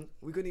other one.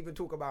 We couldn't even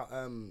talk about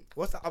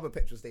what's the other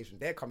petrol station?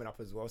 They're coming up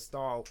as well.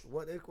 Star,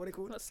 what they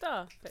called? What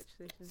Star? Petrol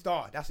station?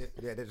 Star. That's it.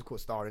 Yeah, they're just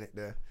called Star in it.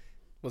 There.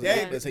 Was Yeah,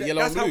 it? It's a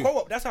yellow that's and blue. how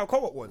co-op. That's how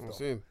co-op was. I'm Though.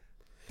 saying.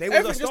 They was a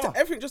Everything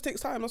Star. just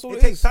takes time. That's all It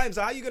it takes is. time.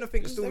 So how you gonna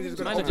think Stormzy is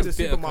gonna Man, open the just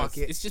bitter, cuz.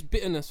 supermarket? It's just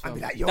bitterness, And fam.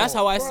 be like, yo, That's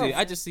how I see bruv. it.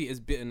 I just see it as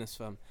bitterness,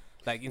 fam.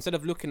 Like instead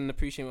of looking and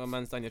appreciating what a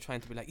man's done, you're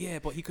trying to be like, yeah,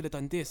 but he could have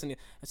done this, and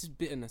that's just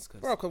bitterness, cuz.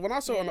 Bro, because when I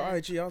saw it on the Yeah.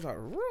 IG, I was like,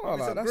 raw, It's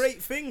like, a that's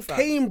great thing, fam.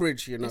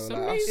 Cambridge, you know. It's like,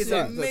 amazing. that's It's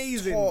like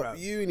amazing, the top bro.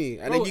 uni.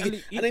 And Bro, then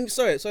and and then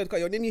sorry to cut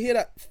you. Then you hear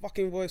that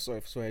fucking voice,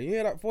 sorry, you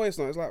hear that voice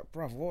now, it's like,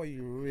 bruv, what are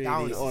you really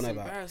Down. on It's about?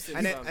 embarrassing,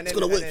 And then, fam. and It's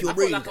then, gonna and work then- your I felt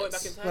brain. like I went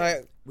back in time.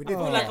 Like, We did I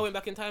felt that. like I went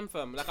back in time,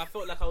 fam. Like I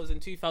felt like I was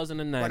in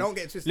 2009. But don't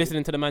get twisted.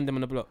 listening to the man them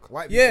on the block.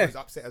 White Yeah. people was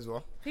upset as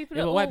well. People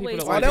Yeah, are but white always.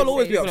 people are- they'll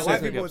always be upset.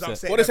 upset. White people was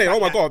upset. what they say? The Oh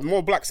my fact that- god,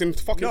 more blacks in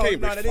fucking No,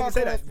 Cambridge. no, they didn't Fuck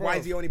say off, that. bro. Why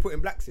is he only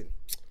putting blacks in?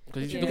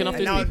 Because he's Yeah. looking And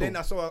after now his then people.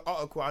 I saw an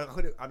article. I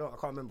don't. I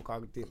can't remember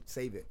because I didn't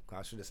save it. 'Cause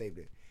I should have saved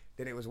it.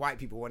 Then it was white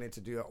people wanted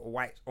to do a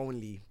white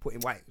only, putting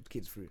white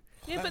kids through.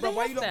 Yeah, Like, but bro, they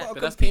why have you not that. gotta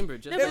But that's compete?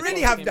 Cambridge. They that's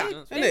already what have Cambridge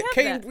that. is. They Innit? have that.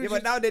 Cambridge. Yeah,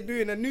 but now they're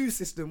doing a new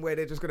system where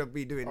they're just gonna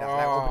be doing that. Oh.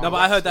 Like, open No, up but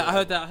I heard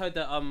blacks.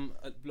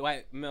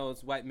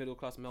 that white middle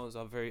class males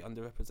are very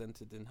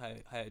underrepresented in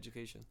higher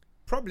education.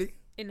 Probably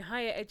In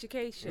higher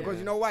education. because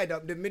you know why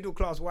the middle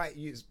class white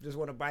youths just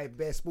want to buy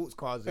bare sports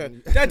cars.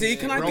 And Daddy,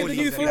 can I get the Rollies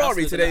new and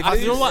Ferrari that's today? I,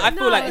 you know please? what? I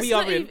feel like it's we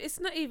not are in. It's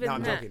not even No,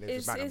 I'm that. joking. It's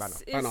It's, banner, it's, banner.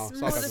 it's Banner. more the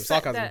Sarcasm, fact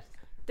sarcasm.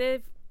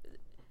 that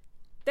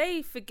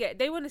they forget.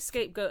 They want to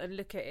scapegoat and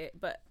look at it,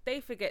 but they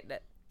forget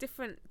that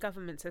different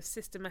governments have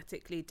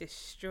systematically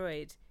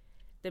destroyed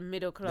the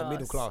middle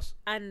class,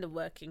 and the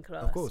working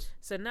class. Of course.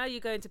 So now you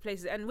go into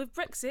places, and with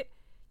Brexit,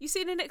 you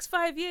see in the next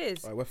 5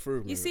 years, Right, we're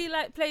through. you mate. see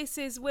like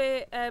places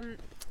where,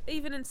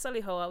 even in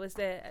Solihull, I was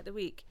there at the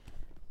week.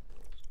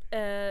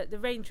 The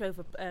Range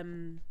Rover,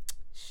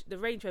 the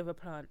Range Rover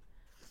plant.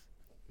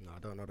 No, I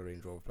don't know the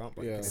Range Rover plant.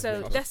 But Yeah. yeah.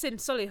 So that's in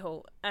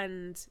Solihull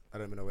and I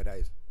don't even know where that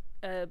is.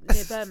 near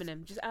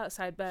Birmingham, just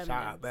outside Shout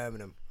Birmingham. out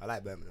Birmingham. I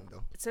like Birmingham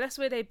though. So that's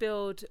where they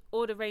build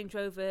all the Range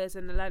Rovers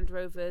and the Land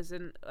Rovers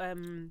and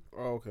Oh,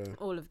 okay.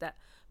 all of that.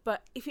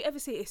 But if you ever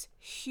see it, it's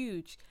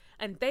huge,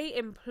 and they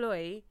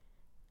employ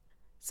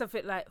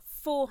something like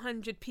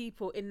 400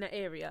 people in that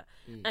area.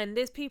 And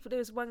there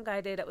was one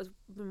guy there that was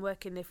been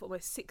working there for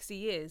almost 60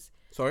 years.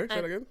 Sorry, say that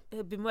And again.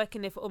 had been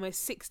working there for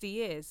almost 60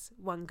 years.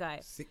 One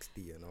guy.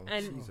 60, you know.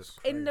 And Jesus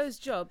Christ. in those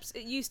jobs,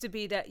 it used to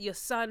be that your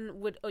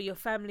son would or your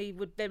family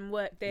would then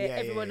work there. Yeah,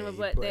 Everyone yeah, would you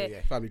work put- there.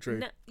 yeah. Family tree.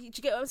 Do you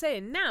get what I'm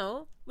saying?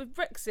 Now with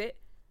Brexit,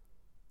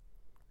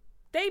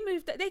 they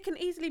can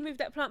easily move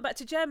that plant back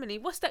to Germany.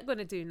 What's that going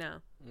to do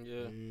now?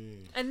 Yeah.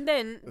 And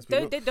then Let's be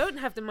real. they don't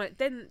have the money.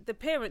 Then the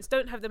parents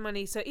don't have the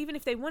money. So even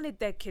if they wanted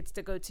their kids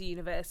to go to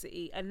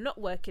university and not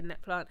work in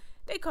that plant,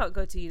 they can't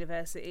go to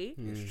university.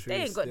 It's They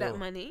true ain't got that still.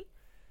 money.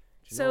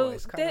 Do you know what? So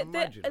It's kinda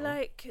mad, you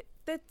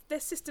know? they're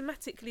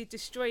systematically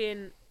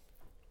destroying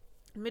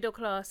middle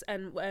class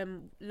and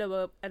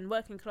lower and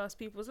working class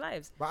people's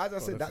lives. But as I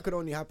said, that could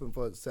only happen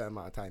for a certain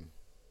amount of time.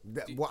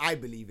 What I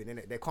believe in,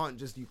 innit?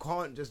 You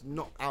can't just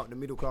knock out the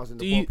middle class and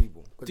the Do poor you-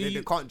 people, because do they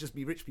you- can't just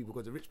be rich people,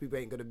 because the rich people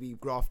ain't gonna be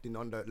grafting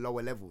on the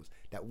lower levels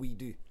that we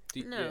do.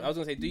 No. I was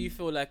gonna say, do you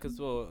feel like as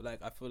well?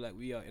 Like I feel like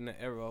we are in an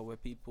era where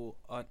people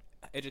aren't.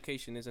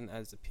 Education isn't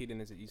as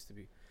appealing as it used to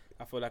be.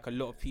 I feel like a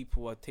lot of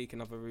people are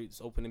taking other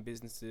routes, opening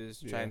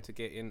businesses, trying to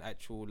get in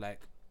actual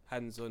like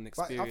hands-on But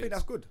experience. I think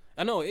that's good.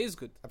 I know it is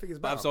good. I think it's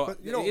But better. so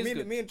But, you it know, is me good.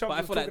 and But Trump I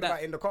was feel talking like about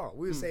that- it in the car.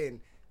 We were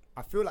saying,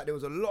 I feel like there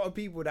was a lot of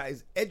people that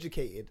is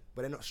educated,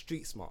 but they're not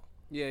street smart.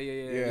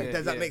 Yeah.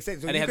 Does that make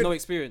sense? So And they you have could- no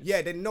experience.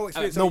 Yeah, they no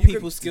experience. no So you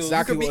people could- skills.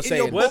 Exactly you could what be we're in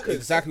your saying. book.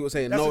 Exactly what we're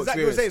saying. That's No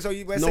exactly what we're saying.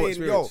 experience. So we're No saying, yo,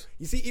 experience.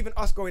 you see, even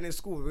us going in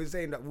school, we're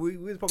saying that we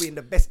was probably in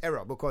the best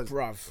era, because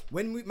Bruv.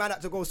 when we man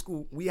had to go to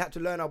school, we had to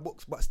learn our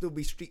books but still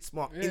be street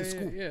smart in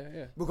school.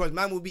 Yeah. Because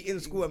man would be in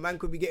school and man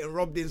could be getting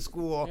robbed in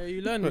school, or Yeah,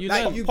 you learn. You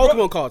Like, learn. you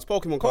Pokemon cards.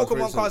 for Pokemon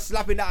instance. cards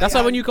slapping that. That's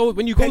why when you go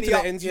penny to the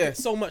up. ends, you Yeah. get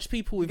so much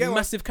people with get what-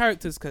 massive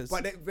characters. Cause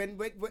But when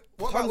what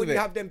Tons about when of you it.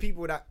 have them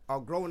people that are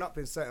growing up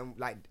in certain,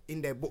 like,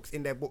 in their books,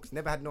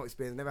 never had no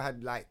experience, never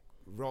had like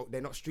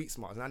they're not street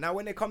smart. Now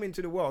when they come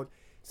into the world,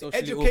 the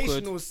Socially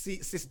educational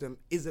system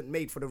isn't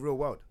made for the real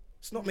world.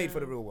 It's not made for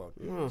the real world.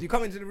 So you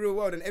come into the real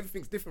world and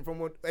everything's different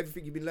from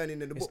everything you've been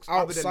learning in the books,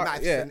 other than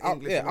maths and English. and all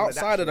of that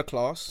outside of shit. the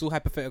class. it's all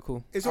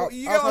hypothetical. It's all,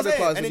 you get outside what I'm the saying?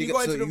 class, And when then you go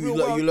get into to- the real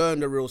you world. learn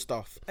the real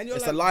stuff. And you're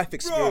It's like, the life "Bruh."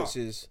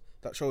 experiences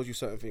that shows you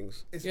certain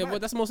things. It's Yeah, mad.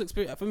 but that's the most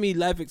experience for me.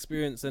 Life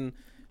experience and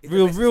It's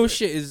real the best real experience.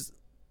 shit is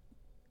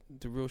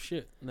the real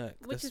shit. Like,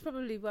 Which that's- is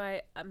probably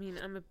why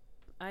I'm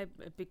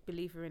a big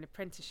believer in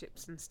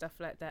apprenticeships and stuff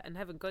like that. And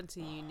having gone to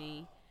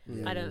uni,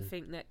 I don't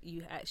think that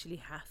you actually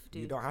have to.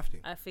 You don't have to.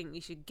 I think you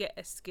should get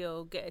a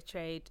skill, get a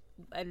trade,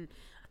 and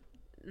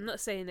I'm not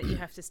saying that you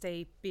have to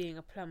stay being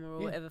a plumber or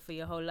whatever for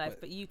your whole life,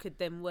 but you could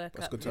then work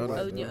That's up, good to know,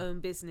 own your yeah. own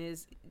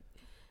business.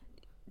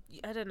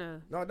 I don't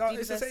know. No, it's the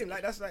University- same.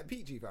 Like, that's like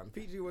PG, fam.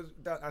 PG was.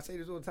 I say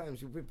this all the time.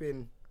 She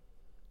whipping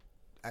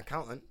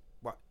accountant,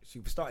 but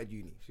she started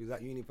uni. She was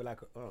at uni for like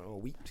a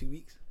week, 2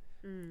 weeks.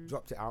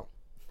 Dropped it out.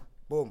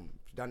 Boom.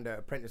 She done the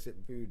apprenticeship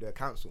through the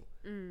council.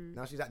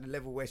 Now she's at the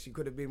level where she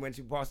could have been when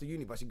she passed the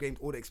uni, but she gained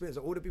all the experience.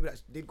 So all the people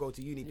that did go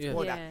to uni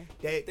before Yeah.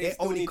 that, they're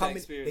still only need that coming. They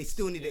experience.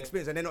 still need the Yeah.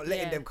 experience, and they're not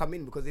letting Yeah. them come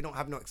in because they don't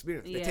have no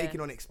experience. They're Yeah. taking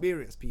on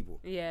experienced people.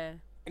 Yeah.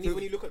 And even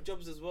when you look at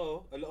jobs as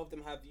well, a lot of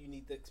them have you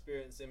need the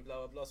experience and blah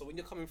blah blah. So when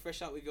you're coming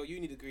fresh out with your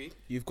uni degree,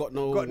 You've got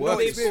no Got no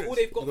work experience. all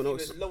they've got You've got no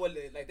for you is lower,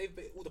 like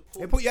they've all the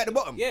poor. They put you at the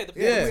bottom. Yeah, They put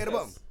you at the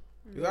bottom.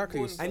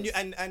 Exactly. And you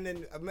and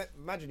then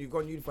imagine you've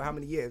gone uni for how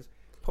many years?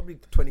 Probably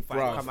 25.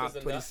 Bruv. Come out Masters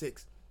and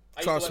 26. I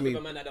used Trust to work me. with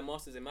a man that had a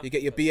masters in maths. You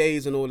get your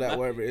BAs and all that,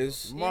 wherever it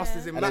is.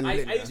 Masters in And then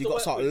maths. I used you to got to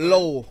work start with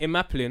low. in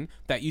Maplin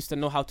that used to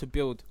know how to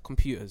build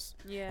computers.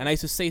 Yeah. And I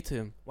used to say to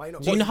him, Why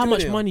not? do you know how doing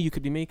much here? money you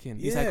could be making?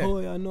 He's like, Yeah. oh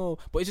yeah, I know.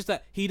 But it's just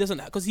that he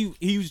doesn't, because he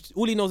was,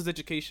 all he knows is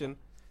education,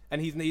 and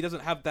he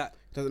doesn't have that.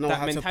 Doesn't know that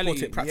how to mentality.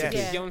 put it practically.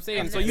 You get what I'm saying?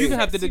 And So that you can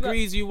have the sets you up-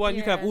 degrees you want,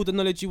 you can have Yeah. all the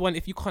knowledge you want.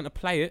 If you can't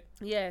apply it,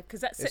 Yeah,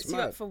 because that sets you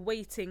mad. up for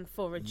waiting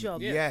for a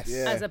job. Yes.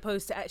 Yeah. As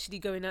opposed to actually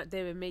going out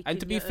there and making. and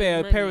to be your own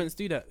fair, money. parents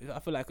do that. I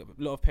feel like a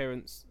lot of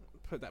parents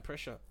put that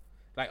pressure.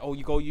 Like, oh,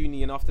 you go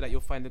uni and after that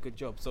you'll find a good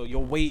job. So you're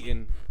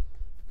waiting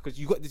because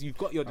you've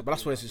got your. But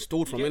that's where it's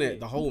installed from, You get innit? me?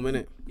 The home,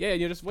 innit? Yeah, and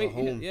you're just waiting.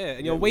 home. Yeah, and Yeah,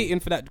 you're man. waiting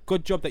for that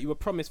good job that you were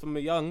promised from a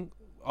young.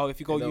 Oh,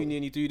 if you go You know. uni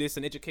and you do this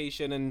and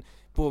education and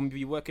boom, you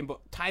be working.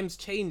 But times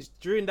changed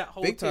during that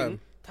whole Big thing. time.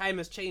 Time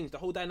has changed. The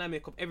whole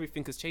dynamic of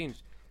everything has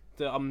changed.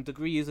 The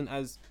degree isn't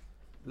as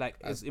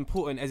as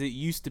important as it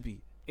used to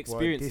be.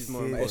 Experience is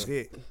more important.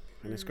 it.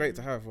 And it's great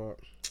to have.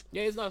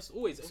 Yeah, it's nice.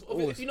 Always.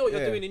 always, If you know what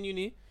you're yeah. doing in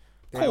uni,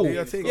 Cool. Do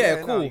your thing, Yeah,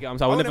 no. cool. You get what I'm I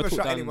saying? I would would never never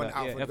shut talk anyone down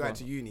out that, for yeah, going ever.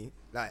 to uni.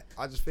 Like,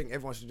 I just think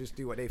everyone should just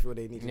do what they feel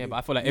they need to do. Yeah, but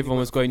I feel like Uni everyone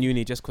was must- going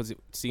uni just because it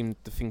seemed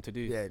the thing to do.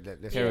 Yeah,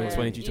 let's Parents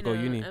wanted you to go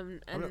uni.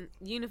 And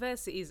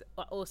universities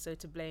are also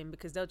to blame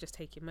because they'll just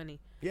take your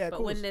money. Yeah, of But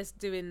course. when there's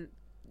doing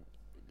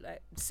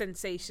like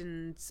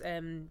sensations,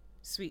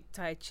 sweet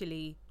Thai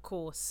chili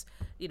course,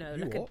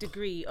 like what? a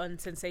degree on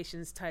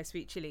sensations Thai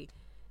sweet chili.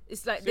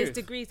 It's like Serious? there's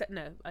degrees that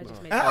I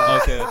just made. Oh,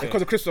 okay, okay.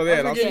 Because of Chris was there.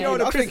 and I was Yeah. thinking,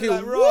 the I was Chris thinking,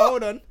 like, "Raw,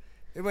 hold on.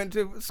 They went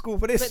to school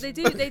for this. But they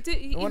do.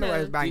 You I wonder why know,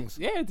 his bangs.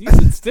 Yeah,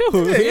 decent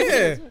still.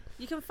 yeah.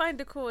 you can find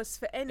a course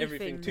for anything.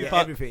 Everything, Yeah, Tupac.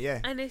 everything,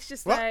 yeah. And it's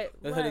just What? like,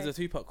 I heard there's why? a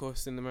Tupac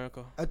course in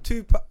America. A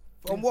Tupac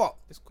on what?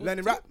 It's called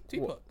Learning rap?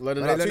 Tupac.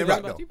 Learning Are that they too, learning man. rap?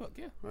 About though? Tupac,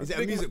 yeah. Is it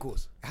a music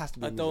course? It has to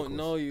be. I a music don't course.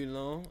 know, you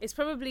know. It's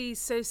probably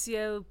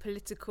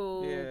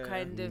socio-political Yeah.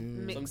 kind of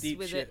Some mix deep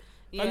with shit. it.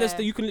 Yeah. And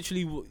you can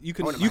literally wanna you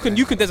mind can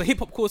that. there's a hip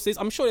hop courses.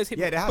 I'm sure there's hip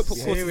Yeah, there hop has to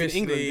be. courses in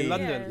England, Seriously. in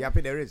London. Yeah, I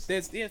think there is.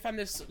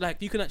 There's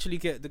like you can actually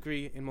get a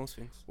degree in most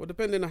things. Well,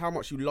 depending on how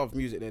much you love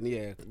music, then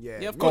yeah,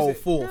 Yeah, of go course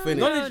forth,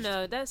 innit?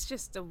 No, that's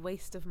just a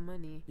waste of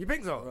money. You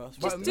think so?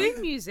 Just But do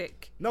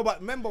music. No, but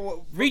remember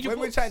what Read your when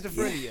we're books. trying to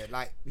friend you,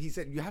 like he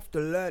said, you have to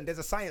learn. There's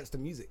a science to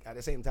music at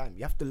the same time.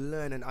 You have to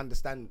learn and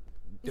understand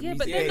the Yeah, music.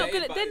 but they're Yeah, not yeah,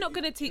 gonna but they're not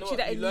gonna you teach know you what?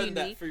 that You in learn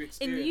that uni. through In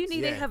experience.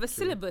 uni, they Yeah, have a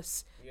true.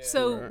 syllabus. Yeah.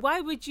 So Right.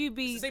 why would you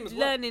be It's the same as work.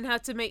 learning how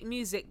to make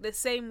music the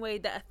same way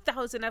that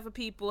 1,000 other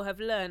people have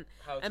learned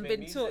How to and make been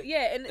music. taught?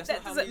 Yeah, and That's that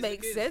not how doesn't music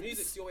make is. sense.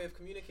 Music's your way of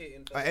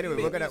communicating. Anyway, You we're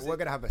make gonna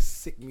music. have a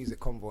sick music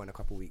convo in a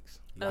couple weeks.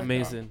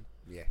 Amazing.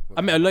 Yeah.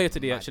 I met a lawyer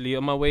today actually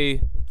on my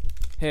way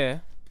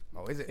here.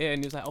 Oh, is it? Yeah,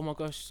 and he was like, "Oh my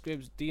gosh,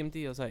 Scribs,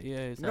 DMD." I was like,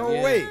 "Yeah." He's like, No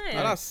yeah. way. Nice.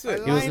 Oh, that's sick.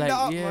 I He was lined like, that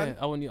up, "Yeah, man.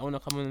 I want to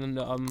come on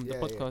the Yeah,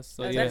 podcast."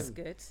 So Oh, yeah. that's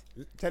good.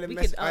 Tell him We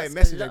message. could Hey, ask a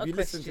messenger, lot if of you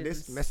listen to this,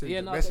 questions. message,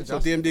 Yeah, no, message So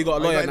us. DMD got a Oh,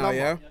 you lawyer his now, number?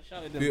 yeah.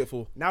 Shouted him.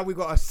 Beautiful. Now we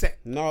got a set.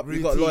 No, we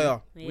routine. got a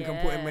lawyer. We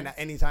can put him in Yeah. at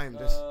any time.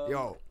 Just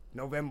yo,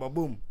 November,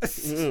 boom.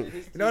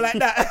 You know, like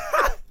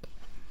that.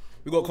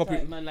 We got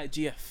copy. Man like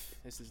GF.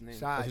 That's his name.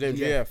 Shout out His name's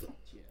GF. GF.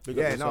 Big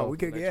up Yeah, no, yourself. we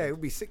could. Yeah, Legend. it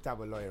would be sick to have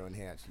a lawyer on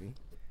here actually.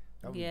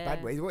 That would be Yeah.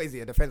 bad ways. What is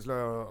he? A defense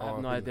lawyer? Or I have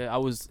no who? idea. I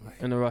was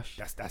in a rush.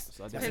 That's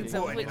So I Depends definitely- on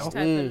important, which you know?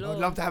 type of law. I'd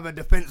love to have a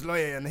defense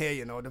lawyer in here,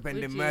 you know,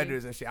 defending Would you?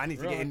 murders and shit. I need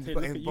to Right, get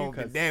look at you, involved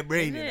in cuz. their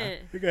brain, you know.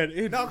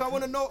 Innit? No, 'cause I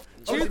want to know. True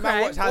Obviously, man,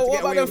 crime. watch How Well, to what Get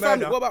about Away them with family?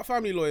 Murder. What about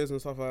family lawyers and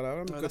stuff like that? I'm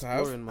Oh, good that's to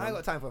have. boring, I ain't man.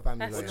 got time for a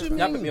family That's lawyer. true.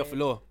 That put me off for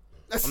law.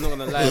 I'm not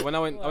gonna lie. When I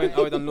went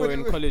done law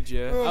in college,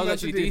 yeah, What I was am I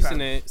actually to do, decent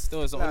fam? in it.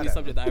 Still, it's the Nah, only nah.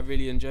 subject that I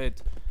really enjoyed.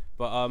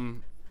 But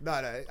No,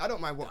 I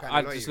don't mind what kind I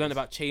of lawyer. just you learned is.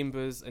 about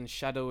chambers and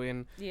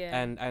shadowing,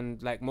 Yeah.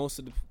 and like most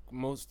of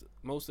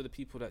the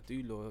people that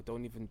do law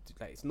don't even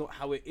like. It's not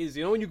how it is.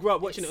 You know, when you grow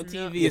up watching it on It's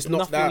TV, not. it's It's not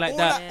nothing that. like All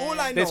that.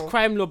 I know. There's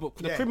crime law, but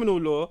the Yeah. criminal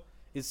law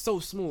is so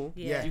small.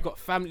 Yeah. You've got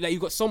family, like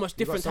you've got so much You got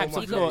different so types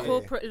much of You law, got law. yeah.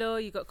 corporate law,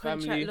 you got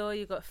contract Family. law,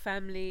 you got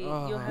family.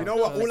 Oh. You'll have You know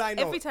what? laws. All I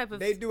know, Every type of.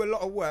 they do a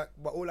lot of work,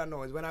 but all I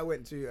know is when I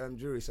went to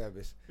jury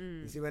service,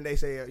 you see when they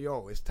say,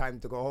 "Yo, it's time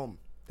to go home,"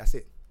 that's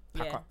it.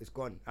 Pack Yeah. up, it's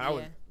gone. And I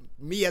was Yeah.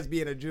 me as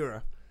being a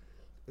juror.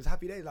 It was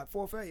happy days, like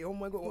 4:30. Oh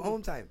my god,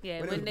 home time. Yeah,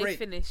 it when was they break,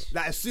 finish.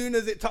 like as soon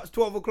as it touched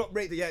 12 o'clock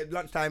break, yeah,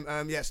 lunchtime.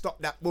 Yeah, stop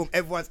that. Boom,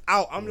 everyone's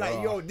out. I'm like,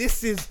 Wow. yo,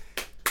 this is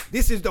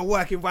the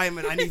work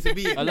environment I need to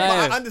be in. But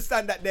Alive. I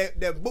understand that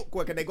they're book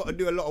work and they got to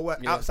do a lot of work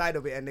Yeah. outside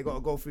of it, and they got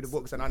to go through the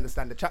books and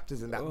understand the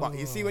chapters and that. But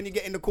you see, when you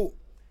get in the court,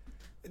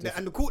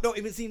 and the court don't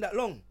even seem that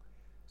long.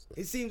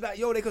 It seems like,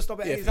 yo, they could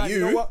stop at Yeah, any for time. You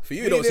know you- what? for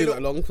you We it don't need a seem little-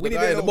 that long. For we the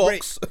need guy a in the little break.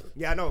 box.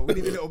 Yeah, I know. We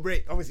need a little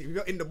break. Obviously, if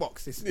you're in the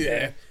box, it's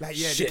Yeah. like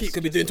yeah, Shit, they keep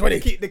could be doing 20.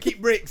 They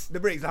keep breaks.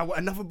 The breaks. I want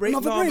another break.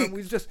 Another No, break.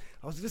 man,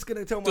 I was just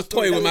gonna tell my Just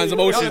story. toying with man's That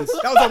was- emotions.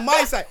 That was on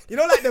my side. You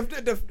know, like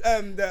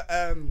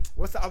the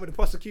what's that other, the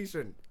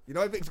prosecution. You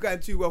know, if it's going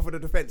too well for the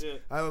defense,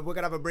 we're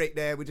gonna have a break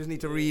there. We just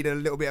need to read a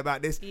little bit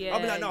about this. I'll be Yeah,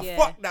 like, no, yeah.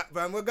 fuck that,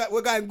 man. We're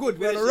going good.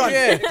 We're on a run.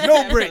 Yeah.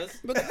 No break.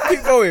 But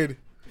keep going.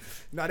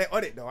 No, they're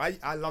on it though.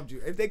 I loved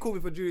you. If they call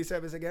me for jury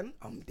service again,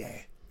 I'm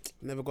there.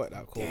 Never got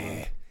that call, Yeah,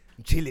 man.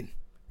 I'm chilling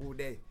all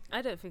day.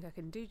 I don't think I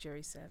can do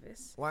jury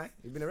service. Why?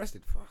 You've been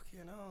arrested? Fuck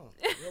you know.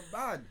 You're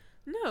bad.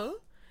 No,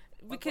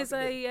 because what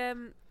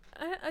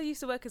I used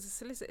to work as a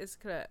solicitor's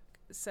clerk,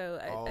 so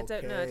I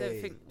don't know. I don't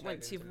Okay. think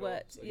once you've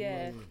worked,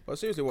 yeah. But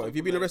seriously, what? If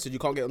you've been arrested, you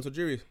can't get onto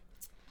jury.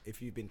 If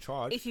you've been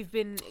charged, If you've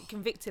been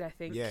convicted, I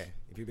think. yeah.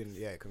 If you've been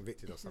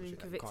convicted or If some you've shit,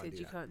 been like, convicted, you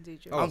you can't can't do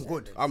jury I'm service.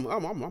 good. I'm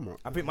right.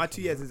 I think my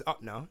 2 years is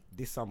up now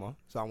this summer,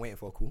 so I'm waiting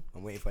for a call.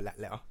 I'm waiting for that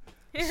letter.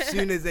 As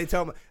soon as they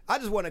tell me, I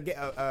just want to get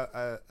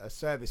a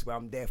service where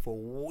I'm there for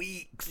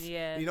weeks.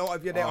 Yeah. You know,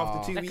 if you're there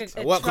after 2 Like weeks,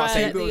 a Work can't trial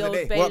say at the bills a Old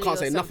day. Bailey Work can't or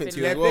say nothing to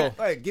something you as like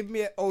well. hey, give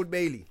me an Old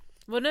Bailey.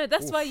 Well, no,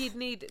 that's why you'd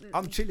need.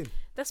 I'm chilling.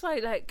 That's why,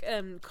 like,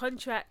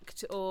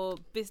 contract or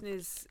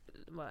business.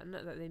 Well,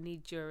 not that they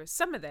need jurors.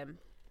 Some of them,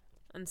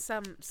 and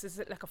some, so it's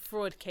like a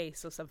fraud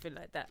case or something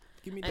like that.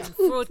 Give me And that.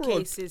 fraud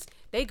cases,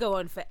 they go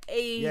on for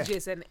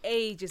ages and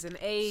ages and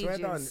Swear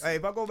down. ages. Hey,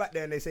 if I go back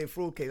there and they say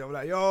fraud case, I'm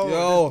like, yo,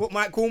 Yo.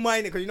 call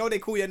mine because you know they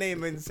call your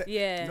name and say,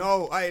 Yeah.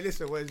 no, hey,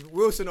 listen, where's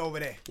Wilson over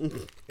there? Yeah,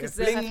 'Cause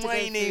they'll have fling to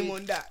my go name through-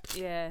 on that.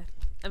 Yeah,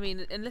 I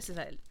mean, unless it's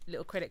like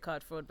little credit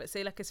card fraud, but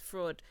say like it's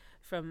fraud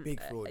from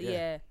Big fraud,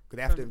 yeah. Because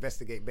they have to from-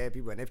 investigate bare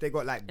people, and if they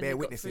got like and bare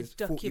they've got through witnesses,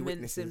 40 documents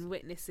witnesses. and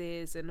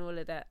witnesses and all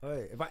of that.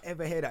 Hey, if I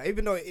ever hear that,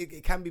 even though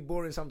it can be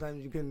boring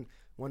sometimes, you can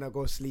want to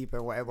go sleep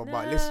and whatever.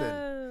 But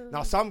listen,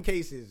 now some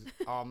cases,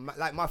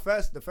 like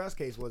the first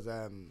case was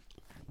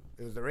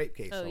it was the rape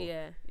case. Oh so.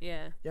 yeah,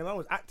 yeah. Yeah, man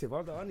was active. I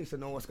was like, I need to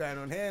know what's going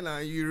on here now.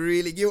 You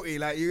really guilty?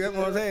 Like, you get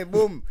what I'm saying?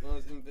 Boom. I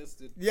was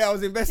invested. Yeah, I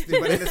was invested.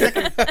 But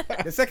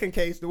then the second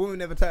case, the woman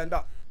never turned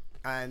up,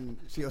 and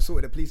she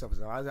assaulted a police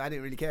officer. I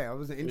didn't really care. I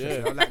wasn't interested.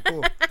 Yeah. I was like,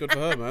 cool. Good for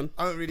her, man.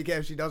 I don't really care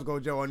if she does go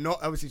to jail or not.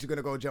 Obviously, she's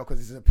gonna go to jail because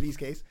this is a police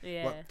case.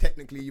 Yeah. But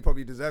technically, you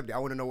probably deserved it. I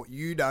want to know what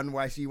you done,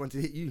 why she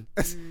wanted to hit you.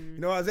 You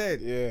know what I'm saying?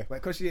 Yeah. But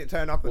because she didn't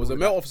turn up, and Was it all a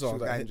male that, officer she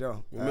was that going hit- in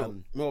jail. male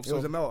It officer?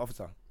 was a male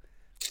officer.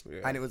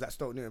 Yeah. And it was at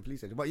Stoke Newton Police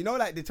Station. But you know,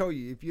 like they tell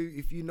you,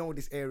 if you know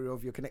this area, or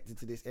if you're connected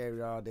to this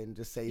area, then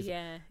just say.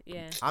 Yeah,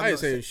 yeah. I'm I ain't not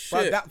saying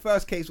But shit. that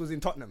first case was in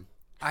Tottenham.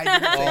 I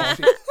didn't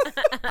say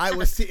shit. I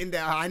was sitting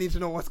there. I need to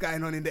know what's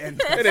going on in the end.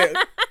 Innit?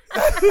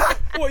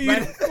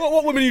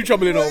 What women are you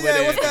troubling over Yeah,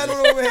 there? what's going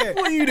on over here?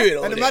 What are you doing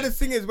over And the there? maddest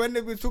thing is when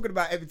they were talking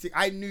about everything,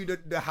 I knew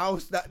the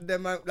house that the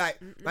man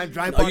man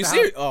driving Are past you the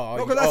serious? house.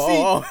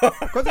 Oh,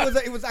 Because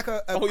it was like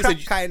a Oh, you crack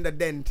said- kind of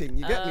den thing.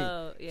 You get me?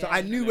 Oh, So yeah.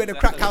 I knew where the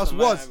That's crack on house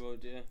my was. road,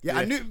 yeah. Yeah,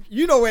 I knew.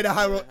 You know where the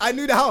high road. I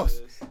knew the house.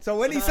 So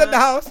when he said the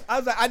house, I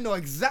was like, I know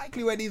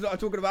exactly where these are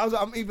talking about. I was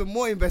like, I'm even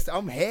more invested.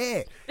 I'm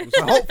here.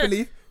 So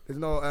hopefully. There's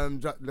no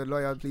the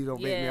lawyer, please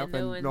don't make me Yeah, up,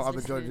 no and no one's other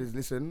listening. judges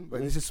listen.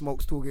 But this is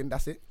Smokes talking.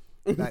 That's it.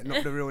 Like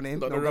not the real name.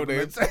 Not no the real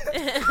name. government.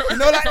 You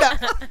know, like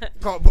that.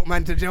 Can't put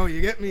man to jail. You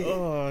get me?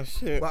 Oh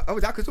shit. But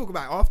obviously I could talk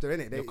about it after,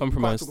 innit? You're You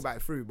compromised. can't talk about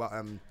it through, but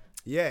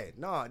yeah,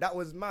 no, that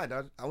was mad.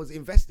 I was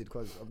invested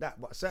because of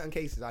that. But certain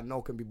cases I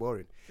know can be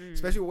boring,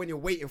 especially when you're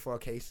waiting for a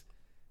case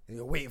and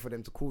you're waiting for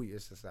them to call you.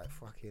 It's just like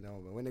fucking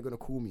hell, man. When they're gonna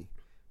call me?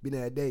 Been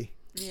there a day.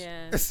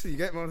 Yeah. You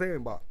get what I'm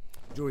saying? But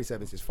jury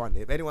service is fun.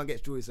 If anyone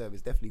gets jury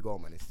service, definitely go,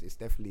 man. It's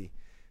definitely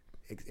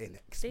an There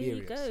experience.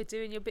 you go,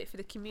 doing your bit for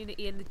the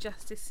community and the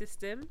justice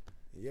system.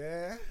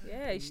 Yeah.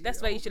 Yeah,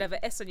 that's why you should have an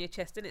S on your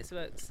chest, innit,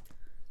 Smokes?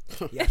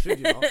 Yeah, I should,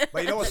 you know.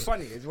 But you know what's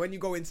funny is when you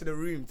go into the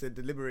room to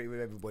deliberate with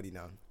everybody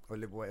now, or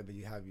whatever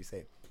you have, you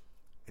say,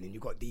 and then you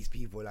got these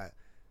people like,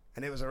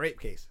 and it was a rape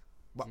case.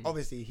 But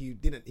obviously he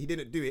didn't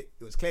do it.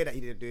 It was clear that he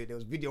didn't do it. There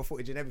was video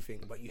footage and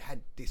everything. But you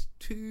had this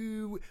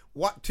two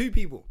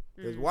people.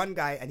 There was one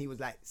guy and he was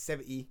like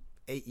 70,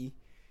 80,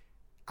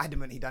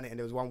 adamant he done it, and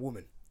there was one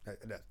woman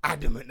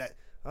adamant that,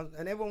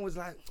 and everyone was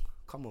like,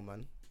 come on,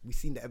 man, we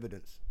seen the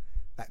evidence.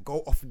 Like, go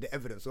off of the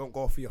evidence, don't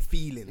go off of your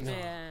feelings.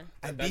 Yeah.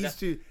 And That- these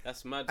two,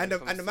 That's mad. and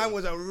when it the comes man to-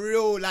 was a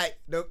real, like,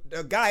 the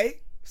guy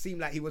seemed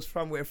like he was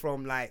somewhere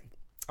from, like,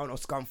 I don't know,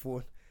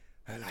 Scunthorne.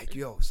 And like,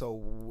 yo,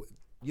 so,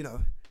 you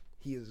know,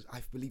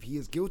 I believe he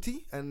is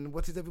guilty. And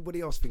what does everybody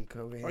else think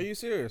over here? Are you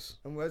serious?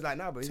 And we was like,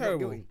 nah, but he's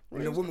Terrible. not guilty.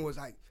 And the woman was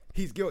like,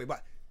 he's guilty.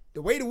 But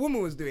the way the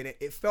woman was doing it,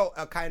 it felt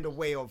a kind of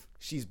way of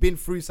she's been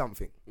through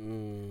something.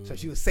 So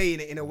she was saying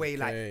it in a way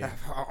like Okay.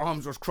 her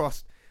arms was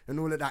crossed and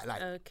all of that.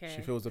 Like, Okay.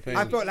 She feels the pain.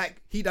 I felt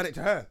like he done it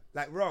to her.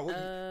 Like, bro,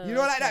 you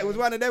know, like that. It was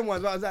one of them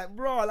ones where I was like,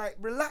 bro, like,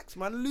 relax,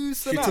 man,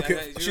 loosen She up. took And,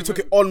 it- do she you took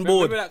remember- it on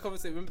board. Remember that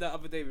conversation? Remember that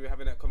other day we were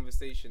having that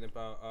conversation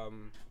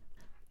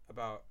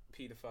about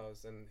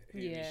paedophiles and who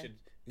we Yeah. should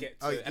get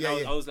to. Oh, and yeah, I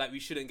yeah. was like, we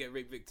shouldn't get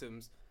rape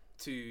victims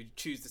to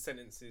choose the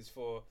sentences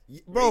for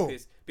bro.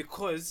 rapists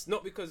because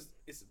not because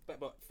it's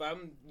but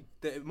fam,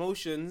 the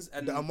emotions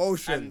and The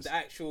emotions. and the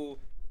actual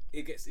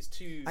it's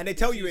too. And they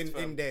tell you infused,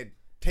 in fam. there,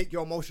 take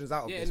your emotions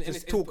out of Yeah, this. and Just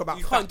it's- talk about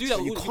you can't do facts.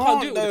 that. You You can't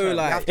can't do it all the though, time.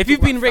 like- You have to If you've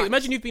talk been about raped, facts.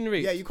 imagine you've been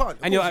raped. Yeah, you can't.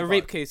 Of And you're course at a you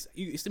rape can't. case.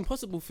 It's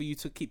impossible for you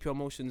to keep your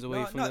emotions away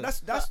No, from no, the.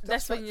 that's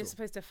when you're factual.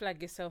 supposed to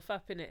flag yourself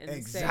up in it and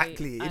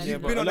Exactly. say, If I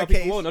you've know. been a on lot a of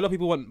people case- won't. A lot of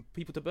people want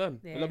people to burn.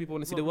 Yeah. A lot of people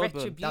want to see Well, the world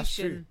burn. retribution. That's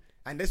true.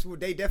 And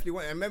they definitely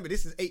want. And remember,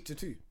 this is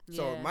 8-2.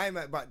 So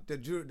Yeah. but the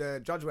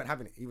judge weren't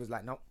having it. He was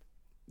like, no,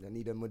 I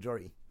need a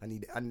majority.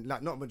 And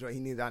like not majority.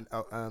 He needs an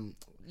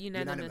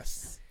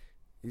Unanimous.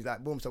 He's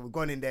like, boom. So we've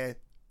gone in there,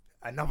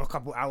 another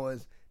couple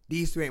hours.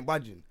 These two ain't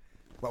budging,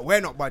 but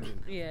we're not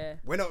budging. Yeah.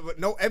 We're not.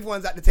 No,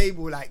 everyone's at the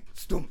table like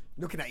stump,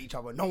 looking at each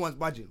other. No one's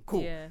budging.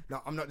 Cool. Yeah.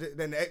 No, I'm not.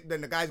 Then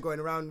the guy's going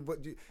around.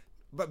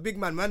 But big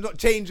man's not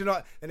changing.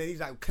 And then he's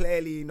like,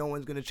 clearly, no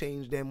one's gonna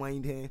change their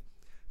mind here.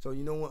 So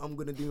you know what I'm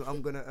gonna do?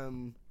 I'm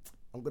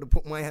gonna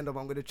put my hand up.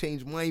 I'm gonna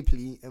change my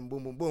plea, and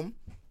boom, boom, boom.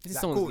 This is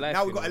Like, someone's cool. life,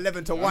 Now you we've got know.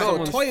 11 to No, 1.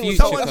 Someone's toying with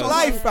future, Someone's fam.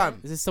 life, fam.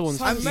 This is someone's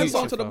Time future, members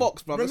onto the fam.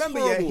 box, bro. Remember,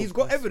 It's yeah, horrible. he's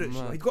got That's evidence.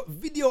 mad. He's got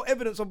video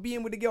evidence of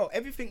being with the girl.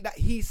 Everything that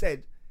he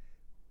said,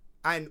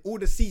 and all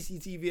the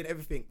CCTV and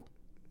everything,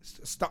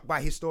 stuck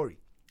by his story.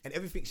 And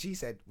everything she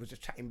said was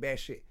just chatting bare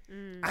shit.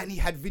 And he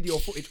had video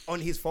footage on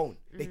his phone.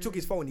 They took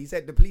his phone.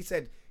 The police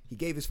said he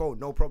gave his phone,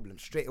 no problem,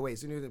 straight away. As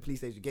soon as the police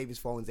station gave his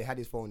phones, they had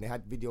his phone, they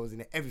had videos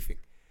in it, everything.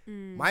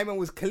 My man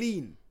was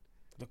clean.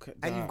 Look at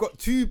And that. you've got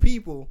two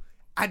people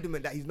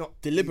adamant that he's not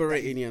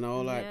deliberating, you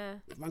know, like Yeah.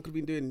 man could have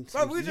been doing.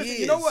 Bro, we were just,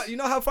 you know what? You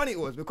know how funny it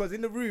was? Because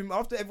in the room,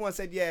 after everyone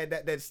said, yeah,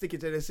 that they're sticking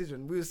to the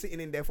decision, we were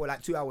sitting in there for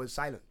like 2 hours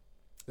silent.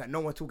 Like,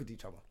 no one talking to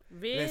each other.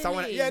 Really? And then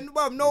someone,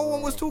 bro, no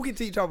one was talking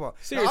to each other.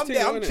 Serious Like, I'm thing,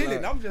 there, I'm innit?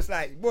 chilling. Like- I'm just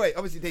like, boy,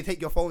 obviously they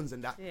take your phones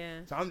and that. Yeah.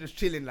 So I'm just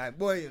chilling, like,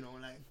 boy, you know,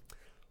 like,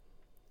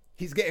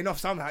 he's getting off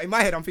somehow. In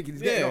my head, I'm thinking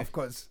he's getting Yeah. off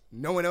because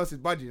no one else is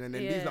budging. And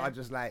then these Yeah. lot are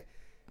just like,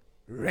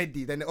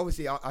 ready. Then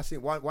obviously, I see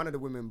one of the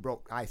women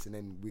broke ice and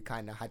then we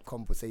kind of had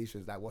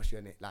conversations like, what's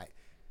your name? Like,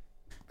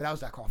 but that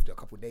was like after a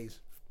couple of days.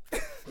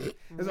 It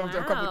was after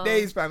a couple Wow. of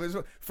days, fam. It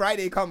was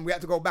Friday come, we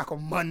had to go back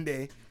on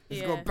Monday.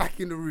 Just go Yeah. back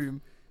in the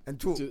room and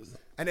talk. Just-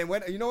 And then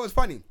when, you know what's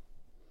funny?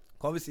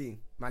 Obviously,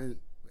 man,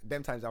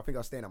 them times I think I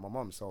was staying at my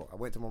mum's, so I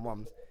went to my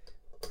mum's.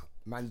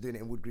 Man's doing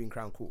it in Wood Green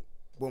Crown Court.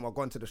 Boom, I've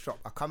gone to the shop.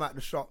 I come out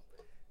the shop,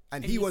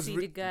 and he you was. see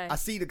the guy. I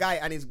see the guy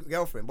and his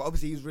girlfriend, but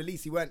obviously he's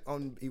released. He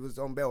was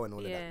on bail and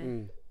all Yeah. of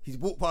that. He's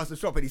walked past the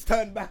shop and he's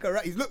turned back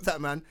around. He's looked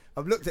at man.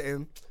 I've looked at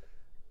him,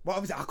 but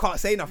obviously I can't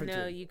say nothing to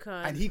No, him. you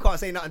can't. And he can't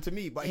say nothing to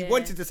me. But he Yeah.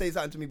 wanted to say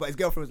something to me, but his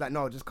girlfriend was like,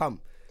 "No, just come."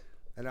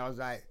 And I was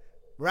like,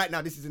 "Right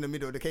now, this is in the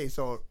middle of the case,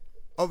 so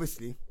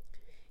obviously."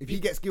 if he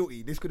gets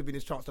guilty, this could have been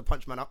his chance to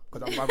punch man up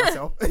because I'm by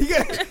myself. you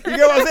get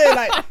what I'm saying?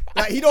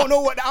 Like he don't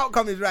know what the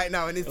outcome is right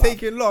now, and it's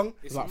taking long.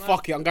 It's like,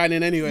 fuck it, I'm going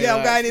in anyway. Yeah,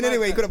 I'm going in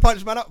anyway. He could have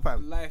punched man up,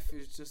 fam. Life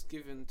is just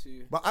given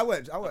to But I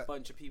work. a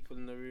bunch of people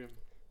in the room.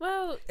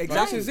 Well,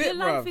 Exactly. This is your it,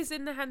 life bruv. is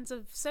in the hands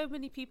of so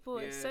many people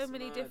at Yeah, so it's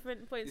many mad.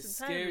 different points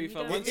It's in time. scary. and you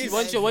don't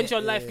Once, know. once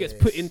your life gets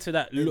put into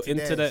that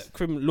into the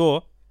criminal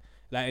law,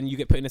 like, and you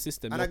get put in a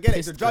system. And you're I get it.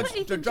 pissed, The judge, Not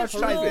even the judge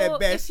just tries law, their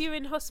best. If you're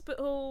in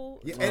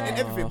hospital, Yeah, and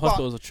everything.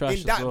 hospitals are But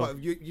trash in that, as well.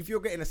 but if you're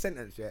getting a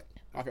sentence, yeah,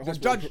 I think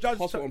the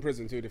hospital and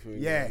prison, two different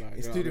things. yeah, like,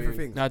 it's you know two what I different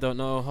mean? things. I don't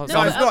know. No, it's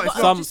but not, it's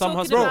not. I'm just Some talking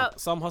hospitals,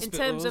 about some in hospitals.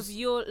 terms of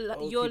your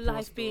people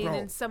life being Bro.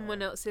 in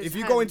someone else's If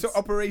you hands. go into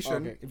operation,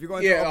 Okay. if you go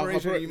into Yeah,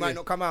 operation, you might yeah.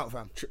 not come out,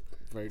 fam.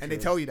 Very And they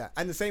true. tell you that.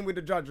 And the same with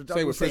the judge. The judge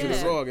Same will with say, prison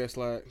as Yeah. well, I guess.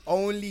 Like,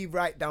 only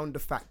write down the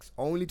facts.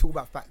 Only talk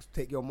about facts.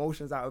 Take your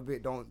emotions out of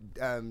it. Don't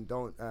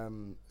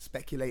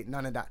speculate.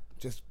 None of that.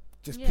 Just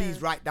Yeah.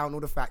 please write down all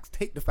the facts.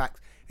 Take the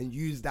facts and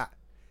use that.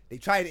 They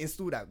try to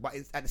instill that, but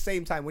it's, at the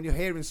same time, when you're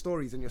hearing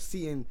stories and you're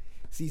seeing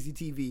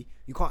CCTV,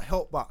 you can't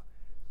help but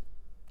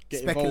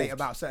Get speculate involved.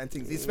 about certain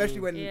things, especially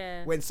when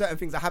Yeah. when certain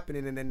things are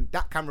happening and then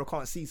that camera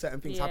can't see certain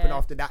things happen Yeah.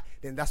 after that.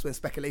 Then that's when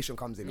speculation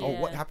comes in. Oh,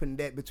 what Yeah. happened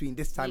there between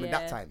this time and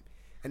that Yeah. time?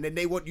 And then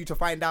they want you to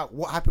find out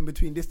what happened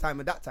between this time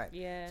and that time.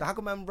 Yeah. So how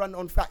come I run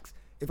on facts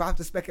if I have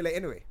to speculate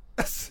anyway?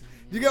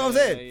 You get what I'm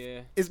saying?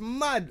 Yeah. It's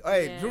mad.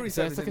 Hey, Yeah. jury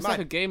So service it's is like mad.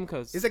 a game,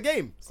 cause It's a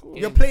game. Cool.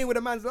 You're Yeah. playing with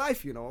a man's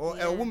life, you know, or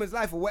Yeah. a woman's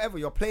life, or whatever.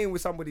 You're playing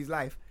with somebody's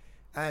life,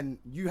 and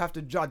you have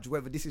to judge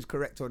whether this is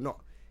correct or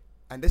not.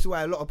 And this is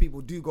why a lot of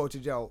people do go to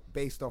jail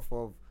based off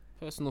of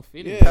personal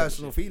feeling. Yeah.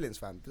 personal feelings,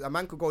 fam. A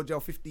man could go to jail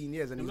 15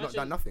 years and he's not Imagine-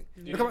 done nothing.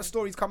 Yeah. Look how much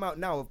stories come out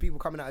now of people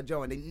coming out of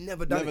jail and they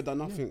never done it. done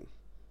nothing.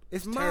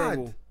 It's mad.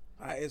 Terrible.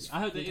 That is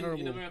I heard that terrible.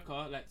 in America,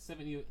 like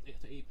 70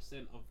 to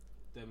 8% of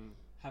them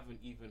haven't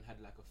even had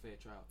like a fair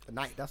trial.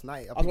 That's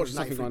night. I was watching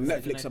something on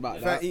Netflix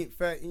about that.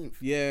 13th.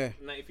 Yeah,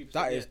 93%.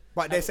 that is.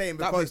 But they're saying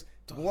That because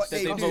was- what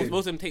they most do,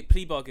 of them take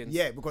plea bargains.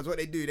 yeah, because what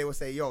they do, they will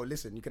say, yo,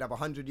 listen, you could have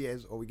 100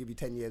 years or we give you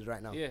 10 years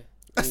right now. Yeah.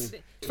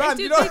 They Fam,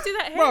 do, you know- they do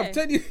that here. Bruv,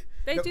 tell you.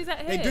 They do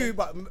that here. They do,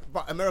 but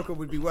America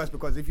would be worse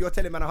because if you're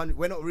telling man 100,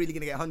 we're not really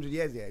gonna get 100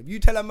 years here. If you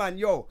tell a man,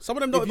 yo, Some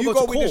of them don't if even you go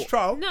go to with this court.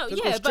 trial, No,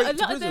 Just go yeah, but a straight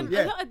to lot of them,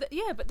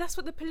 prison. but that's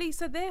what the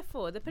police are there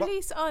for. The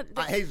police aren't.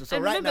 Hazel, so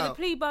and right remember, now- the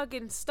plea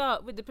bargains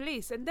start with the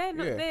police, and they're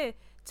not Yeah. there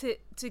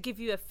to give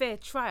you a fair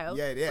trial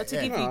Yeah, yeah, or to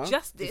yeah. give Nah. you it's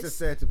justice. just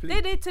there to plead.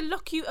 They're there to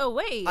lock you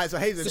away. Alright, so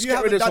Hazel, Just if you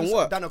get rid haven't of some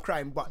work. done a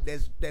crime, but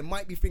there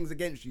might be things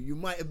against you. You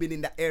might have been in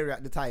that area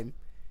at the time,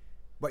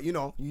 but you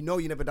know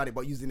you never done it,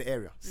 but using the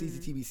area.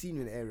 CCTV seen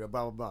you in the area,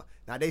 blah blah blah.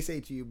 Now they say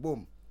to you,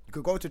 boom, you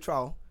could go to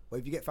trial, but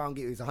if you get found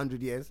guilty, it's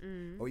 100 years,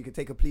 or you could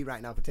take a plea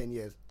right now for 10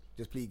 years.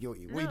 Just plead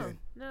guilty. What are you doing?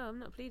 No, I'm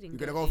not pleading. You're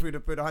gonna guilty. go through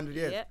the 100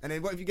 years, Yeah. and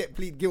then what if you get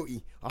plead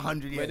guilty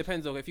 100 But it years?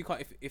 depends though. If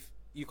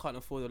you can't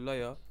afford a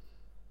lawyer,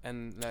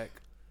 and like,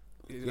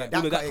 Yeah,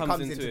 all of that that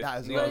comes into it. that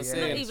as You know Well, well. what it's I'm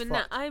yeah, not saying? even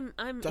fucked. that.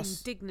 I'm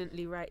Just-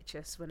 indignantly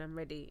righteous when I'm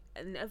ready,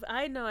 and if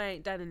I know I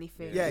ain't done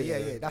anything.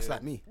 Yeah. That's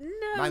like me.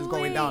 No Man's way.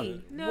 going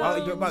down. No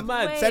Man,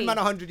 way. send man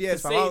 100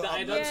 years, To fam. say that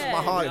I done my something,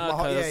 heart, nah, my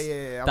heart. cause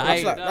Yeah. that That's I-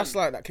 like done. that's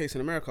like that case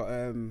in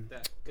America.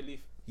 That Khalif.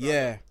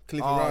 Yeah,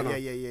 Khalifa Oh, Rana.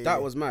 yeah.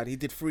 That was mad. He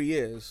did 3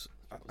 years.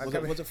 Okay.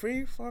 Was it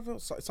 3, 5, or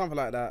something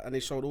like that? And they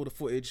showed all the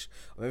footage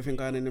of everything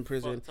going in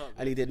prison, Fucked up,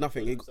 and he did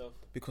nothing. killed himself.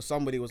 Because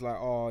somebody was like,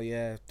 "Oh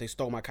yeah, they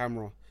stole my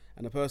camera,"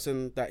 and the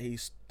person that he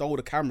stole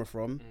the camera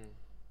from,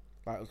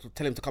 like,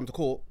 tell him to come to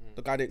court.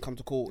 The guy didn't come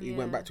to court. He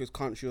went Yeah. back to his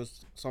country.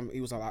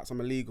 He was like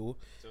some illegal.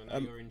 So now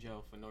you're in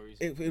jail for no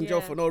reason. In jail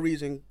Yeah. for no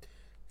reason.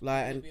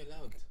 Like, and Be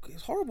allowed.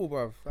 it's horrible,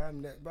 bruv.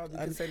 Fam, that brother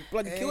And can send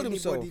bloody killed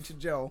anybody himself. to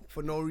jail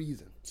for no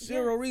reason.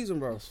 Zero reason,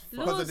 bro.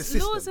 Because of the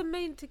Laws system. are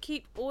made to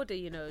keep order,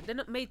 you know. They're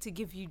not made to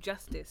give you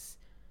justice.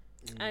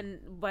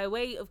 And by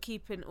way of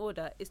keeping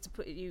order is to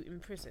put you in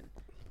prison.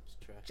 It's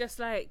trash. Just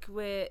like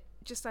with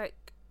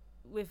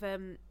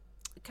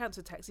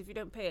council tax, if you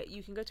don't pay it,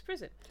 you can go to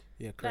prison.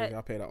 Yeah, crazy. Like,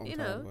 I pay that on you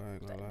time. know, but I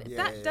ain't gonna lie. Yeah,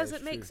 that doesn't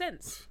it's make true.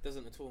 sense.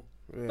 Doesn't at all.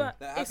 Yeah. But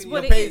Like, how it's can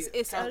what you it pay- is.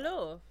 It's a count-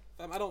 law.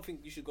 Fam, I don't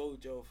think you should go to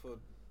jail for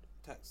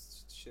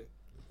tax shit.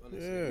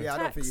 Honestly. Yeah. Yeah, I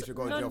don't think you Tax, should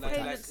go to jail for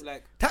non-payment. tax.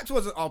 Like, Tax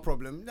wasn't our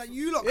problem. Like,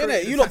 you lot, Innit?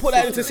 created You the lot put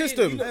that tax into the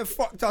system. They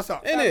fucked us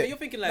up. Innit? you're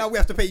thinking like Now we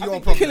have to pay I your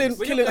think problems.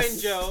 when Killing you're going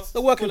jail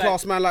the working for, like,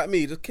 class man like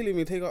me, just killing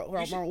me, take out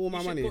you should- all my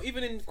you should money. go-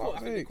 even in court, I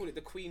Fuck's think they sake. call it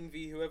the Queen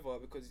v whoever,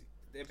 because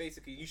they're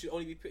basically you should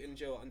only be put in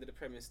jail under the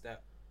premise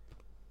that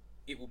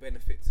it will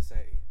benefit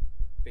society,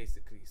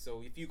 basically.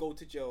 So if you go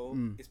to jail,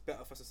 it's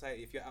better for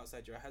society. If you're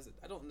outside, you're a hazard.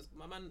 I don't.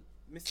 My man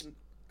missing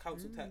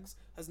council tax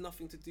has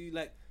nothing to do.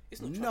 Like, it's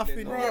not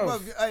Nothing. troubling, Yeah, no.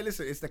 bro, hey,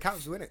 listen, it's the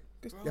council, innit?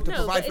 You have to No,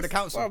 provide but for the it's-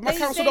 council. Well, my They-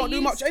 council they don't do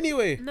use- much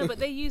anyway. No, but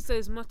they use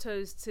those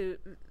mottos to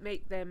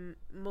make them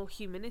more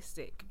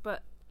humanistic.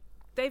 But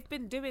they've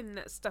been doing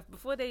that stuff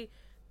before they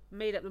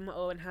made up the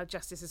motto and how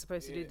justice is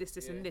supposed to do Yeah, this,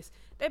 yeah. and this.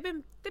 They've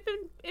been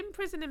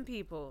imprisoning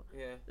people,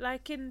 Yeah.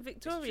 like in It's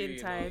Victorian true,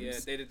 you know,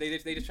 times. yeah,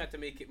 they just tried to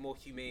make it more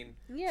humane,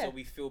 Yeah. so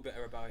we feel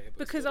better about it.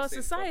 But it's Because still our the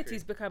same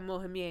society's fuckery. become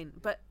more humane,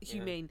 but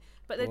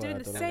but they're Well, doing I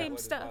the don't know. same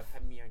stuff.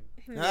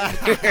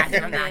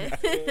 Yeah.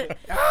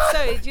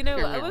 Sorry, do you know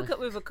what? I woke up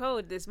with a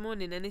cold this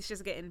morning and it's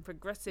just getting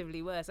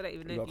progressively worse. I don't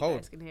even know You if got you a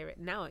guys can hear it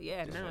now.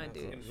 Yeah, now I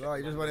do. Right,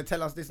 you just want to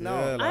tell us this now?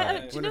 Yeah, like-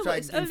 Do you Wanna know try what?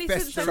 It's and only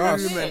infest since the I'm room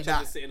sick. and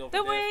that.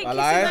 Don't worry, I ain't I kissing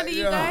lie. none of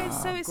you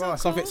guys, so it's God. all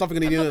Something cool.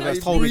 in the I'm not universe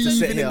gonna told me to breathe.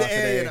 sit Breathing here in the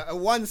air, today. you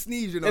know, one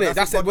sneeze, you know. Innit?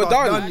 That's the it, we're podcast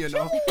done. you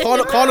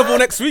know. Carnival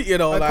next week, you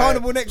know. Like,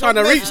 Carnival next trying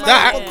to next reach month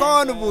that. for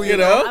Carnival, You you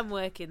know? know. I'm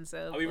working,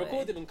 so. Are we boy.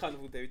 recording on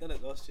Carnival Day? We done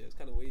it last year. It's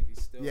kind of wavy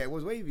still. Yeah, it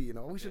was wavy, you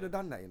know. We should have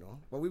done that, you know.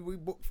 But we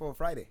booked for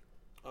Friday.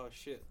 Oh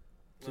shit.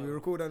 Should we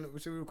record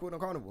on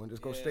Carnival and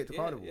just go straight to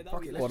Carnival? that'd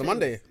Fuck be it, nice. let's What, the change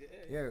Monday? it.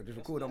 Yeah, just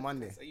record on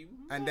Monday. Are you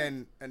And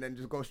then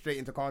just go straight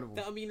into Carnival.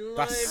 that'll be live.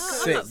 That's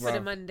Oh, sick, I'm up for bro.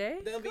 the Monday.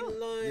 That'll be Cool.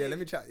 live. Yeah, let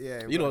me chat.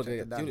 Yeah, You know, check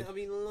it down. That'll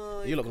be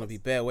live. You're not gonna be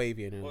bare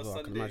wavy in it Or as well, I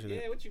can Sunday. imagine Yeah,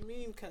 it. what do you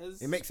mean,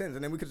 cuz? It makes sense,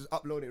 and then we could just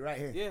upload it right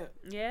here. Yeah.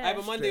 Yeah.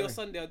 Either Monday or Straight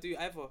Sunday, I'll do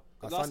either.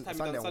 'Cause Oh, last time we Sunday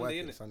done I'm Sunday,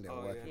 working, innit? Sunday I'm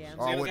Oh, working. Yeah, yeah. I'm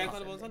So you're I gonna would- go on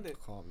Carnival on Sunday?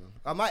 Calm, man.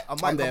 I might I'm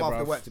come there,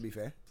 after bruv. work, to be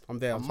fair. I'm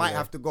there. I I'm might there.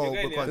 have to go You're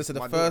going, because This is the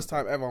my first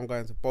daughter- time ever I'm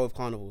going to both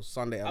carnivals,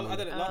 Sunday and I done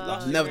Monday. it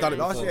last Never done it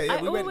Last before. year, yeah,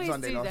 I we went always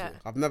Sunday do last that.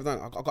 year. I've never done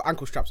it. I've got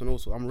ankle straps and all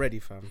sorts. I'm ready,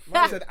 fam.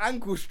 Man said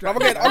ankle strap.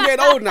 I'm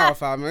getting old now,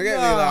 fam. I'm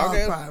getting, like, I'm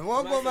getting, man.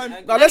 What,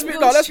 man? no, let's be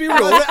real.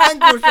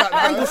 Ankle strap.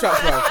 Ankle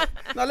straps,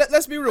 bro. Now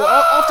let's be real.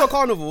 After a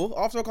carnival,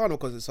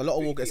 because it's a lot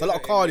of walk, it's a lot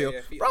of cardio.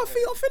 yeah, feet Bro, are-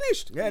 feet are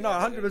finished. Yeah, no,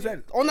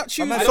 100%. On that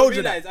Tuesday. man I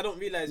soldier don't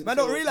realize. Man,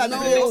 don't until realise the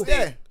that. next No,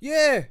 day.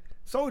 yeah. Yeah.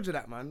 Soldier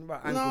that, man.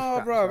 But ankle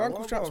No, straps, bro. man. Ankle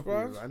What straps, about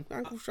bro. you, man?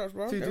 Ankle straps,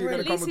 bro. See, Get you're ready.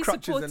 gonna At come least with he's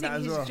crutches and supporting that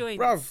as his well.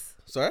 joints. Bruv.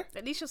 Sorry?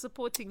 At least you're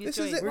supporting your This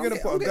is joints. it. We're gonna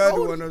I'm put a getting girdle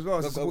old. on as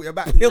well to support your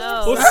back. No,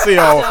 Pussy,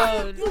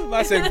 yo. don't.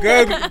 I said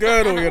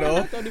girdle, you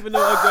know. Don't even know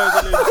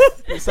what girdle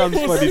is. It sounds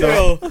funny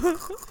though.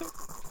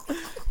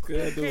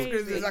 Girdle.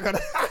 Crazy.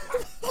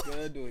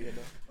 Girdle, you know.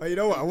 Oh, you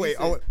know what? Wait,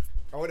 I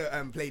want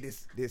to play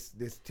this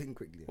thing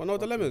quickly. Well, no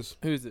dilemmas.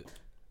 Who is it?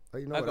 Oh,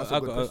 you know I what? got- That's a I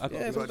good got- question. I got-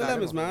 Yeah, We some got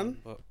dilemmas, dilemma. man.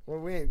 Well,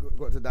 we ain't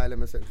got to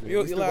dilemma section. You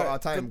We still got our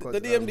like time. the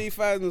 'cause, DMD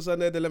fans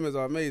and their dilemmas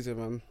are amazing,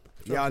 man.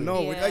 Yeah, I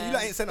know. Yeah. You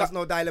ain't sent us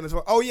no dilemmas.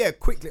 Oh yeah,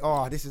 quickly.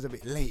 Oh, this is a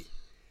bit late.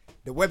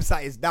 The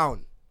website is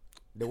down.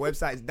 The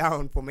website is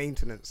down for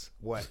maintenance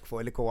work for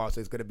a little while, so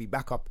it's gonna be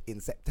back up in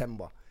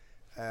September.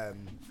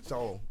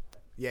 So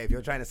yeah, if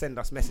you're trying to send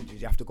us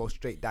messages, you have to go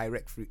straight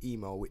direct through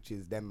email, which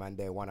is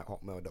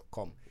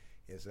themandere1@hotmail.com.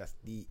 Yes, that's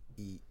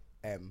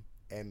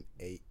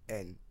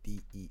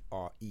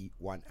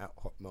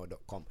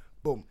DEMMANDERE1@hotmail.com.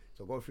 Boom.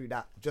 So go through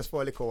that just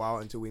for a little while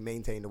until we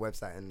maintain the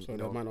website and So you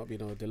there know. might not be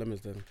no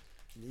dilemmas then.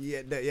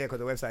 Yeah, because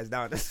the website's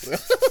down.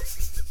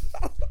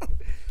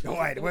 Don't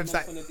worry, the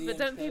website. But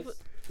don't people?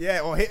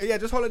 Yeah, or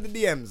just follow the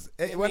DMs.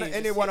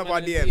 Any one of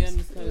our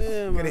DMs. Yeah,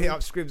 We're gonna man. hit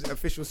up Scribs,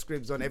 official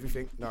Scribs on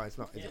everything. No, it's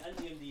not. Is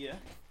it?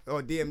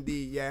 Or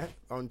DMD, yeah,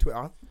 on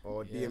Twitter,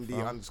 or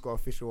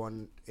DMD_official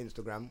on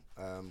Instagram.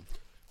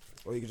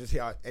 Or you can just hit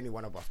out any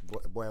one of us,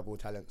 Boy of All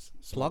Talents.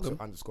 Plug 'em.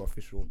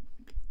 _official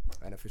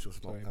and official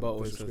smoke. Sorry, but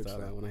always says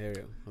that. I want to hear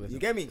it. You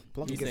get me?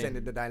 Plug You 'em. can Same. send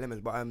it the dilemmas,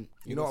 but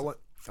you know what?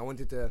 I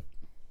wanted to.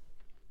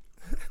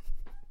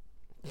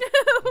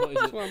 What is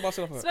That's it? why I'm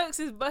busting off it. Smokes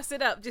is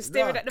busted up, just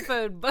staring Nah. at the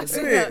phone,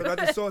 busting it? Because I up.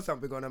 just saw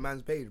something on a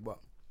man's page, but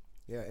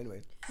yeah.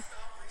 Anyway.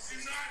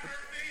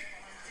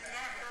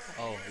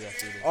 Oh, yeah, I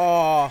see this.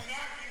 Oh.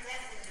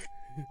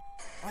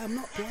 I am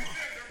not black.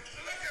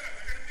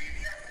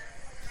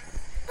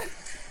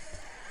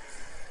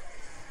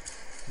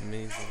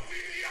 Amazing.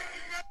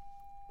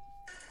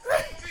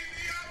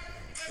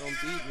 Don't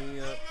beat me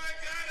up.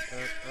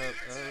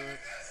 I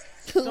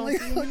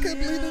can't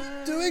believe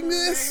they're doing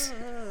this.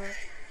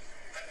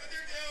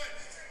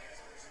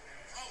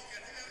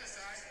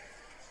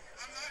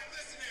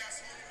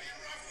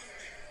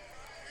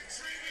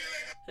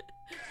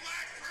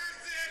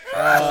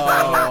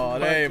 Oh,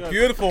 they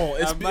beautiful.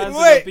 It's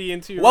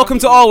Wait. welcome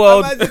to our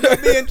world. Man's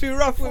just being too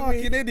rough with me.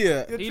 Fucking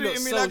idiot. You're He treating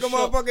looks me so like a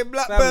shocked. motherfucking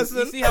black Fam, person.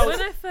 You see how,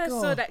 When I first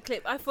saw that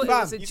clip, I thought Fam,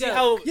 it was a you see joke.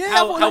 how, Yeah,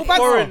 how, but how no bad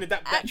foreign for.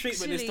 that treatment is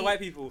to Actually- white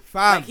people?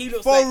 Fam, Like, he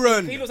looks foreign.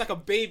 Like, he looks like a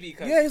baby.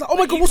 Cuz. Yeah, he's like, oh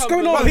my God, what's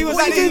going on? But he was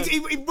What like, are you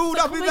doing? he brought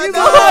up. He was my like,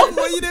 God.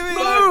 no, what are you doing?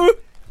 No.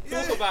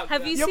 Talk about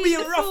Have that. you You're seen being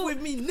the rough full-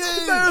 with me.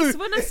 No. It's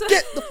when I saw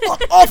Get the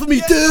fuck off of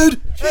me, dude.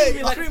 Hey,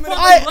 me like treat me fuck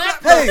like a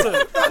black black Hey, person.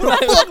 what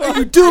the fuck are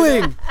you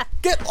doing?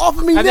 Get off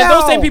of me And now. then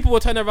those same people will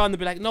turn around and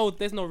be like, no,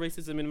 there's no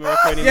racism in America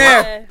anymore.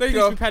 Yeah, Yeah. there you Police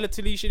go.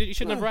 brutality, you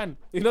shouldn't have ran.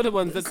 You know the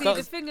ones that See,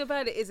 the thing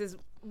about it is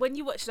when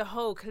you watch the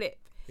whole clip,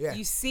 Yeah.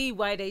 you see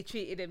why they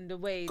treated him the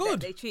way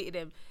Good. that they treated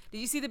him. Did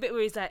you see the bit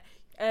where he's like,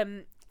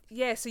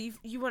 yeah, so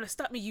you want to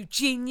stop me, you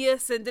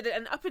genius, and did it,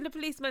 and up in the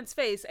policeman's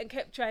face and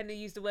kept trying to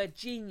use the word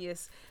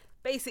genius,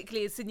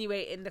 basically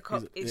insinuating the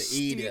cop He's is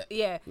an idiot.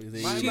 Yeah, He's an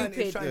My idiot. man is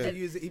stupid. trying to And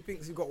use it. He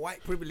thinks he got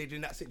white privilege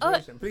in that Oh,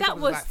 situation. Police that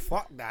officer's was like,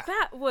 fuck that.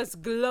 that was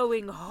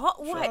glowing hot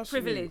white Trust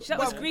me. privilege. That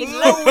was But green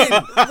glowing.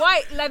 lantern,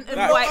 white lantern,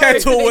 That white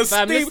kettle privilege. was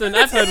Fam, listen,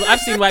 I've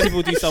seen white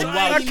people do some wild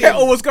That shit.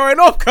 kettle was going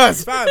off,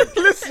 cuz. Fam,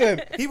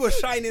 Listen. he was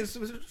shining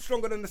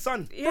stronger than the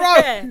sun.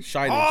 Yeah.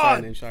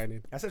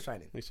 Shining. That's a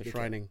shining. It's a Dickhead.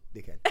 shining.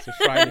 Dickhead. It's a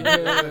shining.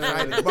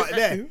 Shining. But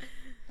there,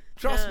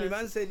 Trust No. me,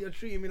 man said you're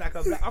treating me like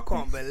a black. I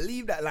can't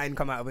believe that line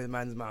come out of his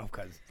man's mouth,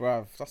 cuz.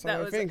 Bruv, that's That how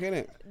I was- think,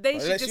 innit? They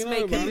But should let's just you know,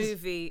 make a man.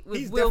 movie with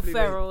he's Will definitely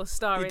Ferrell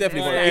starring.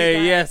 definitely as got that Hey,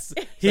 guy. yes,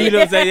 he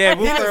loves that. Yeah,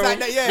 Will looks Ferrell. like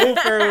that, yeah. Will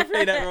Ferrell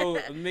played that role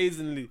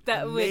amazingly.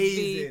 That would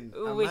be Amazing.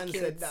 A man wicked.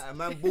 said that. A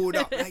man balled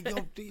up like, yo,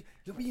 dude,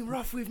 you're being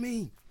rough with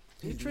me.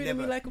 He's treating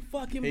me like a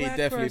fucking He black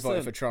definitely person.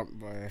 voted for Trump,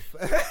 boy.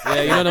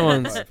 Yeah, you know the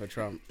ones. Voted for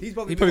Trump. He's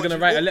probably, He's probably gonna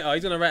watching write a all- letter.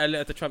 He's gonna write a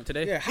letter to Trump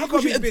today. Yeah, how He could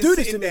probably you been do this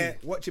to sitting me? there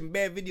watching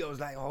bare videos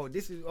like, oh,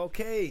 this is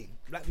okay.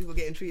 Black people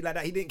getting treated like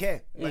that. He didn't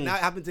care. But now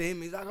it happened to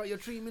him. He's like, oh, you're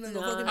treating me like a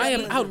No. fucking I am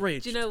black person.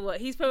 outraged. Do you know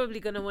what? He's probably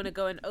gonna want to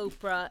go on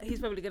Oprah. He's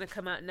probably gonna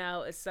come out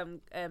now as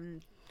some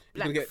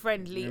black get-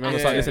 friendly. Remember, actor.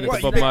 start listening What, to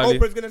you Bob think Marley.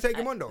 Oprah's going to take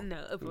him on, though? No,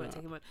 Oprah won't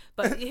take him on.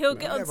 But he'll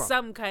get on never.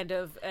 some kind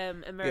of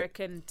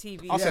American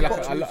TV. I'll say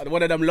show. like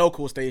one of them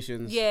local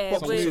stations. Yeah,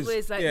 Fox where News.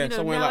 it's like, Yeah, you know,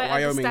 somewhere now like I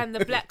Wyoming. understand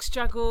the black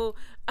struggle.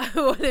 I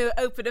want to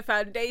open a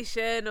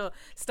foundation or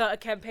start a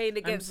campaign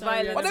against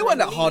sorry, violence. But they on weren't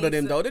that hard on police.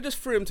 him though. They just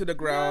threw him to the No,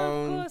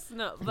 ground. of course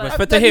not. But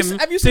But to Have you him, s-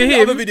 have you to seen the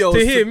him, other videos?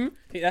 to him,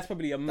 that's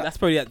probably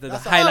at the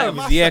highlight of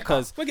his year,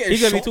 cause We're getting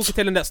he's gonna be shot.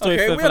 telling that story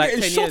Okay, for we're like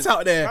getting 10 shot years.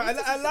 out there. I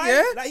like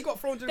Yeah? like he got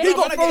thrown to the They ground. He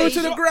got Man, I thrown get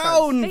to the shot,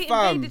 ground, they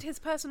fam. invaded his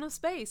personal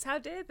space. How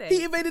dare they?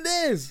 He invaded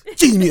theirs.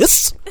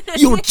 Genius.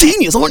 You're a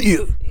genius, aren't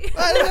you?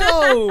 I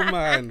know,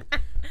 man.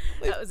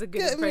 That was a good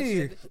Get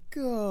me. impression.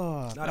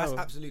 God. No, that's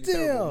absolutely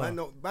Dear.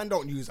 terrible. Man,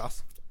 don't use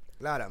us.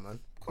 Allow that, man.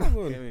 Come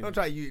on. Don't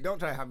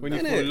try having When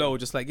you that. fall Innit? low,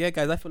 just like, yeah,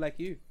 guys, I feel like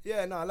you.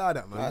 Yeah, no, allow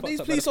that, man. Like, these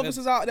up police by the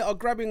officers out there are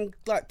grabbing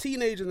like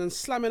teenagers and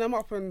slamming them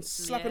up and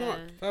slapping them up.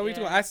 What are we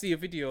talking about? I see a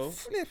video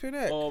Flipping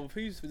it. of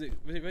was it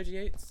Reggie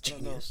Yates?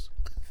 Genius.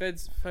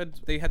 Feds,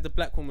 they had the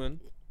black woman,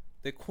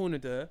 they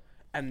cornered her,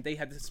 and they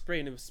had this spray,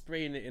 and they were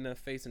spraying it in her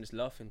face and just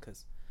laughing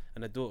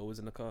and her daughter was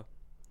in the car.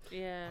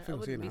 Yeah, I think I've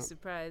wouldn't seen be that. It's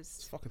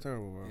surprised. fucking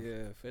terrible, bro.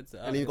 Yeah, feds.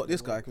 And then you got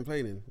this guy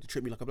complaining. You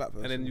treat me like a black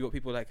person. And then you got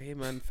people like, hey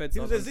man, feds. He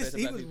was, aren't unfair to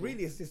he black was people.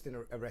 really assisting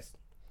arrest.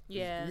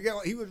 Yeah. You get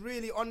what? He was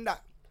really on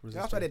that.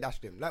 That's why they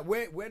dashed him. Like,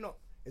 we're not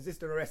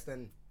assisting arrest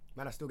and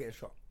man are still getting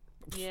shot.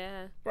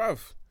 Yeah.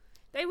 Bruv.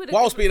 They would have.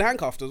 Whilst being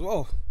handcuffed as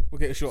well. We're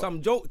getting shot.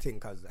 Some joke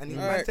thing, cuz. And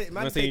Right.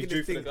 man I'm saying you taking drew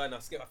this for the thing. guy now.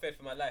 Skip, I fed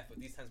for my life, but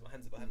these hands, my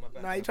hands are behind my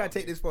back. Nah, he tried to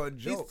take this for a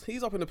joke.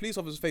 He's up in the police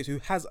officer's face who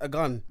has a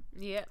gun.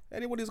 Yeah.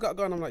 Anybody's got a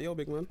gun, I'm like, yo,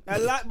 big man. I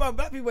like, but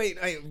black people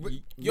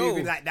ain't Yo.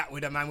 moving like that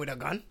with a man with a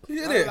gun.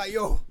 You I'm did it? like,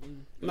 yo.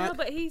 No,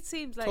 but he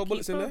seems like 12 he's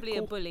bullets in there? probably a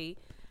Cool. bully.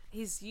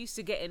 He's used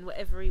to getting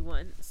whatever he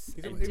wants.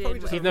 He's, and he's doing probably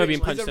just whatever He's never he been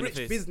wants. punched he's a in the rich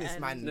face.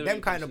 businessman. Never Them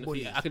been kind punched of in the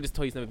bullies. face. I can just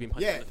tell he's never been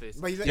punched Yeah, in the face.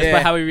 but he's Just like, by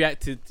how he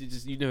reacted,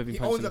 you've never been he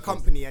punched owns in a the face.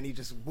 company and he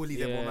just bullies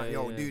everyone like,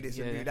 yo, Yeah, do this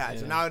and yeah, do that.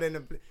 So yeah. now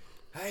then,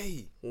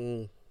 hey,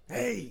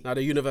 hey. Now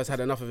the universe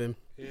had enough of him.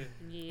 Yeah.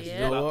 You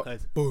know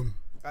what? Boom.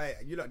 Hey,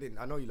 you lot didn't.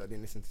 I know you lot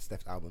didn't listen to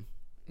Steph's album.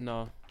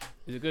 No,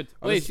 is it good?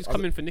 I Wait, was- she's I was-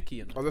 coming for Nikki.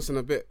 You know? I listened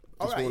a bit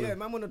All this right, morning. yeah,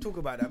 man, want to talk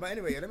about that. But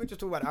anyway, let me just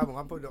talk about the album.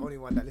 I'm probably the only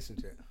one that listened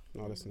to it.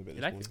 No, I listened a bit You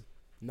this like morning.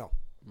 No,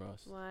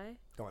 Ross. Why?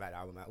 don't like the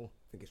album at all.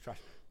 think it's trash.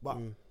 But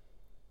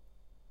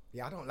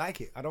yeah, I don't like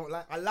it.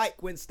 I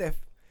like when Steph.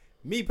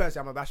 Me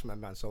personally, I'm a Bashman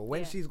man. So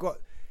when Yeah. she's got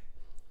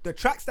the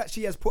tracks that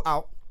she has put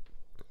out,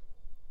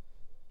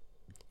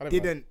 I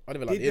didn't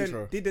like the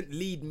intro. didn't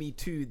lead me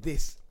to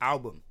this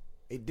album.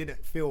 It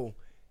didn't feel.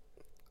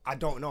 I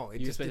don't know.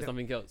 It You just expected didn't.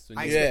 something else. When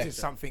I you- expected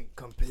something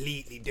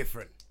completely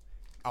different.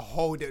 A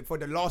whole for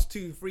the last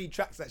 2-3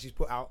 tracks that she's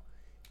put out,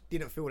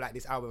 didn't feel like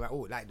this album at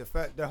all. Like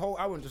the whole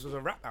album just was a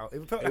rap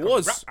album. It felt like It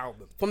was a rap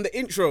album. from the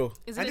intro.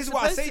 Isn't And it this is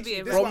what I supposed say to to be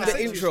you. a This is rap what I From said the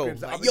to you, intro. Scribs,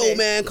 the Like, other yo, day.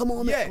 man, come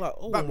on, Yeah, man. Like,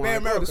 oh but my Bare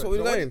God, America. this is what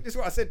we're So doing. this is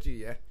what I said to you.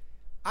 Yeah,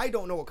 I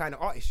don't know what kind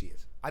of artist she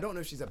is. I don't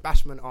know if she's a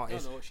Bashman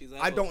artist. know what she's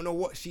I don't know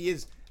what she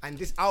is. And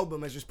this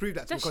album has just proved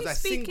that to me Does she because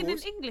speak in an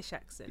singles. English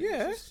accent?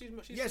 Yeah.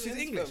 Yeah, she's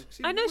English.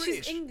 She's I know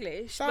British. she's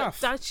English, South.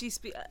 but does she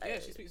speak? Yeah,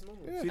 she speaks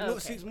normal. She's not.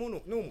 Okay. She's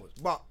normal.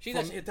 But She's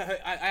from-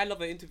 actually. I love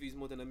her interviews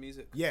more than her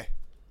music. yeah.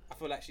 I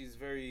feel like she's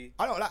very.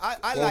 I don't like. I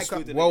Well, like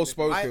her. well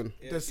spoken.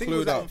 The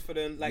singles Clued that- up.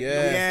 Confident, like, Yeah. no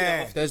one's Yeah.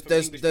 gonna offer There's from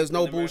there's English no people in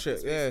American bullshit.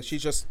 Yeah, spaces.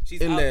 she's just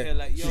She's in out there. here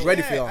like, yo, She's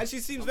ready for Yeah, you. and she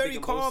seems I'm very big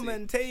and calm bossy.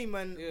 and tame,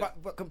 and Yeah.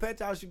 but compared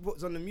to how she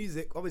puts on the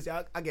music, obviously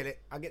I get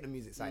it. I get the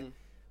music side.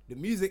 The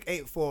music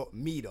ain't for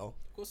me though.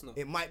 Of course not.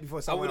 It might be for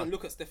I someone wouldn't else.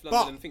 look at Steph London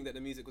But- and think that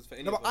the music was for No,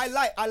 anyone. but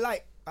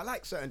I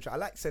like certain tracks. I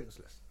like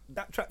Senseless.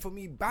 That track for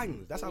me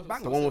bangs. That's a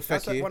banger. The one with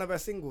That's Fecky. like one of her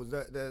singles,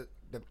 the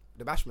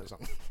Bashman song.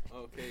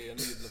 Okay, I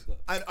knew you'd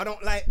love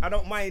that. I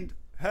don't mind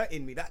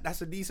hurting me.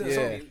 That's a decent Yeah.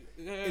 song.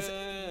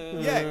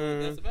 Yeah.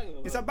 That's a banger.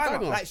 It's a banger.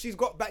 Banger. Like she's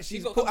got back. She's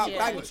She's got put out some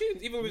bangers.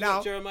 tunes, even with Now-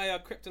 like Jeremiah,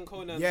 Krypton,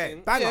 Conan. Yeah,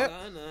 thing. banger.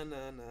 Nah, nah,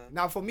 nah, nah.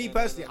 Now for me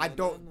personally, I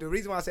don't. The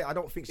reason why I say I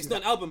don't think she's It's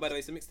not an album, by the way.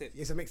 It's a mixtape.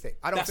 It's a mixtape.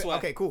 I don't That's think. why.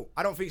 Okay, cool.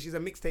 I don't think she's a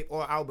mixtape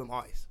or album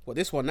artist. Well,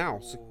 this one now.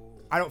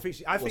 I don't think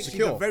she. I think she's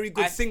Secure. a very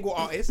good I- single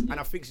artist, and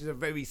I think she's a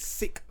very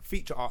sick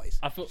feature artist.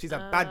 I feel- she's a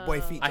bad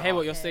boy feature. I hear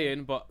what you're artist.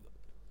 saying, but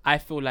I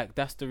feel like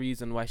that's the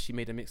reason why she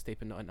made a mixtape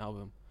and not an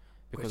album.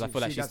 Because She- I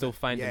feel like she she's still doesn't-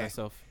 finding yeah.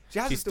 herself. She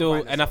has to She's still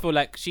find and I herself. feel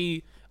like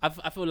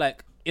I feel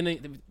like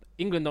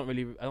England don't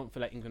really. I don't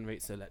feel like England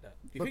rates her like that.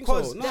 You think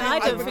Because so? No, I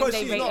don't think because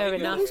they she's rate not- her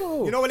enough.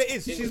 You know what it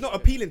is? She's not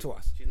appealing to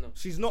us. She's not.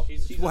 She's not.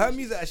 She's well, her not-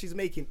 music that she's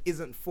making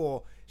isn't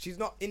for. She's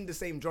not in the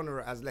same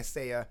genre as, let's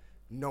say, a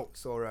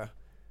Notes or a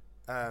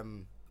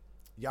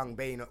Young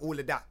Bane or all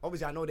of that.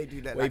 Obviously, I know they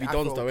do that. Wavy like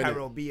Dons Afro, though,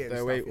 Carol innit? B and They're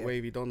stuff. Yeah.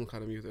 wavy Don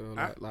kind of music.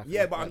 Huh? Like,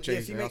 Yeah, but like yeah,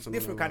 Jay-Z she or makes something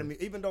different like kind of that.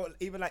 music. Even though,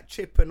 even like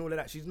Chip and all of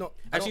that, she's not.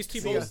 I And don't she's too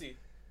see her- bossy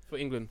for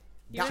England.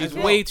 You She's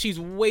reckon? way. She's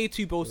way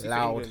too bossy Loud.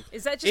 for England.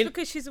 Is that just In-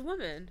 because she's a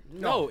woman?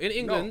 No, in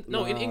England.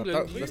 No, in Nah, England.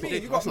 don't- What do let's you not-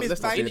 mean? You got let's not- Miss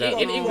let's not Banks, do In, you that.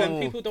 got in England, no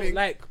people don't thing.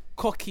 like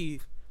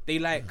cocky. They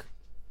like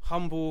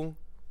humble.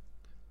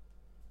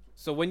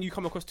 So when you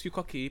come across too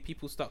cocky,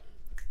 people start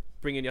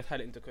bringing your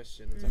talent into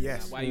question. And stuff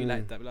Yes. like, why you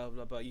like that? Blah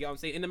blah blah. You get what I'm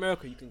saying? In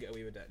America, you can get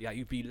away with that. Yeah,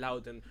 you be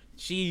loud and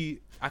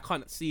I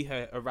can't see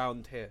her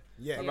around here.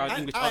 Yeah. Around And-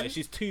 English and- artists,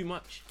 she's too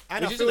much.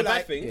 and I Which feel isn't a bad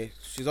like- thing. Yeah,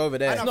 she's over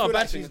there. And I not a feel bad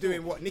like thing she's at all.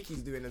 doing what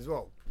Nicki's doing as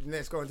well.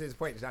 Let's go into this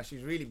point that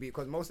she's really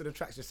because most of the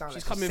tracks just sound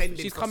She's like coming. sending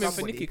She's for coming for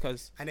somebody. Nicki,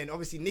 cuz And then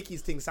obviously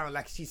Nicki's thing sound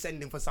like she's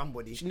sending for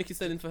somebody. Nicki's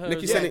selling for her.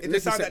 Nicki as well. it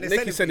just sounds like they're Nicki's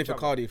sending sending for for each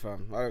Cardi,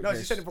 fam. I don't No, care.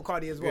 she's sending for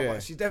Cardi as well. Yeah.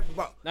 But she's definitely.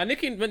 But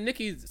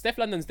Now Steph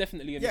London's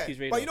definitely in yeah, Nicki's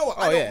radar. but you know what?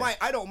 Oh, I don't yeah. mind.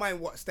 I don't mind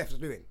what Steph's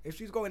doing. If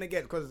she's going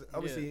again, because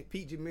obviously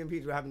me and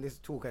Peach were having this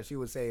talk, and she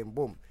was saying,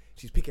 "Boom,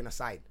 she's picking a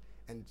side,"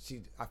 and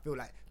I feel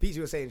like Peach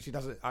was saying she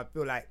doesn't. I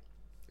feel like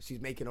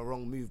she's making a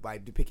wrong move by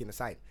picking a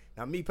side.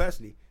 Now, me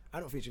personally, I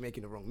don't think she's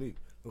making a wrong move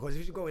because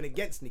if she's going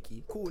against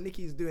Nicki, cool,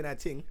 Nicki's doing her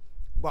thing,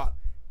 but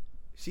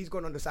she's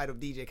gone on the side of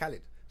DJ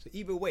Khaled. So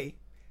either way,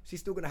 she's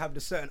still gonna have the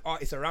certain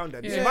artists around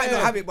her. She Yeah. might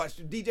not have it, but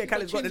DJ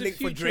Khaled's got the Tunes link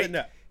of for Future Drake, and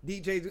that.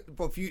 DJ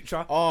for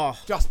Future, Oh.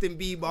 Justin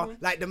Bieber,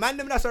 like the man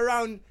them that's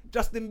around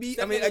Justin Bieber. I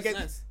Steph mean, London's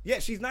again, nice. yeah,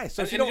 she's nice.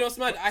 So And- she and don't, you know what's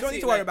mad? I she don't see need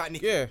it to worry like- about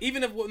Nicki. Yeah.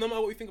 Even if no matter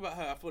what we think about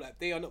her, I feel like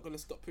they are not going to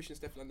stop pushing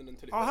Steph London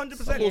until it.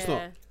 100%. Of course not.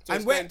 Yeah. So And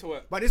it's where, going to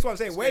work. but this is what I'm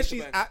saying. It's Where going to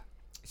she's work. at,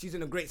 she's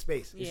in a great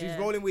space. If she's Yeah.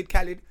 rolling with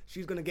Khaled,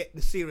 she's gonna get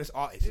the serious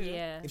artist.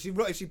 Yeah. If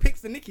she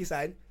picks the Nicki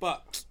side,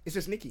 But it's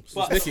just Nicki.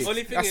 But Nicki. the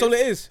only thing That's is, all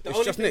it is. The It's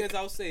only just thing Nick. is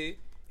I'll say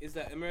is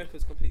that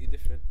America's completely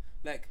different.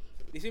 Like,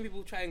 you see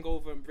people try and go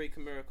over and break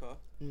America.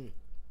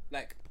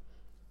 Like,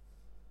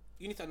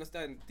 you need to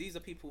understand these are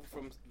people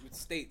from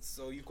states,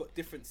 so you've got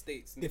different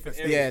states, and different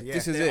Different areas. Yeah, Yeah.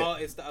 this is There it. are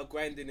artists that are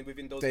grinding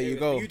within those There you areas.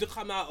 go. For you to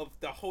come out of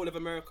the whole of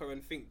America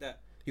and think that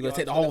You're gonna yo,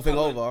 take the I'm whole thing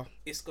come and over.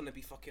 It's gonna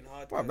be fucking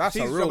hard. Well, man. that's a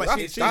She's- real. but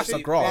That's she- a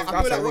she- graph. I That's feel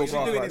a like real what she's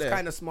graph doing right is there.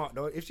 kind of smart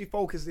though. If she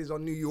focuses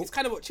on New York, It's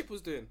kind of what Chip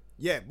was doing.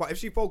 yeah. But if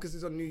she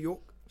focuses on New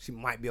York, she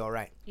might be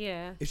alright.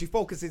 Yeah. If she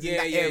focuses in Yeah,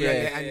 that yeah, area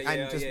yeah, and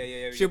yeah, just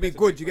yeah, she'll be that's a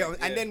good. good You get point,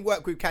 and yeah. then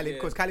work with Khaled Yeah.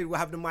 because Khaled will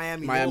have the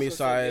Miami Miami Also,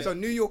 side. So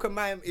New York and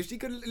Miami, if she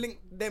could link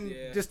them,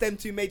 Yeah. just them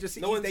two major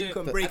cities, No one's then you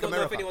doing, can break I don't know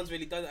if America. anyone's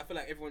really done it. I feel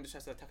like everyone just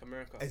has to attack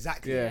America.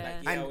 Exactly. Yeah.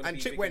 Yeah. Like, I wanna And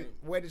be Chip big went.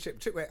 in- Where did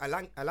Chip went?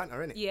 Atlanta,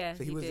 innit? Yeah, So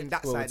he he was did. in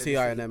that Well, side. of T.I.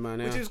 the and city, them, man,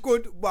 which yeah. is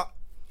good, but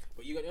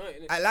But you got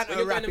Atlanta when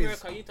you're rap going is-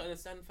 America, you need to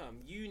understand, fam.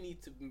 You need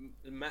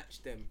to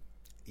match them.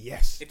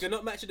 yes, If you're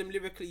not matching them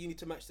lyrically, you need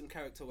to match them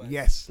character-wise.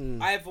 yes,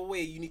 Either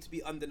way, you need to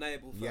be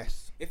undeniable. Fam.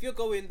 Yes. If you're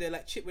going there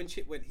like Chip, when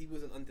Chip went, he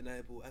wasn't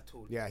undeniable at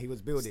all. yeah. He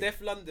was building.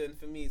 Steph London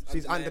for me is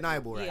She's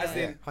undeniable, right? Yeah. As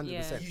in,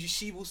 100%.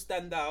 she will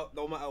stand out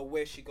no matter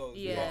where she goes.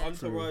 Yeah. The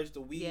entourage,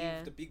 the weave,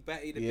 Yeah. the big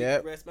batty, the Yep.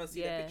 big breast. Man, see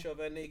Yeah. that picture of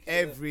her naked.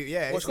 Yeah,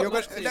 What's you're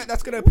got- gonna-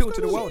 that's gonna appeal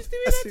to the What's world. she's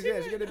doing That's- that yeah,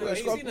 too, she's gonna do man. it.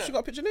 She You got, seen that? she got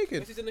a picture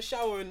naked. She's in the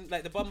shower and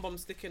like the bum bum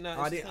sticking out.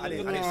 I It's didn't kinda see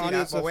looking- that, I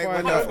need to but we're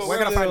find gonna out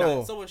find still.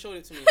 out. Someone showed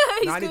it to me.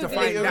 He's Now I need to Googling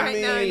find it out.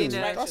 right now, you It's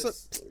know. righteous.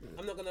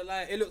 I'm not gonna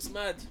lie, it looks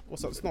mad.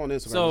 What's up? It's not on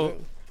Instagram. So- is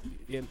it?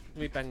 Yeah, let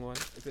me bang one.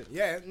 Is it?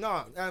 Yeah,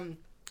 no.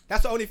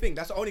 That's the only thing.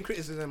 That's the only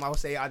criticism I would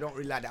say. I don't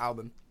really like the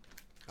album.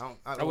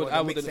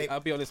 I'll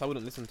be honest, I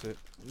wouldn't listen to it.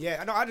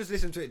 Yeah, no, I just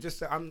listen to it.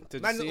 Just man, see,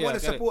 want yeah, to get it.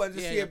 support and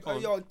just Yeah, see yeah, it. go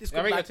on. Yo, this I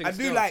could rate like, your thing I do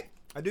still. like.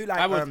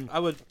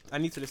 I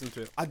need to listen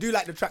to it. I do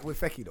like the track with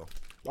Fecky though.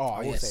 Oh, I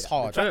will yes, say that.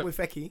 hard. The track with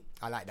Fecky,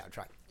 I like that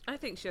track. I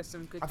think she has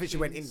some good. I think she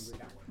went in tunes. with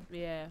that one.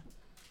 Yeah.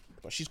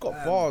 But she's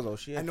got bars though.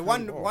 She And the had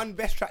one bars. one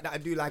best track that I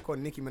do like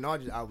on Nicki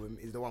Minaj's album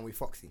is the one with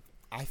Foxy.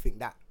 I think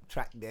that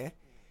track there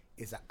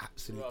is an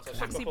absolute. Well, so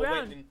classic. Foxy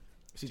Brown.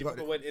 She's She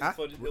got went in huh?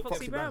 for Lil' With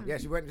Foxy Brown. Yeah,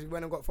 she went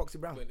and got Foxy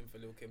Brown. Went in for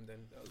Lil' Kim then.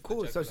 That was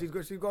Cool. the So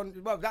jack, she's gone.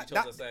 Well, that She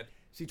chose that her side.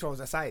 she chose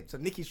her side. So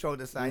Nicki chose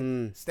her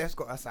side. Steph's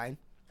got her side.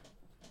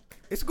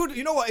 It's good.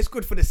 You know what? It's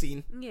good for the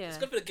scene. Yeah. It's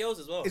good for the girls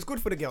as well. It's good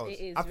for the girls. It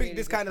is I think really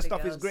this good kind of for the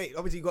stuff is girls. great.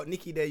 Obviously, you got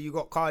Nicki there. You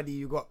got Cardi.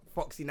 You got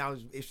Foxy now.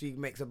 If she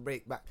makes a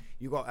break back,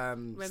 you got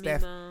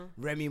Steph, Ma.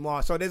 Remy Ma.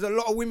 So there's a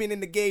lot of women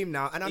in the game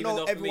now, and I Even know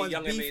though for me, everyone's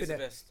Young M.A. is beefing the it.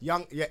 best.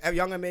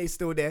 Young M.A. is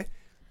still there,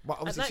 but I'd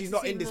obviously like she's to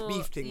not see in this more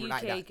beef thing UK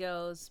like that.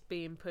 girls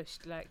being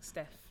pushed like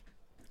Steph.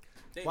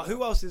 They But know.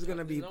 who else is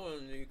gonna be? No one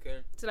in the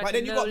UK. To like But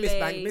then you got Miss Nole,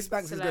 Banks. Miss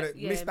Banks to is like- gonna.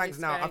 yeah, Miss Banks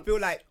now. I Banks. feel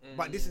like,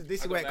 but this is I where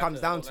don't it like comes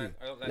her, down I to.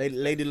 don't like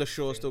Lady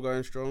LaShaw still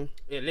going strong.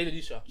 Yeah, Lady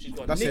Lisha, she's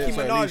gone. That's Nicki it,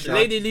 sorry, Minaj, Lisha.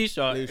 right? Lady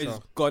Lisha is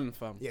Lisha. gone,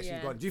 fam. Yeah, she's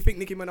Yeah. gone. Do you think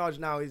Nicki Minaj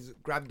now is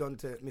grabbed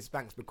onto Miss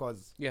Banks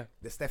because Yeah.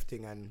 the Steph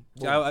thing and?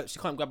 boom? Yeah, she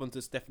can't grab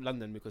onto Steph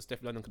London because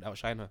Steph London could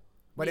outshine her.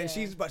 But then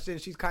Yeah.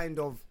 she's kind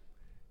of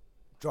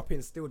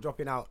still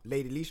dropping out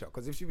Lady Lisha,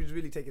 because if she was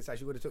really taking side,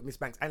 she would have took Miss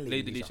Banks and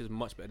Lady Lady Lisha. Lisha's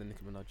much better than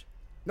Nicki Minaj.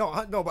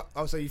 No, but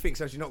also you think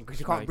so? She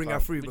can't bring her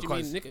through What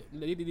because do you mean,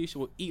 Lady Leisha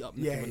will eat up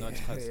Nicki Yeah, Minaj.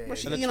 yeah, cuz. yeah, But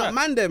she And the eating up track-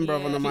 man them,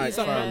 bruv, on the Yeah, mic, she's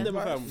a man fam.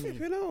 them,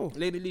 fam. You know.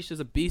 Lady Leisha's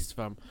a beast,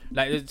 fam.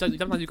 Like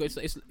sometimes you got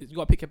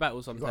to pick your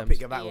battles. you Sometimes gotta pick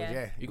your battles. Yeah.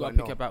 Yeah, you got to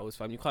pick your battles,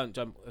 fam. You can't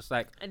jump. It's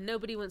like And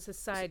nobody wants a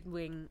side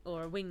wing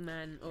or a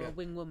wingman or Yeah. a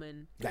wing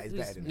woman. That is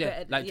who's better than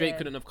yeah, like Drake yeah.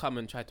 couldn't have come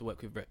and tried to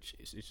work with Wretch.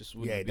 It's just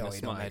wouldn't Yeah, have been no, a it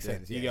smart don't make idea.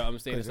 sense, You yeah. get what I'm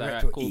saying? 'Cause It's like,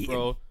 Wretch alright, will cool, eat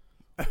bro.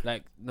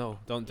 Like, no,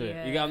 don't do it.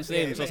 Yeah. You get what I'm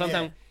saying? Yeah, So yeah.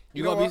 sometimes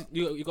you You know gotta be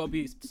you gotta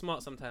be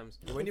smart sometimes.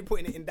 When you're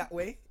putting it in that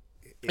way,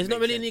 There's not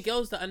makes really any sense.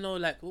 girls that I know.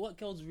 Like, what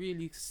girl's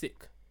really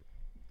sick?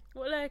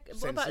 What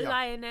about Sensia.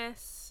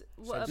 Lioness?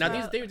 What Sensia. Now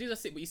about these are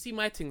sick, but you see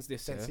my things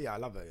this year. Sensia, I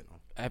love her. You know,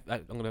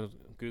 I'm gonna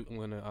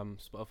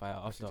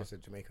Spotify it she's after. just a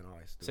Jamaican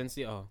artist.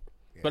 Sensia.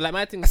 Yeah. But like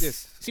my thing is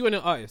this. See, when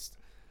you're an artist,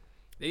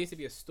 there needs to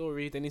be a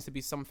story. There needs to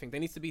be something. There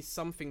needs to be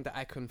something that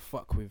I can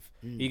fuck with.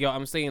 You get what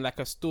I'm saying? Like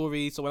a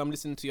story. So when I'm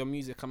listening to your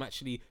music, I'm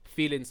actually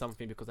feeling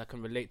something because I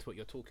can relate to what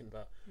you're talking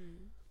about.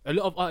 A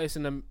lot of artists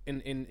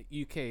in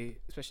UK,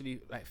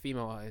 especially like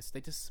female artists, they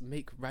just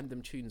make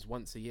random tunes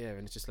once a year,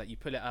 and it's just like you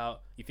pull it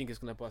out, you think it's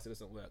gonna bust, it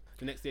doesn't work.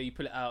 The next year you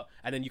pull it out,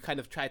 and then you kind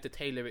of try to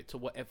tailor it to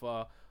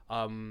whatever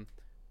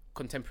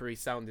contemporary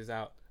sound is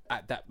out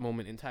at that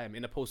moment in time,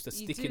 in opposed to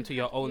You sticking do to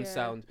your have- own yeah,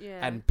 sound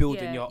yeah, and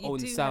building yeah, your you own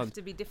do sound. have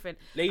to be different.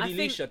 Lady I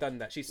think- Leisha done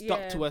that. She stuck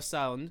yeah. to her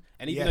sound,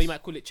 and even Yes. though you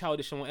might call it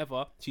childish and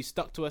whatever, she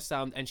stuck to her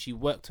sound and she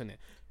worked on it.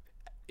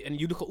 And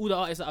you look at all the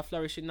artists that are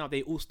flourishing now;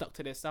 they all stuck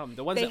to their sound.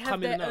 The ones They that have come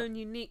in their and out. own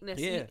uniqueness.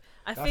 Yeah.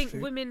 I That's think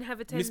true. women have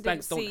a Miss tendency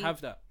Banks don't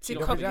have that. to She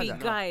don't copy have that,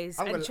 no. guys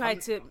I'm and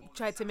gonna-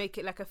 try to make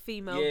it like a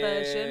female Yeah.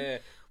 version.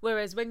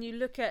 Whereas when you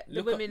look at the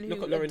Look at- women look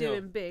who at are Lauryn Hill.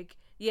 doing big,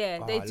 yeah,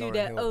 Ah, they do Lauryn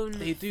their Hill. own.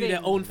 They do thing.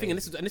 their own thing, and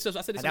this is I said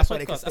this And on that's the why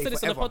they can podcast. I stay said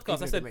this on the forever, podcast. I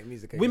even if said they make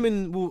music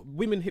again.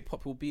 women hip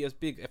hop will be as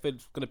big if we're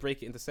gonna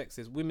break it into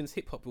sexes. Women's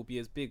hip hop will be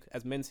as big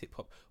as men's hip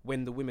hop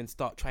when the women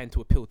start trying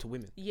to appeal to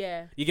women.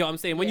 Yeah. You get what I'm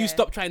saying? When you Yeah.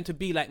 stop trying to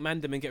be like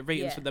Mandem and get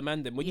ratings Yeah. for the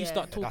Mandem, when you Yeah.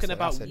 start Yeah, talking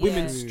that's about a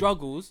women's true-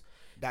 struggles,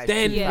 That is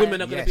then true. Yeah.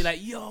 women are gonna be Yes. like,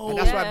 yo. And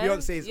that's why Yeah,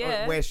 Beyonce is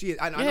yeah. where she is.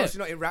 And I know Yeah. she's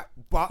not in rap,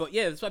 but But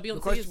yeah, that's why Beyonce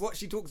because is. what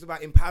she talks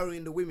about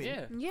empowering the women,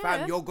 Yeah. Yeah.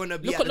 fam, you're gonna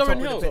be Look at at the top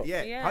Lauryn of Hill. the pit.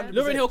 Yeah, Yeah. 100%.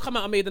 Lauryn Hill come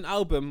out and made an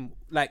album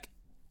like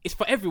it's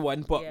for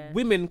everyone, but Yeah.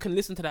 women can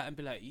listen to that and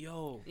be like,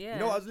 yo. Yeah. You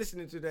know, I was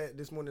listening to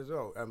this morning as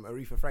well.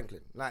 Aretha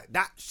Franklin, like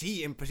that.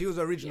 She was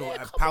original Yeah, at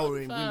come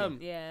empowering on, fam.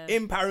 women. Yeah.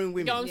 Empowering women.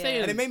 You know what I'm Yeah.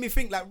 saying? And it made me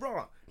think like,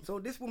 raw. So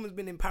this woman's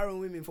been empowering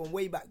women from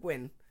way back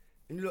when,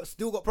 and you lot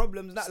still got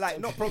problems.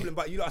 Not problem,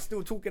 but you lot are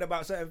still talking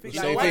about certain things. You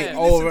Like, know why why? don't you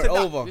Over listen to and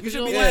that? over. You Because should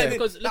you be know why? listening.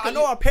 Because Like, look I at know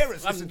you. our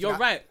parents listen to You're that.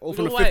 right. All You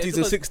from know the why? 50s and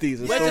Because 60s.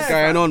 It's we're still just-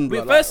 going on,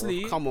 bro.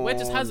 Firstly, come on. we're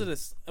just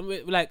hazardous. And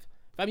we're like,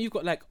 fam, you've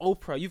got like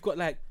Oprah. You've got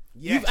like,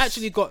 Yes. you've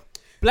actually got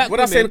black What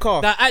I women saying,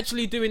 Carl? that are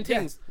actually doing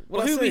things. What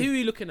But I who say? are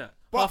you looking at?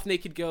 But- Half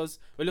naked girls.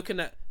 We're looking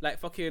at like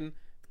fucking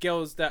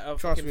girls that are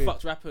Trust fucking me.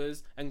 fucked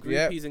rappers and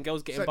groupies Yep. and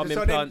girls getting So bum then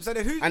implants. who?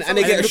 And so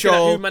they get a looking at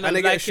show, who man and they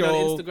are get a liking on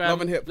show. Instagram.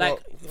 Love and hip hop.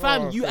 Like,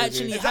 fam, Oh, you crazy.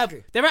 actually Exactly.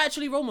 have. They're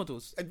actually role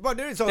models. But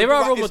there is. So There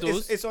are role it's-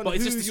 models, It's on but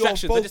it's who just you're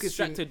distractions. They're just focusing-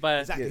 distracted by-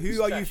 exactly. Yeah.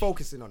 Who are you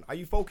focusing on? Are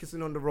you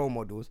focusing on the role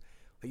models?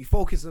 Are you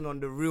focusing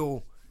on the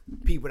real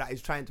people that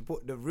is trying to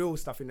put the real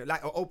stuff in it?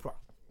 Like Oprah.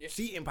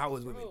 She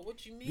empowers women. Bro, what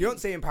do you mean?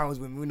 Beyonce empowers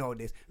women. We know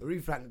this.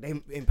 Aretha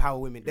Franklin, they empower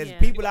women. There's Yeah.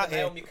 people You got out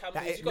there. Naomi Campbell.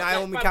 that- You got,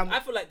 Naomi like, Campbell. I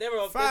feel like there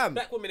are Fam.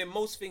 black women in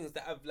most things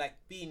that have like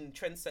been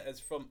trendsetters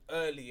from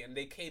early, and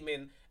they came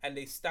in and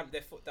they stamped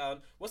their foot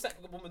down. What's that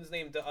woman's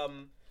name?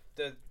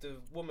 The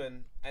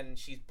woman, and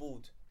she's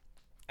bald,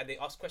 and they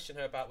question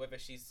her about whether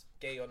she's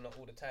gay or not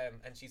all the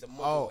time, and she's a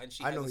model, Oh, and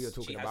she I know has, who you're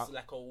talking she about. has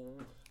like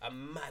a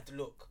mad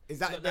look. Is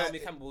that Not the- Naomi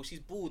Campbell? She's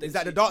bald. Is and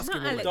that the she- dark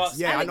skin Not woman? Alex.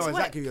 Yeah, I Alex know Weck.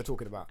 exactly who you're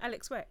talking about.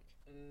 Alex Weck.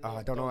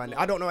 I don't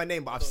know her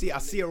name, but I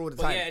see her all the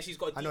But time. yeah, she's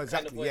got a I know deep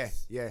kind of exactly. Yeah,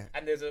 voice. yeah.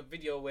 And there's a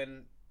video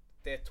when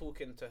they're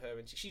talking to her,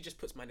 and she just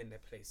puts man in their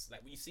place.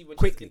 Like you see when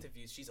Quickly. she does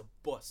interviews, she's a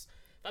boss.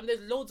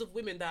 There's loads of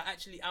women that are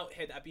actually out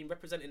here that have been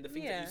representing the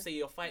things that Yeah. you say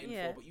you're fighting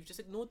Yeah. for, but you've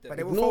just ignored them. But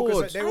they will Ignored.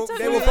 focus. They I will don't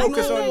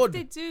focus know on. if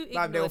they do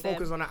Like, they will ignore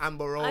focus them. on an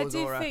Amber I Rose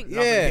do or a think- Love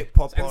and Yeah. Hip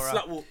Hop and or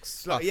slut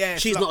walks. yeah.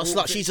 She's not a slut.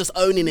 walks. She's just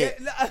owning it.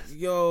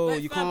 Yo,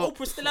 Like, you fam, can't.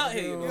 Oprah's still out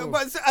here. You know?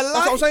 But it's a That's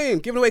what I'm lie. saying.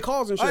 Giving away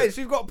cars and shit. Hey,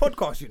 she's got a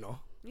podcast, you know.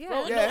 Yeah.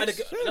 Bro, Yeah, no, and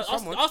sure,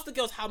 someone. ask the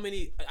girls how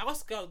many.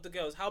 Ask the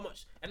girls how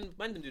much. And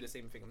man, them do the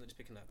same thing. I'm not just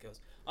picking out girls.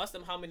 Ask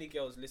them how many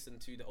girls listen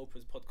to the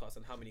Oprah's podcast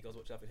and how many girls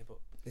watch Love and Hip Hop.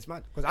 It's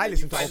mad because I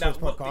listen to Find Oprah's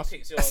out what podcast.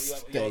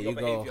 dictates There your you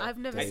go. behavior. I've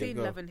never There you seen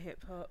go. Love and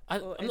Hip Hop.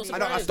 I'm or not any I of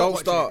don't. I that. stopped Don't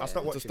watching start. it. I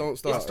stopped watching Just don't it.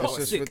 start. It's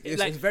toxic.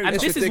 It's very and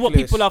this is ridiculous. what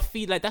people are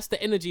feed. Like that's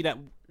the energy that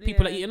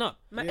people Yeah. are eating up.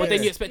 Ma- But then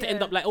you Yeah. expect to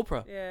end up like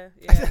Oprah. Yeah.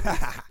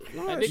 Yeah.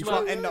 Like, You big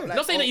can't man. end up like I'm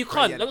not saying that you Oprah,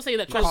 can't. yeah. I'm not saying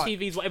that You trash can't.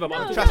 TV is whatever. But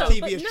I'm No, Trash talking TV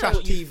about is but trash no,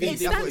 TV. It That's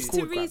what stands it's to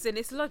called, bruv. reason.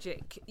 It's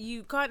logic.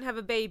 You can't have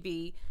a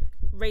baby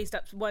raised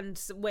up one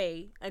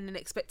way and then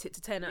expect it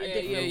to turn out a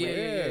different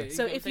way.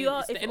 So if you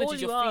are, if all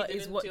you are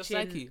is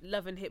watching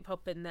Love and Hip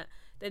Hop and that,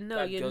 then no,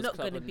 Bad you're Girls not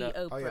Club going to and be that.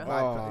 Oh, yeah, Oprah.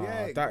 bad. Oh,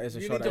 Yeah, that is a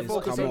you show need that to needs to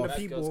focus come on off.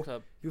 the Bad Girls people.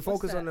 Club. You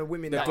focus What's on the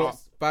women They're that glo- are.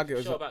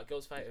 baggers. Show about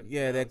girls fighting.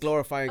 Yeah, they're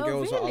glorifying Oh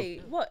girls that really?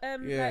 What?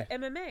 Yeah.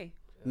 Like MMA?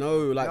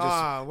 No, like Nah,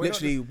 just we're not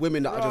literally just-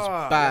 women that are just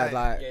Nah, bad. like-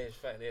 Like Yeah, it's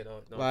fine. Yeah, no.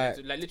 Like-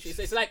 Like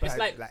literally, it's like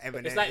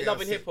Eminem, it's like yeah,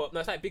 Love and sick. Hip Hop. No,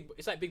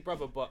 it's like Big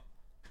Brother, but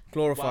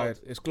glorified. wild.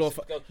 It's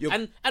glorified.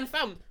 And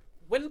fam,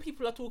 when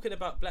people are talking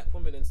about black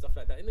women and stuff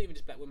like that, it's not even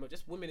just black women,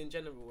 just women in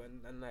general,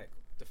 and like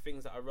the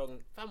things that are wrong.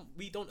 Fam,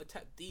 we don't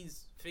attack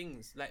these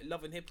things like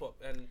Love and Hip Hop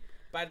and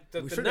bad.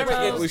 The should attack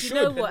narratives, it. We Do you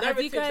know should. the what?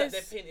 Have you narratives that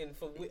guys? they're painting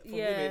for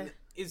Yeah. women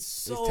is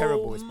so It's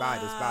terrible. It's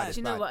bad. It's bad. mad. It's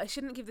Do you know bad. what? I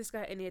shouldn't give this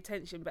guy any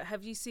attention, but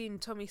have you seen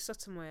Tommy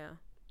Sotomayor?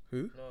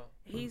 Who? No.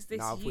 He's this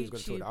Nah, I thought he was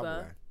gonna talk the other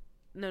YouTuber. guy.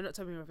 No, not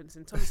Tommy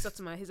Robinson. Tommy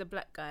Sotomayor. He's a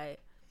black guy,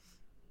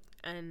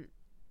 and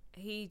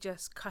he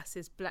just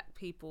cusses black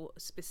people,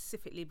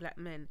 specifically black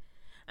men.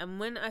 And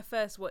when I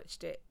first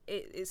watched it,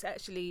 it's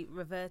actually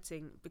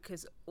reverting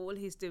because all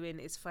he's doing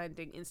is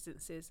finding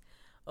instances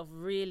of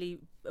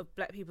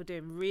black people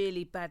doing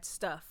really bad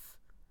stuff,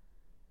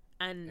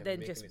 and Yeah, then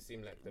making just it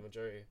seem like the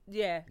majority.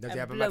 yeah, Does he and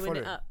have a mad blowing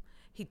it following? up.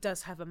 He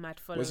does have a mad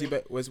following.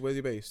 Where's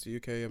he based?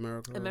 UK,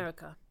 America?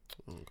 America.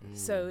 Okay.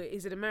 So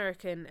he's an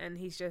American, and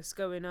he's just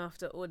going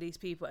after all these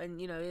people, and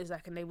it's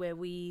like, and they wear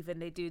weave,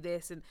 and they do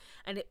this, and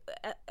it,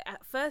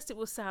 at first it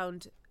will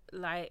sound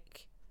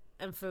like,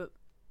 and for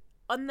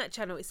on that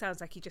channel it sounds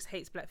like he just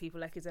hates black people,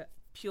 like he's a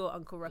pure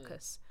Uncle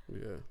Ruckus.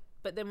 Yeah.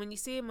 But then when you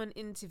see him on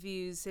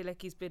interviews, say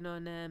like he's been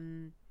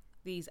on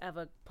these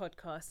other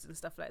podcasts and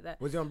stuff like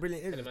that. Was he on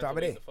Brilliant Tell Idiots him the how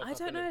other to day? wake the fuck I up,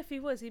 don't innit? know if he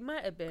was. He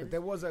might have been. There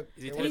was Is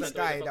he this telling that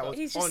guy story that about- was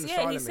He's on just he's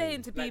Charlemagne.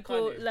 saying to Like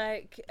people Kanye.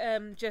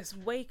 like just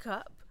wake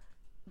up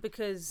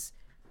because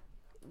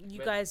you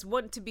But- guys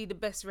want to be the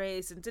best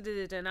race and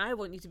da-da-da-da, and I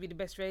want you to be the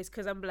best race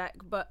because I'm black,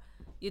 but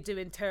you're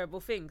doing terrible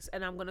things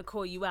and I'm gonna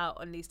call you out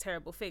on these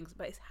terrible things.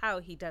 But it's how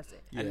he does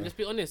it. Yeah. And let's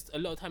be honest, a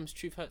lot of times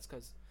truth hurts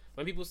because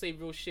when people say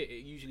real shit,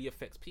 it usually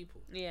affects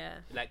people. Yeah.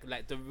 Like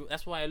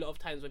that's why a lot of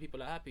times when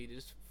people are happy, they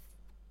just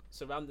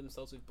surround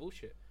themselves with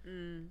bullshit.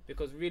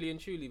 Because really and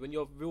truly, when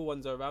your real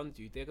ones are around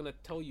you, they're gonna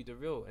tell you the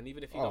real, and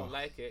even if you Oh, don't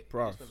like it, bruv.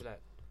 you're just gonna be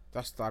like,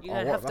 That's like You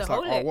our, have to that's like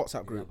hold our it.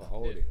 WhatsApp group.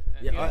 Hold it.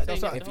 Yeah, Yeah, I'm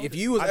that's saying what. you If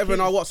you was I ever in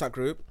keep- our WhatsApp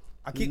group,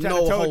 I keep no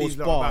trying to tell holds these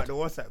lot about barred. the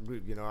WhatsApp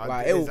group.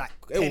 Like, there's it'll- like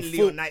it'll 10 full-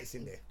 Leo nights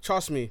in there.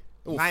 trust me, it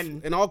will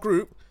Man. in our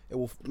group, it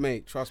will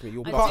mate. Trust me,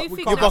 you'll I buck, do think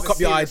you'll that's buck up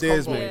your a serious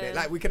ideas, convo mate. in there. Yeah.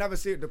 Like we can have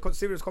the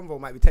serious convo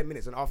might be 10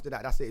 minutes, and after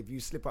that, that's it. If you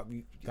slip up,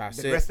 That's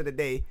the it. rest of the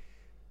day,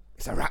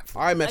 it's a wrap.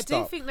 I I messed do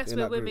up. think that's in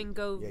where that group. women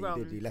go Yeah, wrong.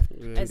 you did. You left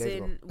 2 As days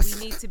in, ago. we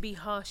need to be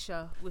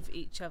harsher with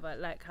each other,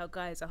 like how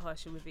guys are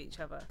harsher with each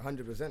other.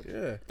 100%.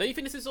 Yeah. don't you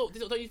think this is all?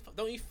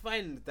 Don't you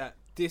find that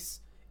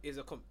this is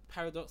a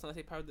paradox? And I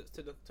say paradox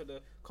to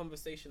the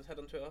conversations had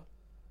on Twitter.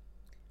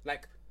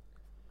 Like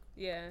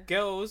Yeah.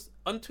 girls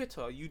on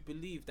Twitter, you'd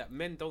believe that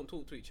men don't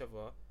talk to each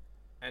other,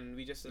 and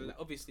we just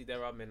obviously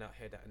there are men out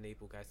here that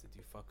enable guys to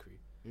do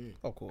fuckery,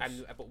 Of course.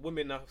 and but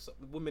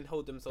women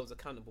hold themselves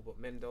accountable, but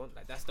men don't.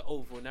 Like that's the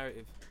overall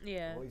narrative.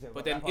 Yeah.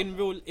 But then in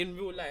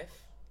real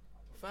life,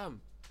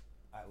 fam,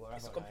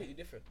 it's completely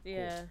different.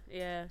 Yeah.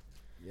 Yeah.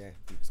 Yeah.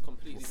 It's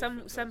completely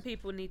Some different.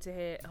 people need to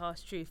hear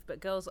harsh truth, but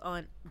girls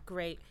aren't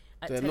great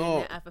at They're telling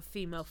not. their other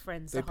female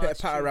friends They the put a harsh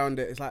pat truth. around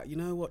it. It's like, you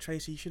know what,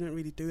 Tracy, you shouldn't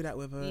really do that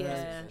with her.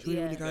 Yeah, You shouldn't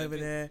yeah. really go over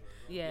there.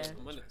 Yeah.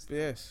 I'm honest.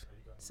 Yes.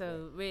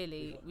 So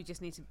really, we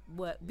just need to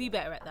be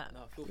better at that.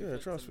 No, feel Yeah, free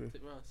trust to me.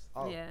 tip Ross.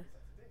 Oh. Yeah.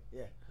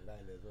 Yeah. Lila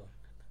as well.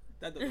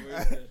 That doesn't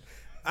work. Good.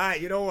 Alright,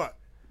 you know what?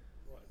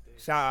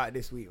 Shout out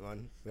this week,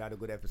 man. We had a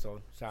good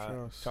episode. Shout out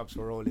Trust. Chubbs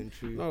for rolling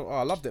through. No,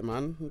 I loved it,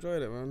 man. Enjoyed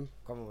it, man.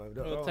 Come on, man.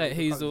 Roll tight,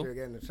 Hazel.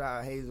 Again. Shout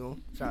out Hazel.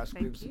 Shout out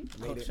Thank Scribs. you.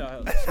 Made it. Shout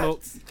out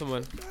Smokes. Come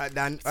on.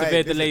 Dan. Severe Alright,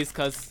 listen. delays,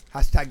 cuz.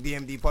 Hashtag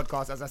DMD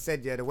podcast. As I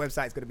said, yeah, the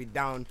website's going to be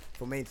down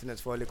for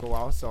maintenance for a little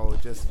while. So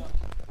just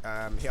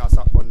hit us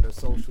up on the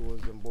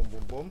socials and boom,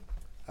 boom,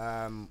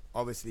 boom.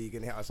 Obviously, you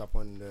can hit us up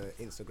on the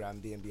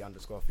Instagram,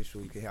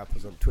 DMD_official. You can hit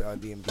us on Twitter,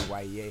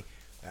 DMDYEA.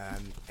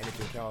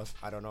 Anything else,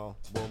 I don't know.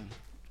 Boom.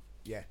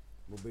 Yeah,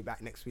 we'll be back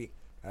next week.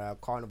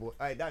 Carnival.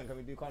 Hey, Dan, can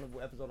we do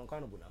Carnival episode on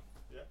Carnival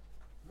now?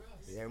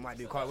 Yeah, we might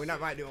do Carnival. We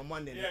might do it on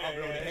Monday and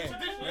upload it here.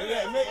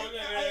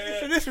 It's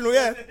traditional,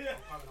 yeah.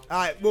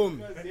 Alright,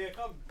 boom.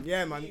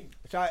 Yeah, man.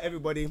 Shout out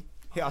everybody.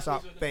 Hit us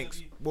up.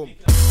 Thanks. Boom.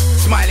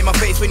 Smile in my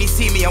face when you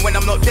see me, and when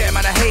I'm not there,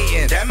 man, I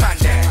hating. Them man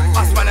there.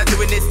 Us man are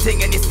doing this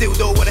thing, and you still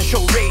don't wanna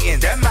show rating.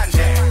 Them man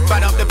there.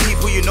 Bad up the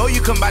people you know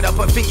you can bad up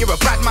and think you're a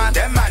bad man.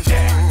 Them man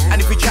there.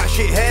 And if we chat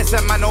shit here,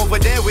 some man over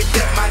there with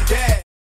them man there.